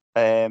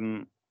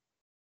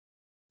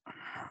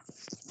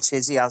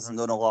 Chizzy hasn't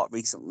done a lot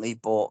recently,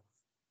 but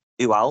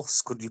who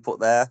else could you put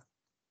there?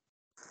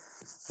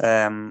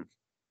 So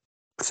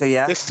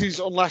yeah, This is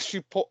unless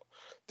you put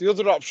the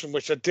other option,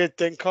 which I did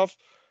think of,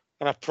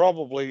 and I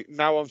probably,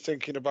 now I'm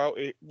thinking about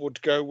it,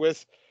 would go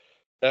with,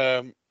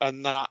 and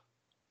that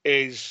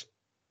is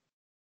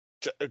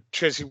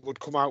Chizzy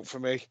would come out for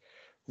me.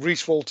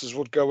 Reece Walters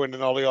would go in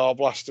and Ollie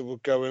Arblaster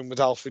would go in with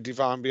Alfie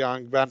Devine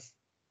behind Ben.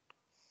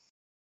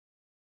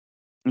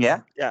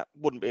 Yeah,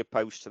 wouldn't be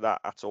opposed to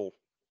that at all.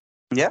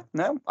 Yeah,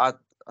 no, I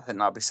think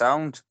that'd be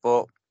sound,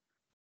 but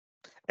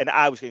and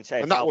I was going to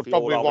say, and that would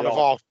probably be one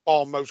of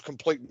our most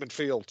complete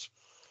midfields.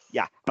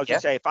 Yeah, I was going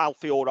to say if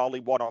Alfie or Ollie,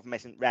 one of them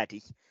isn't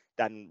ready,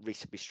 then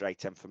Reece would be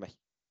straight in for me.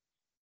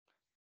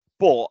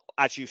 But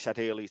as you said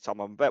earlier, Tom,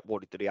 I'm a bit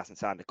worried that he hasn't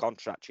signed a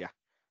contract yet.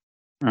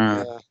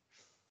 Yeah.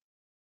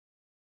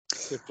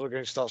 People are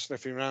going to start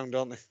sniffing around,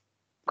 aren't they?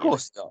 Of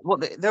course, well,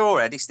 they're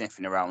already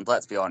sniffing around.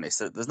 Let's be honest.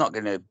 There's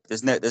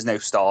no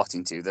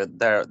starting to.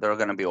 They're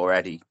going to be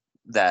already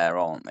there,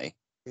 aren't they?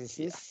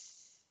 Mm-hmm.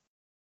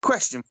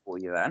 Question for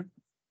you then.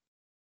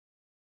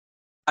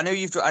 I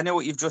know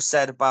what you've just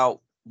said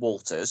about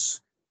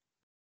Walters.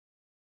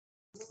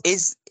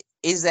 Is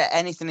there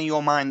anything in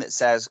your mind that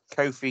says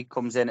Kofi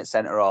comes in at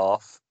centre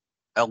half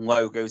and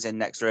Lowe goes in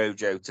next to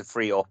Ojo to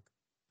free up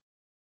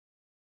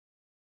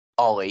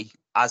Ollie,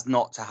 as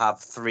not to have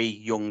 3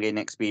 young,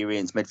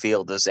 inexperienced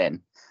midfielders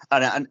in?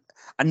 And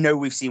I know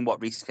we've seen what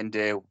Reece can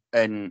do,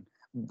 and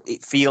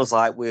it feels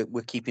like we're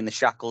keeping the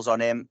shackles on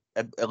him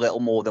a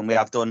little more than we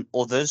have done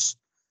others.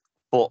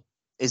 But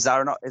is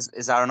there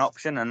an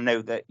option? And I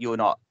know that you're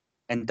not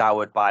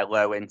endowed by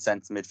Lowe in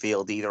centre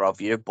midfield, either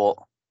of you, but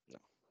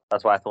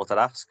that's why I thought I'd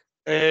ask.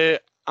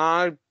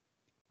 I'd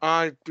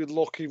be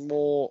looking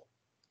more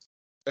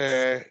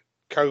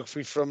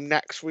Kofi from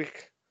next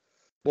week,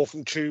 or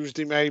from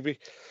Tuesday maybe.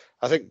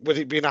 I think with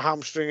it being a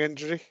hamstring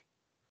injury,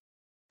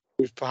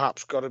 we've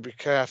perhaps got to be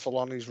careful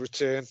on his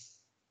return,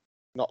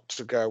 not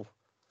to go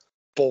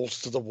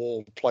balls to the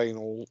wall playing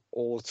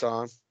all the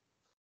time.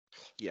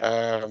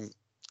 Yeah.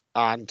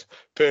 And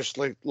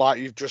personally, like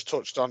you've just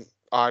touched on,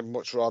 I'd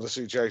much rather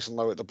see Jason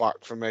Lowe at the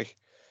back for me.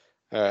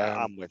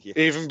 I'm with you.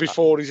 Even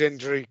before his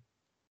injury,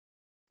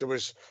 there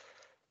was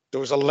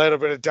a little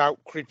bit of doubt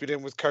creeping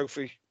in with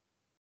Kofi.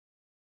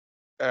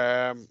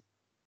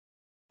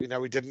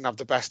 He didn't have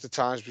the best of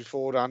times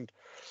beforehand.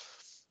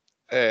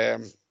 I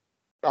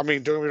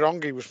mean, don't get me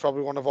wrong, he was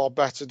probably one of our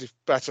better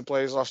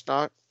players last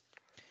night.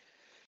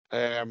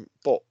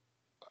 But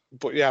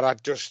yeah,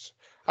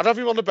 I'd have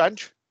him on the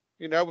bench,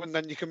 and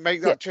then you can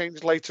make that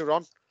change later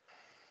on.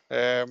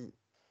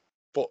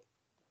 But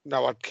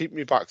no, I'd keep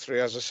me back 3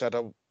 as I said.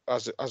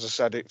 As I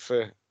said it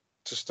to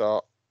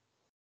start.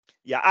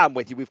 Yeah, I'm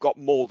with you. We've got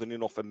more than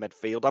enough in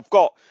midfield. I've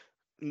got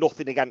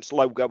nothing against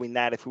Lowe going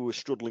there if we were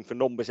struggling for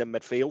numbers in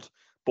midfield,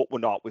 but we're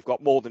not. We've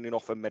got more than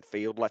enough in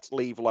midfield. Let's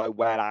leave Lowe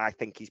where I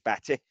think he's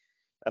better,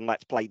 and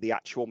let's play the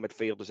actual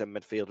midfielders and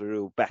midfielder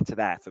who are better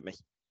there for me.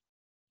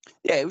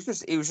 Yeah, it was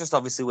just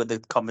obviously with the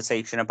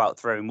conversation about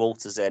throwing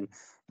Walters in.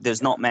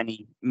 There's not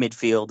many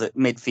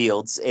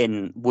midfields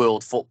in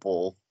world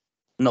football,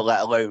 not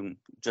let alone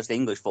just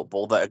English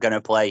football, that are going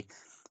to play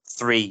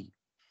 3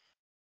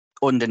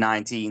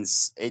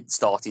 under-19s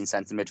starting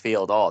centre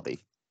midfield, are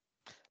they?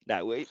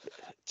 No,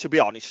 to be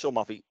honest, some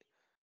of it,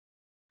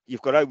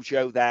 you've got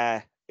Ojo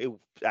there, who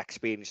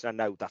experienced, I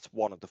know that's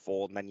one of the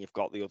four, and then you've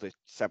got the other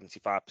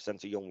 75%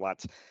 of young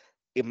lads.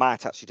 It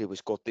might actually do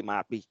as good. They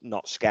might be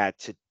not scared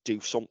to do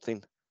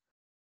something.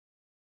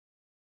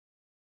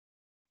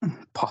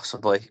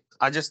 Possibly.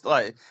 I just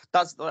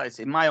that's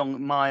my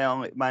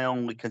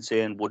only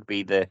concern would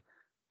be the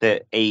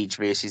age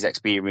versus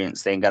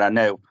experience thing, and I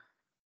know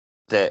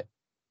that,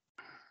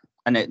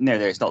 and no,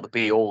 it's not the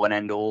be all and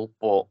end all,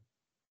 but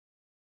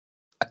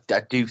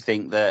I do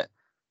think that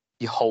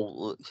you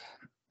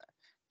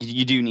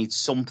do need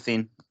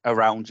something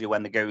around you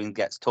when the going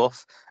gets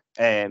tough,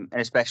 and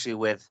especially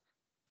with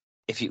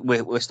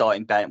we're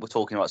starting Ben, we're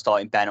talking about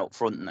starting Ben up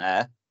front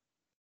there.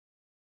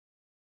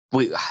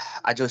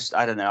 I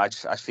don't know.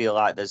 I feel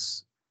like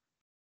there's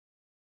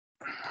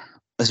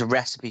a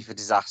recipe for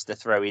disaster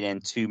throwing in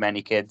too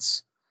many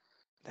kids.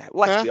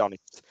 Let's be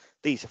honest,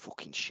 these are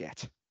fucking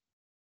shit.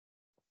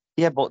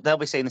 Yeah, but they'll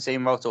be saying the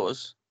same about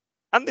us.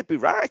 And they'd be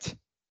right.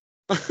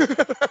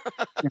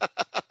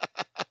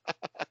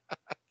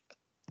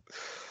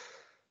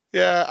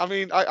 Yeah, I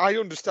mean, I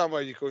understand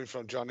where you're coming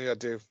from, Johnny. I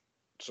do.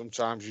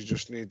 Sometimes you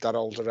just need that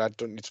older head,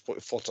 don't need to put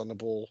your foot on the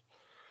ball.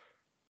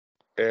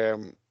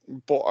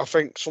 But I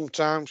think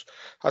sometimes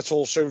that's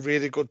also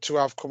really good to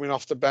have coming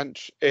off the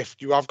bench if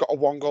you have got a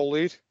 1-goal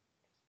lead.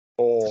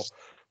 Or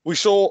we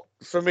saw,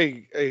 for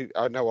me,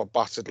 I know I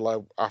battered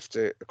low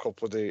after a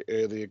couple of the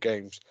earlier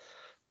games,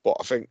 but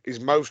I think his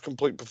most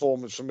complete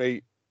performance for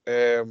me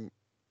when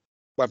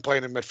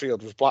playing in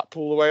midfield was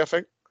Blackpool away, I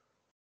think.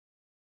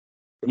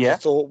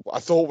 Because I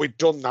thought we'd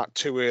done that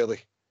too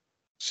early,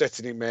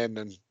 sitting him in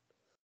and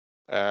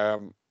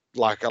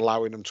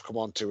allowing him to come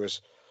on to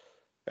us.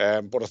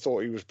 But I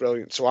thought he was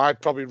brilliant. So I'd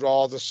probably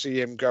rather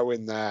see him go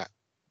in there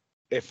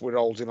if we're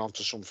holding on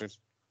to something.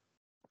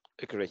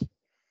 Agree.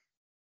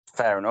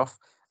 Fair enough.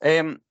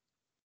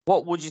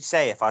 What would you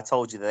say if I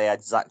told you they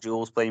had Zach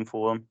Jules playing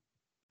for them?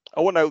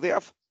 Oh, no, they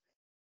have.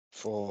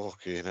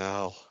 Fucking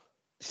hell.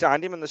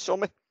 Signed him in the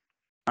summer.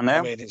 I know.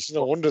 I mean, it's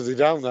no wonder they're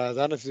down there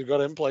then if they've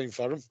got him playing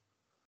for them.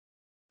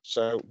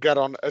 So get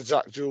on a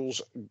Zach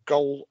Jules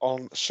goal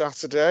on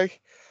Saturday.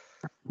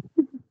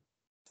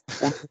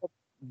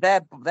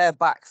 Their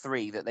back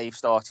three that they've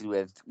started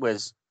with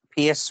was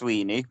Pierce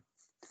Sweeney,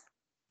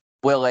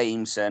 Will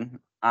Aimson,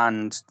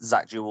 and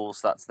Zach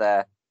Jules. That's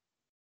their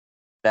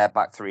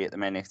back three at the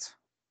minute.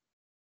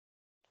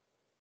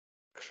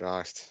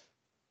 Christ.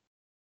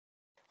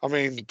 I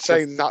mean,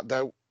 saying that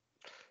though,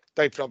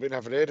 they probably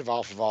never heard of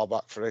half of our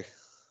back three.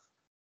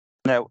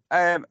 No.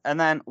 And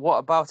then what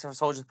about if I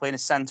told you playing a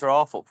centre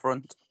half up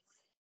front?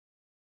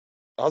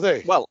 Are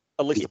they? Well,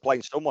 at least they're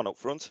playing someone up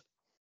front.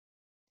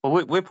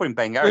 Well, we're putting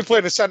Ben Garrett. We're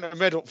playing a centre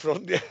mid up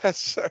front,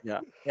 yes.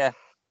 Yeah.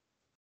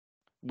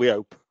 We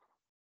hope.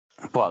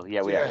 Well,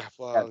 yeah, we are.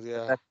 Well,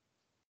 yeah.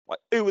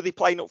 Who are they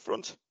playing up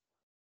front?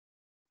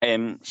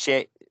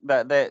 Sheikh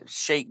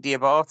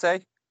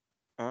Diabate.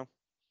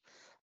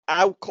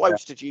 How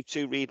close did you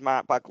two read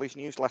Mark Bagley's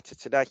newsletter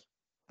today?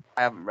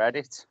 I haven't read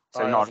it,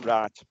 so not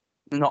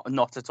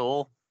at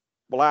all.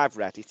 Well, I've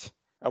read it,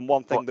 and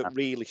one thing that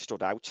really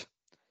stood out: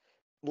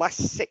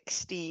 last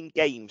 16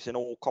 games in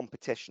all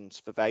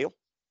competitions for Vale.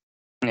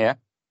 Yeah.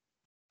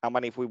 How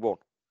many have we won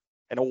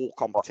in all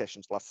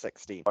competitions? Last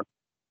 16.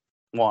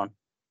 1.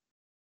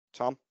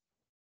 Tom.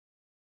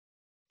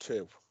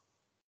 2.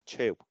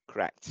 2,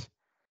 correct.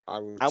 I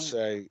would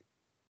say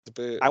the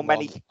Burton how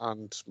many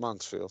and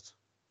Mansfield.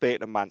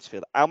 Burton and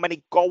Mansfield. How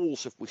many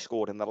goals have we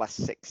scored in the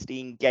last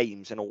 16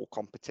 games in all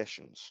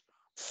competitions?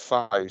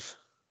 5.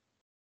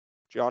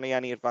 Johnny,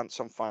 any advance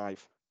on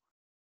 5?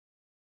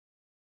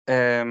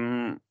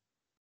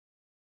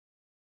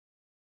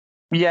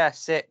 Yeah,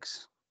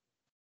 6.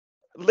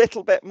 A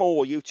little bit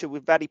more. You two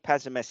were very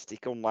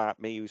pessimistic, unlike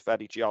me, who's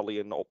very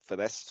jolly and up for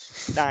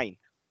this. 9.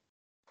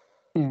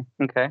 Yeah.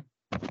 Okay.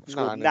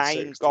 Scored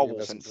 9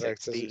 goals in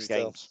 16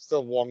 games.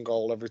 Still 1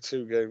 goal every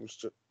 2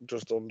 games,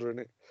 just under in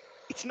it.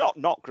 It's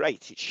not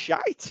great. It's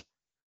shite.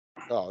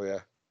 Oh yeah.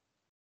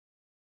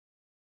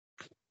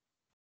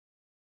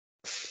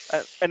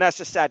 And as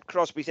I said,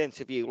 Crosby's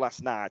interview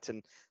last night,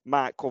 and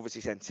Mark covers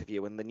his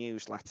interview in the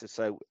newsletter,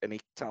 and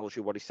he tells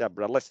you what he said,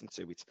 but I listened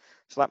to it.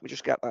 So let me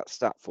just get that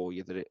stat for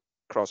you that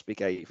Crosby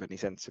gave in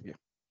his interview.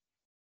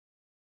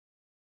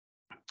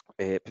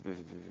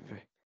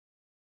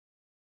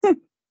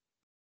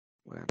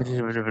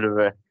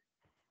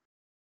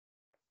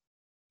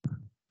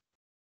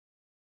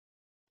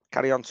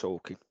 Carry on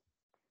talking.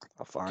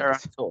 I'll find it.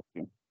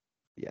 Talking.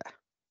 Yeah.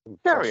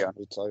 Carry on.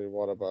 I'll tell you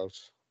what about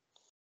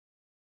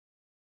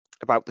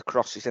the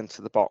crosses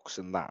into the box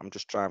and that. I'm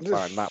just trying to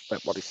find that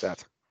bit, what he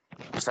said.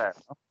 Fair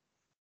enough.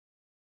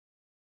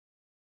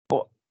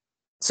 But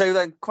so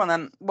then, come on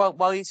then. Well,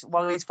 while he's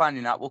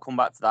finding that, we'll come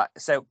back to that.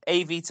 So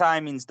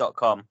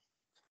avtimings.com.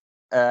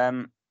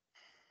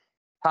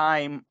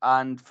 Time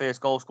and first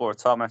goal scorer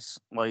Thomas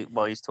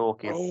while he's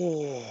talking.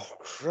 Oh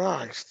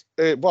Christ!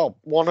 Well,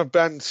 one of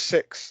Ben's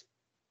 6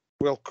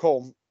 will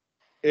come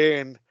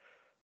in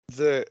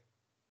the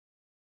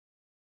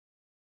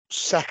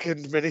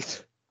second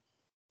minute.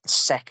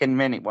 Second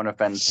minute, one of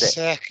Ben six.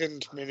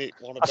 Second minute,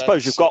 one of I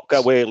suppose you've got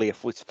to go early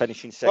if we're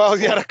finishing 6-4. Well,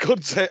 yeah, I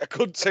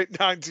could take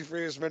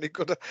 93 as many,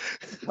 could I?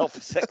 Not for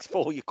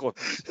 6-4, you could.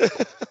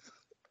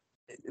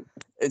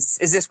 Is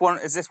this one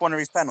of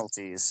his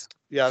penalties?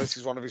 Yeah, this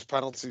is one of his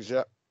penalties.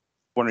 Yeah.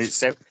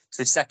 So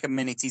second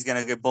minute, he's going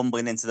to go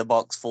bumbling into the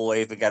box, fall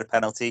over, get a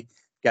penalty,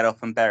 get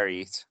up and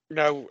bury it.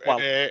 No,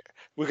 we're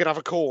going to have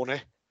a corner,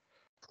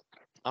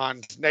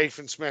 and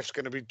Nathan Smith's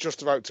going to be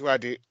just about to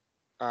head it,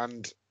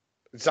 and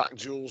Zach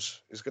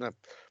Jules is going to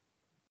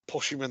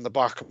push him in the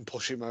back and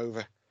push him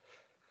over.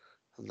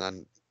 And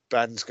then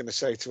Ben's going to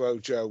say to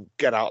Ojo,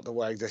 get out of the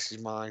way, this is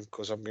mine,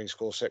 because I'm going to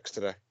score 6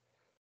 today.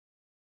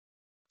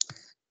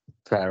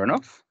 Fair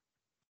enough.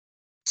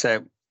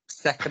 So,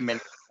 second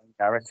minute,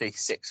 Garrity,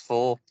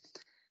 6-4.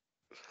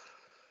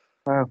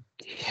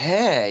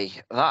 Okay,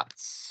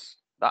 that's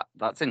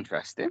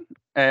interesting.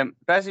 Bez,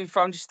 have you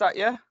found your stat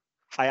yet?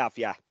 I have,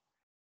 yeah.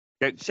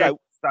 So,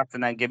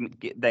 and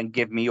then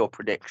give me your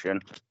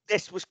prediction.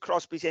 This was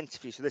Crosby's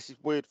interview, so this is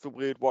word for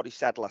word what he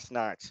said last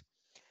night.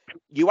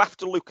 You have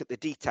to look at the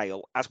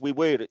detail, as we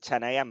were at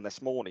 10 a.m. this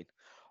morning.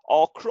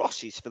 Our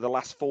crosses for the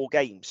last 4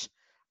 games,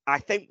 I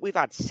think we've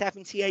had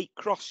 78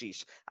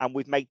 crosses and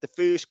we've made the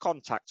first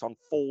contact on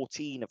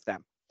 14 of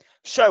them.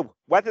 So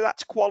whether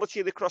that's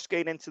quality of the cross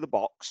going into the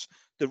box,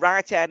 the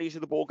right areas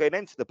of the ball going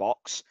into the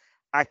box,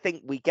 I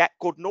think we get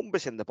good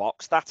numbers in the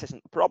box. That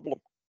isn't the problem.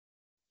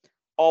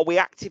 Are we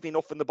active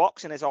enough in the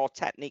box, and is our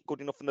technique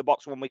good enough in the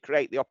box when we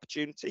create the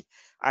opportunity?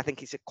 I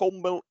think it's a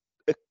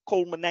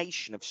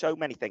culmination of so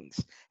many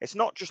things. It's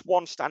not just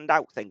one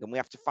standout thing, and we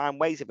have to find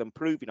ways of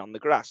improving on the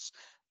grass,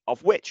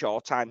 of which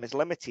our time is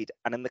limited,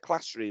 and in the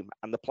classroom,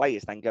 and the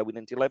players then going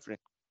and delivering.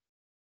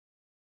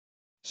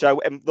 So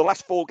in the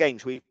last 4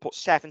 games, we've put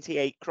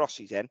 78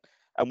 crosses in,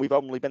 and we've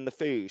only been the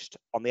first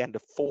on the end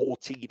of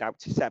 14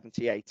 out of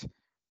 78.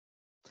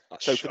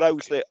 That's so shocking. for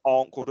those that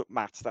aren't good at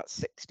maths, that's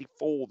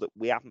 64 that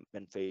we haven't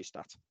been first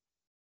at.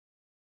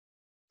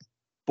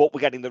 But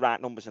we're getting the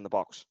right numbers in the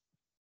box.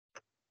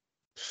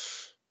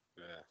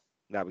 Yeah.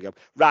 There we go.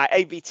 Right,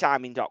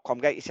 avtiming.com.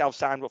 Get yourself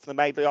signed up for the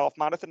Mabley Half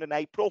Marathon in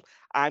April.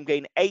 I'm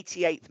going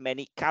 88th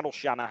minute, Carol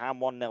Shanahan,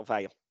 1-0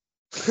 Vale.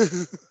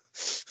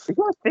 You've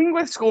got a thing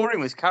with scoring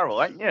with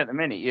Carol, ain't you, at the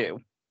minute,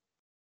 you?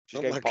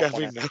 Not like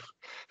Kevin now.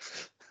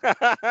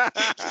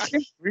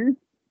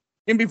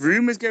 Can be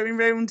rumours going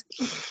round.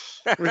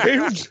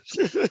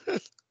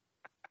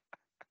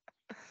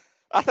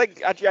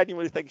 I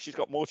genuinely think she's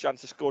got more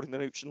chance of scoring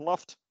than Hooch and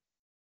Loft.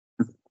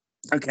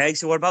 Okay,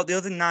 so what about the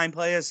other 9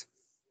 players?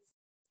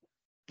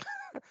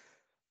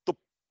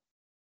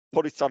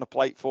 Put it on a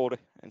plate for her,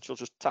 and she'll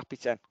just tap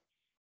it in.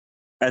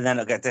 And then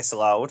it'll get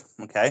disallowed.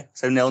 Okay,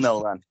 so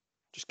 0-0 then.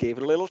 Just give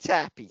it a little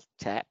tappy.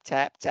 Tap,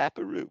 tap,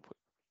 tap-a-roo.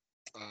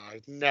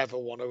 I never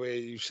want to hear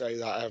you say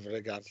that ever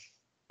again.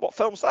 What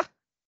film's that?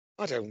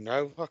 I don't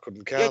know. I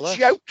couldn't care You're less.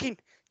 joking.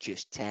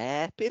 Just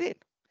tap it in.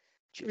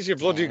 It was your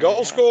bloody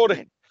goal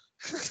scoring.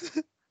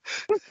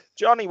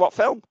 Johnny, what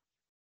film?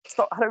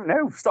 Stop! I don't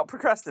know. Stop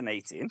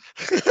procrastinating.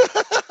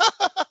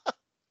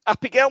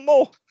 Happy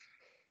Gilmore.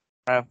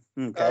 Oh,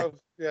 okay. Oh,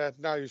 yeah,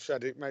 now you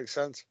said it, makes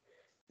sense.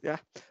 Yeah.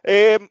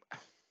 There's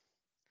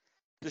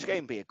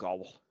going to be a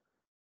goal.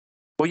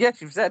 Well,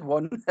 yes, you've said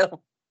 1-0.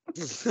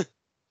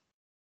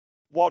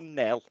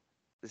 1-0.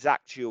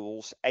 Zach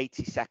Jules,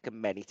 82nd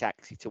minute,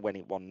 Exeter to win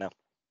it 1-0.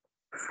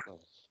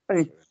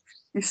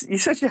 You're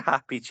such a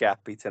happy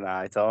chappy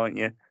tonight, aren't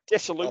you?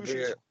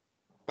 Disillusioned.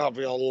 That'll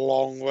be a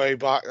long way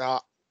back,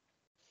 that.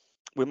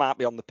 We might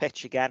be on the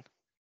pitch again.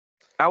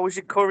 How was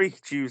your curry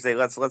Tuesday?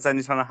 Let's end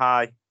this on a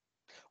high.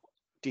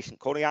 Decent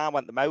curry. I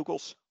went the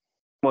Moguls.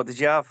 What did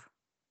you have?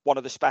 One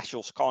of the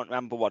specials. Can't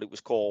remember what it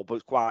was called, but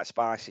it's quite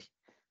spicy.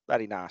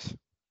 Very nice.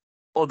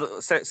 Oh,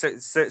 so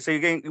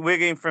we're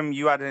going from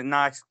you had a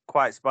nice,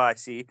 quite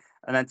spicy,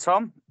 and then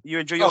Tom, you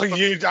enjoy your.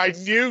 I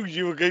knew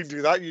you were going to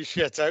do that, you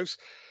shithouse.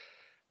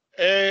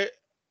 I've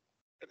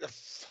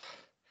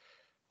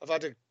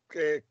had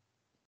a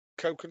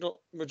coconut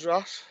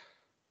madras.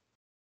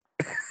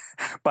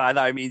 By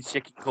that I mean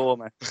chicken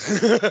korma.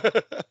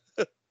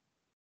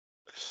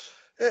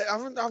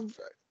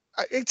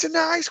 It's a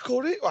nice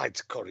curry. Well,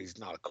 curry's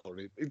not a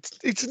curry.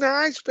 It's a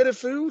nice bit of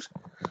food.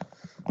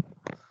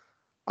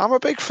 I'm a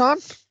big fan.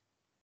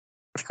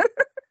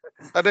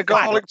 And the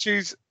garlic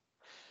cheese.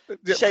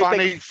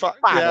 Fanny,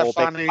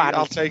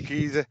 I'll take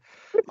either.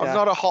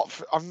 Yeah.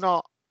 I'm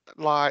not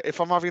like, if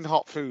I'm having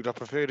hot food, I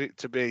prefer it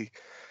to be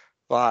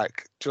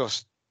like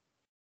just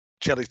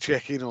chili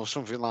chicken or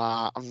something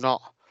like that. I'm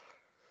not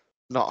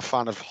a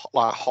fan of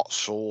like hot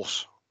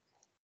sauce.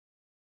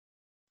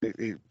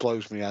 It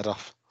blows my head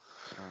off.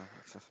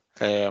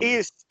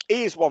 Here's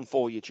one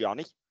for you,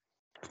 Johnny.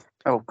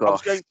 Oh, gosh. I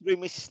was going through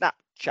my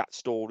Snapchat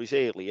stories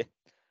earlier.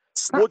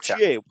 Snapchat? Would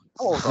you?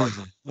 Oh,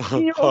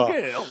 God. You're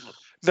a girl.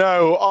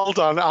 No, hold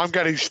on. I'm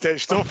getting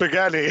stitched up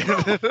again here.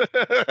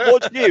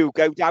 Would you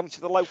go down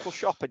to the local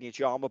shop in your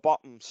Jama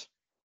Bottoms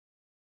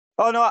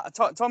Oh no,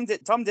 Tom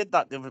did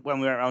that when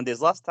we went around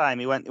his last time.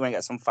 He went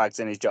get some fags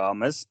in his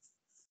jammers.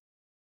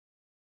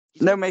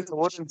 No, mate, I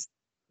wouldn't.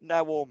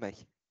 No, or me.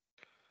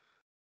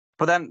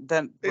 But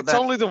then It's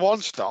only the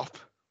one stop,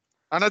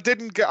 and I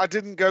didn't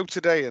go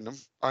today in them.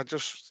 I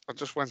just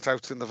went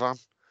out in the van.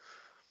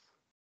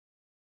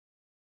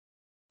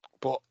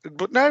 But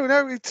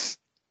no, it's.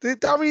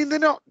 I mean, they're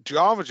not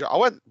jama. I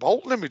went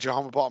bolting in my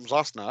jama bottoms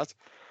last night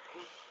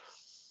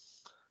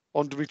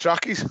under my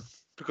trackies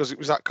because it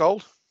was that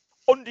cold.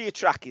 Under your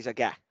trackies, I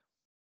get.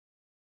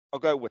 I'll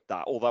go with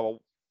that. Although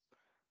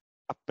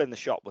I've been in the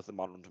shop with them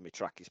on under my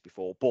trackies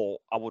before, but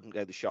I wouldn't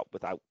go to the shop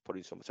without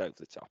putting something over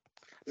the top.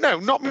 No,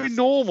 not my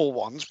normal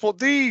ones, but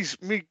these,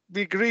 me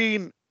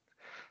green,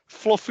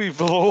 fluffy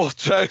velour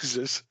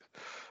trousers.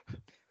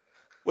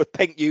 With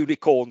pink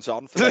unicorns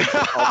on. For those who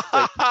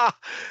can't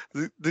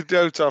see. They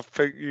don't have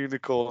pink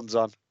unicorns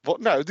on. But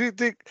no,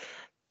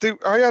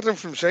 I had them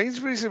from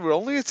Sainsbury's. They were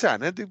only a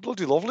tenner. They're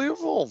bloody lovely at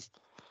home.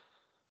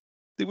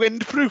 They're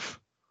windproof.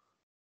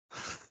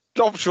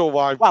 Not sure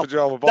why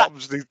pyjama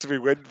bottoms need to be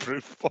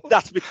windproof.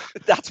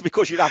 That's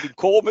because you're having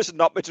Cormers and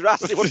not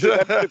Madras. They want to be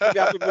windproof if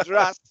you're having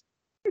Madras.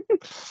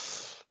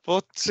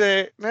 But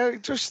no,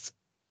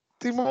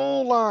 they're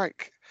more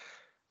like,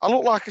 I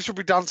look like I should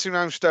be dancing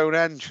around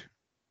Stonehenge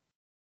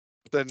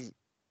and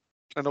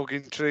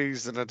hugging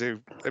trees than I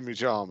do in my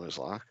jammers,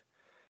 like.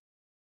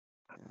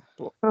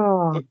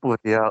 But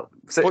yeah.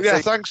 But yeah,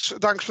 thanks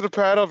for the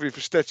pair of you for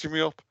stitching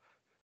me up.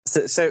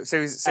 So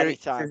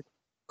Anytime.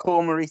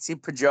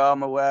 Cormeriti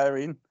pajama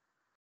wearing.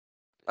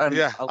 And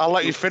yeah, I'll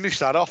let you finish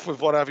that off with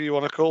whatever you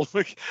want to call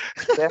me.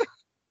 Yeah.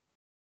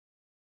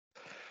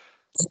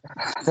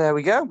 There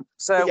we go.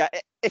 So yeah,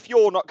 if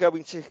you're not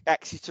going to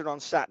Exeter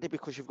on Saturday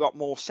because you've got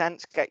more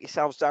sense, get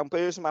yourselves down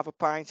Bursham, have a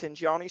pint in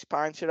Johnny's,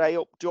 pint of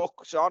ale, up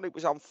Ducks on. It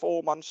was on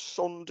form on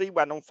Sunday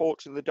when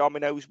unfortunately the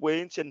Dominoes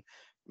weren't, and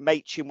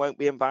Machin won't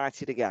be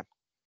invited again.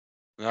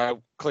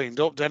 No, cleaned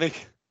up, didn't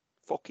he?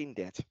 Fucking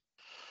did.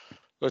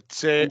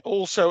 But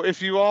also,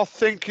 if you are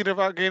thinking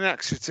about going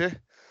Exeter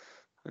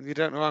and you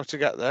don't know how to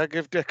get there,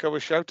 give Dicko a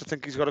shout. I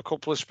think he's got a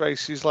couple of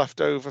spaces left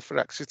over for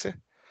Exeter.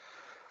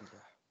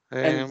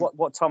 And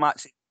what Tom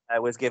actually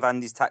was give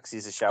Andy's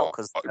taxis a shout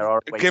because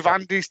give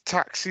Andy's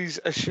taxis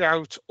a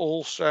shout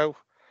also.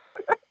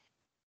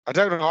 I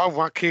don't know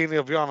how keen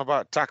he'll be on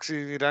about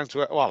taxiing you down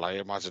to it. Well, I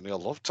imagine he'll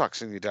love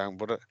taxiing you down,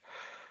 but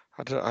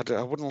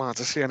I wouldn't like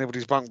to see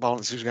anybody's bank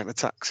balance who's getting a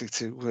taxi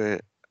to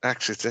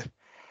Exeter.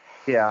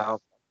 Yeah,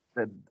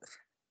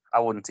 I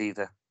wouldn't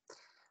either.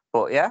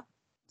 But yeah,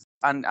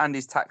 and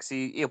Andy's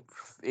taxi,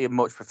 he'll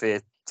much prefer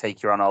to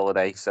take you on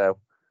holiday. So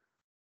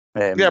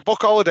yeah,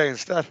 book holiday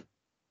instead.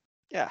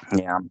 Yeah.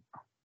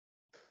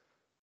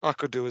 I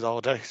could do with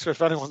holiday. So if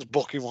anyone's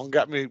booking one,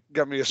 get me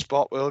a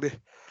spot, will you?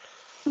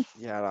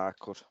 Yeah, I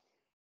could.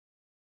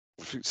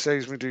 If it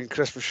saves me doing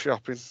Christmas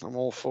shopping, I'm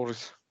all for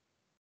it.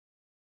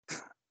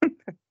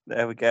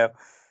 There we go.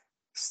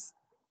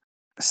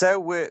 So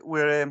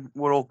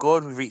we're all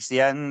good. We've reached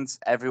the end.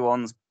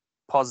 Everyone's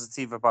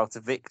positive about a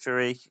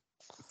victory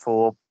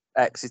for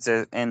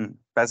Exeter in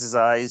Bez's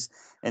eyes.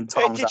 In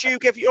Tom's did you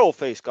give your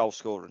first goal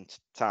scoring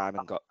time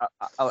and got?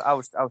 I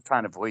was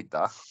trying to avoid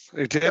that.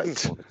 He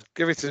didn't.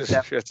 Give it to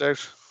us, shit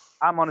out.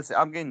 I'm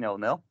getting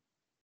 0-0.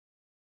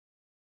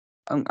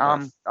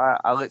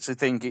 I literally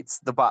think it's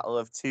the battle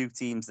of two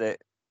teams that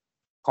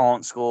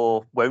can't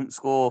score, won't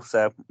score.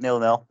 So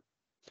 0-0.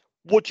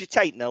 Would you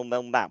take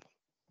 0-0 now?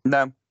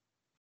 No.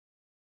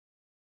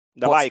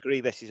 No, I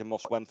agree. This is a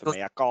must-win for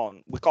me.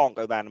 We can't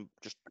go down and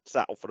just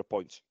settle for the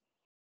points.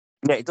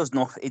 Yeah, it does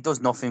nothing. It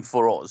does nothing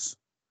for us.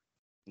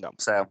 No.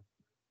 So,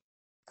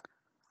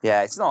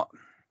 yeah, it's not.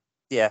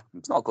 Yeah,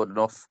 it's not good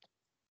enough.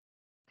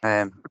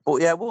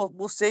 But yeah,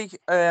 we'll see.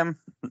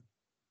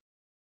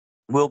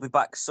 We'll be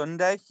back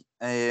Sunday.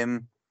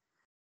 I'm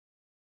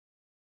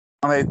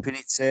hoping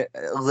it's a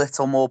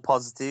little more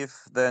positive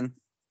than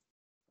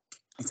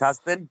it has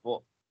been,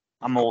 but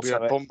I'm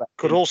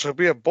could also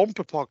be a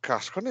bumper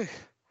podcast, couldn't it?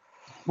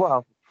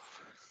 Well,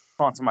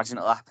 can't imagine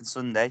it'll happen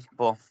Sunday,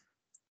 but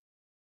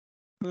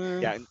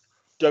yeah. And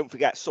don't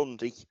forget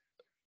Sunday.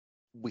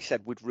 We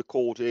said we'd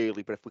record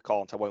early, but if we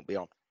can't, I won't be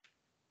on.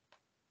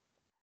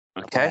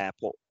 Okay.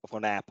 Of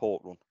an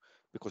airport run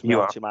because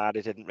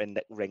Marty didn't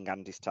ring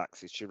Andy's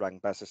taxis. She rang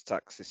Bez's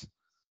taxis.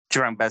 She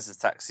rang Bez's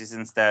taxis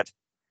instead.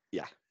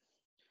 Yeah.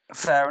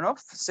 Fair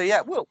enough. So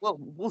yeah,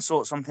 we'll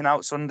sort something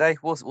out Sunday.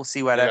 We'll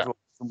see where everyone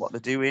and what they're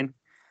doing,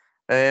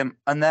 and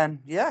then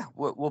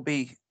we'll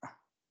be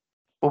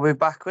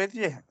back with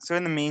you. So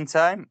in the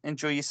meantime,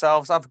 enjoy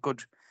yourselves. Have a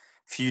good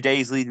few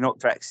days leading up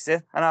to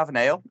Exeter, and have an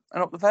ale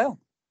and up the Vale.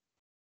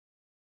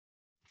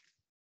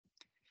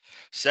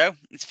 So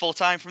it's full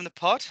time from the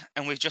pod,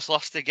 and we've just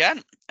lost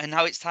again, and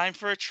now it's time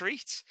for a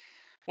treat.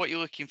 What are you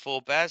looking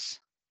for, Bez?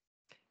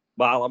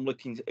 Well, I'm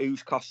looking at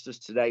who's cost us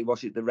today.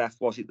 Was it the ref?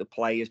 Was it the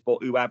players?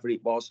 But whoever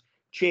it was,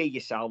 cheer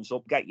yourselves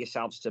up. Get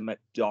yourselves to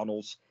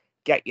McDonald's.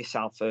 Get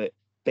yourself a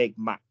Big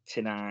Mac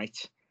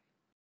tonight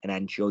and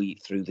enjoy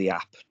it through the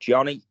app.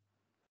 Johnny?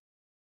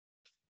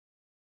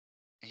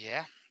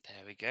 Yeah, bear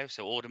There we go.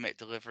 So order make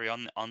delivery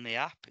on the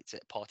app. It's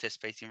at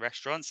participating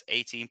restaurants,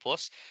 18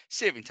 plus.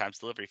 Serving times,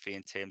 delivery fee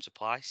and terms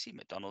apply. See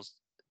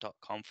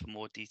mcdonalds.com for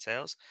more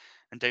details.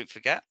 And don't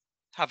forget,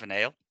 have an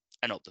ale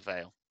and up the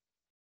veil.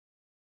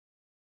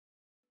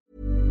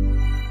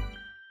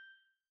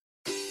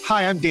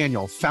 Hi, I'm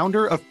Daniel,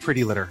 founder of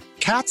Pretty Litter.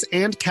 Cats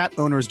and cat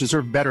owners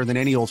deserve better than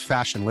any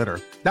old-fashioned litter.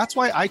 That's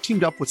why I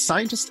teamed up with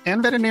scientists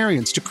and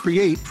veterinarians to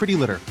create Pretty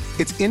Litter.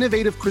 Its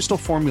innovative crystal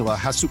formula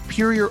has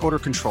superior odor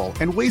control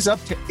and weighs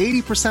up to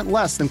 80%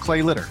 less than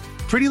clay litter.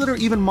 Pretty Litter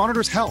even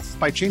monitors health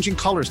by changing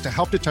colors to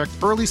help detect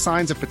early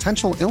signs of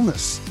potential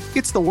illness.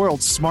 It's the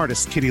world's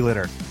smartest kitty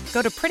litter.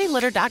 Go to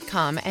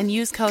prettylitter.com and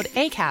use code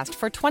ACAST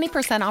for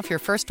 20% off your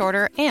first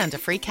order and a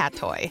free cat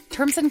toy.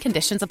 Terms and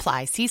conditions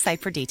apply. See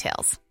site for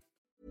details.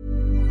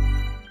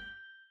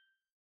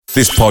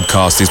 This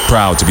podcast is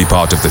proud to be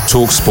part of the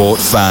TalkSport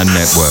Fan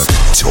Network.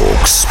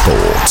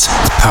 TalkSport.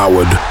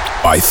 Powered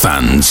by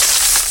fans.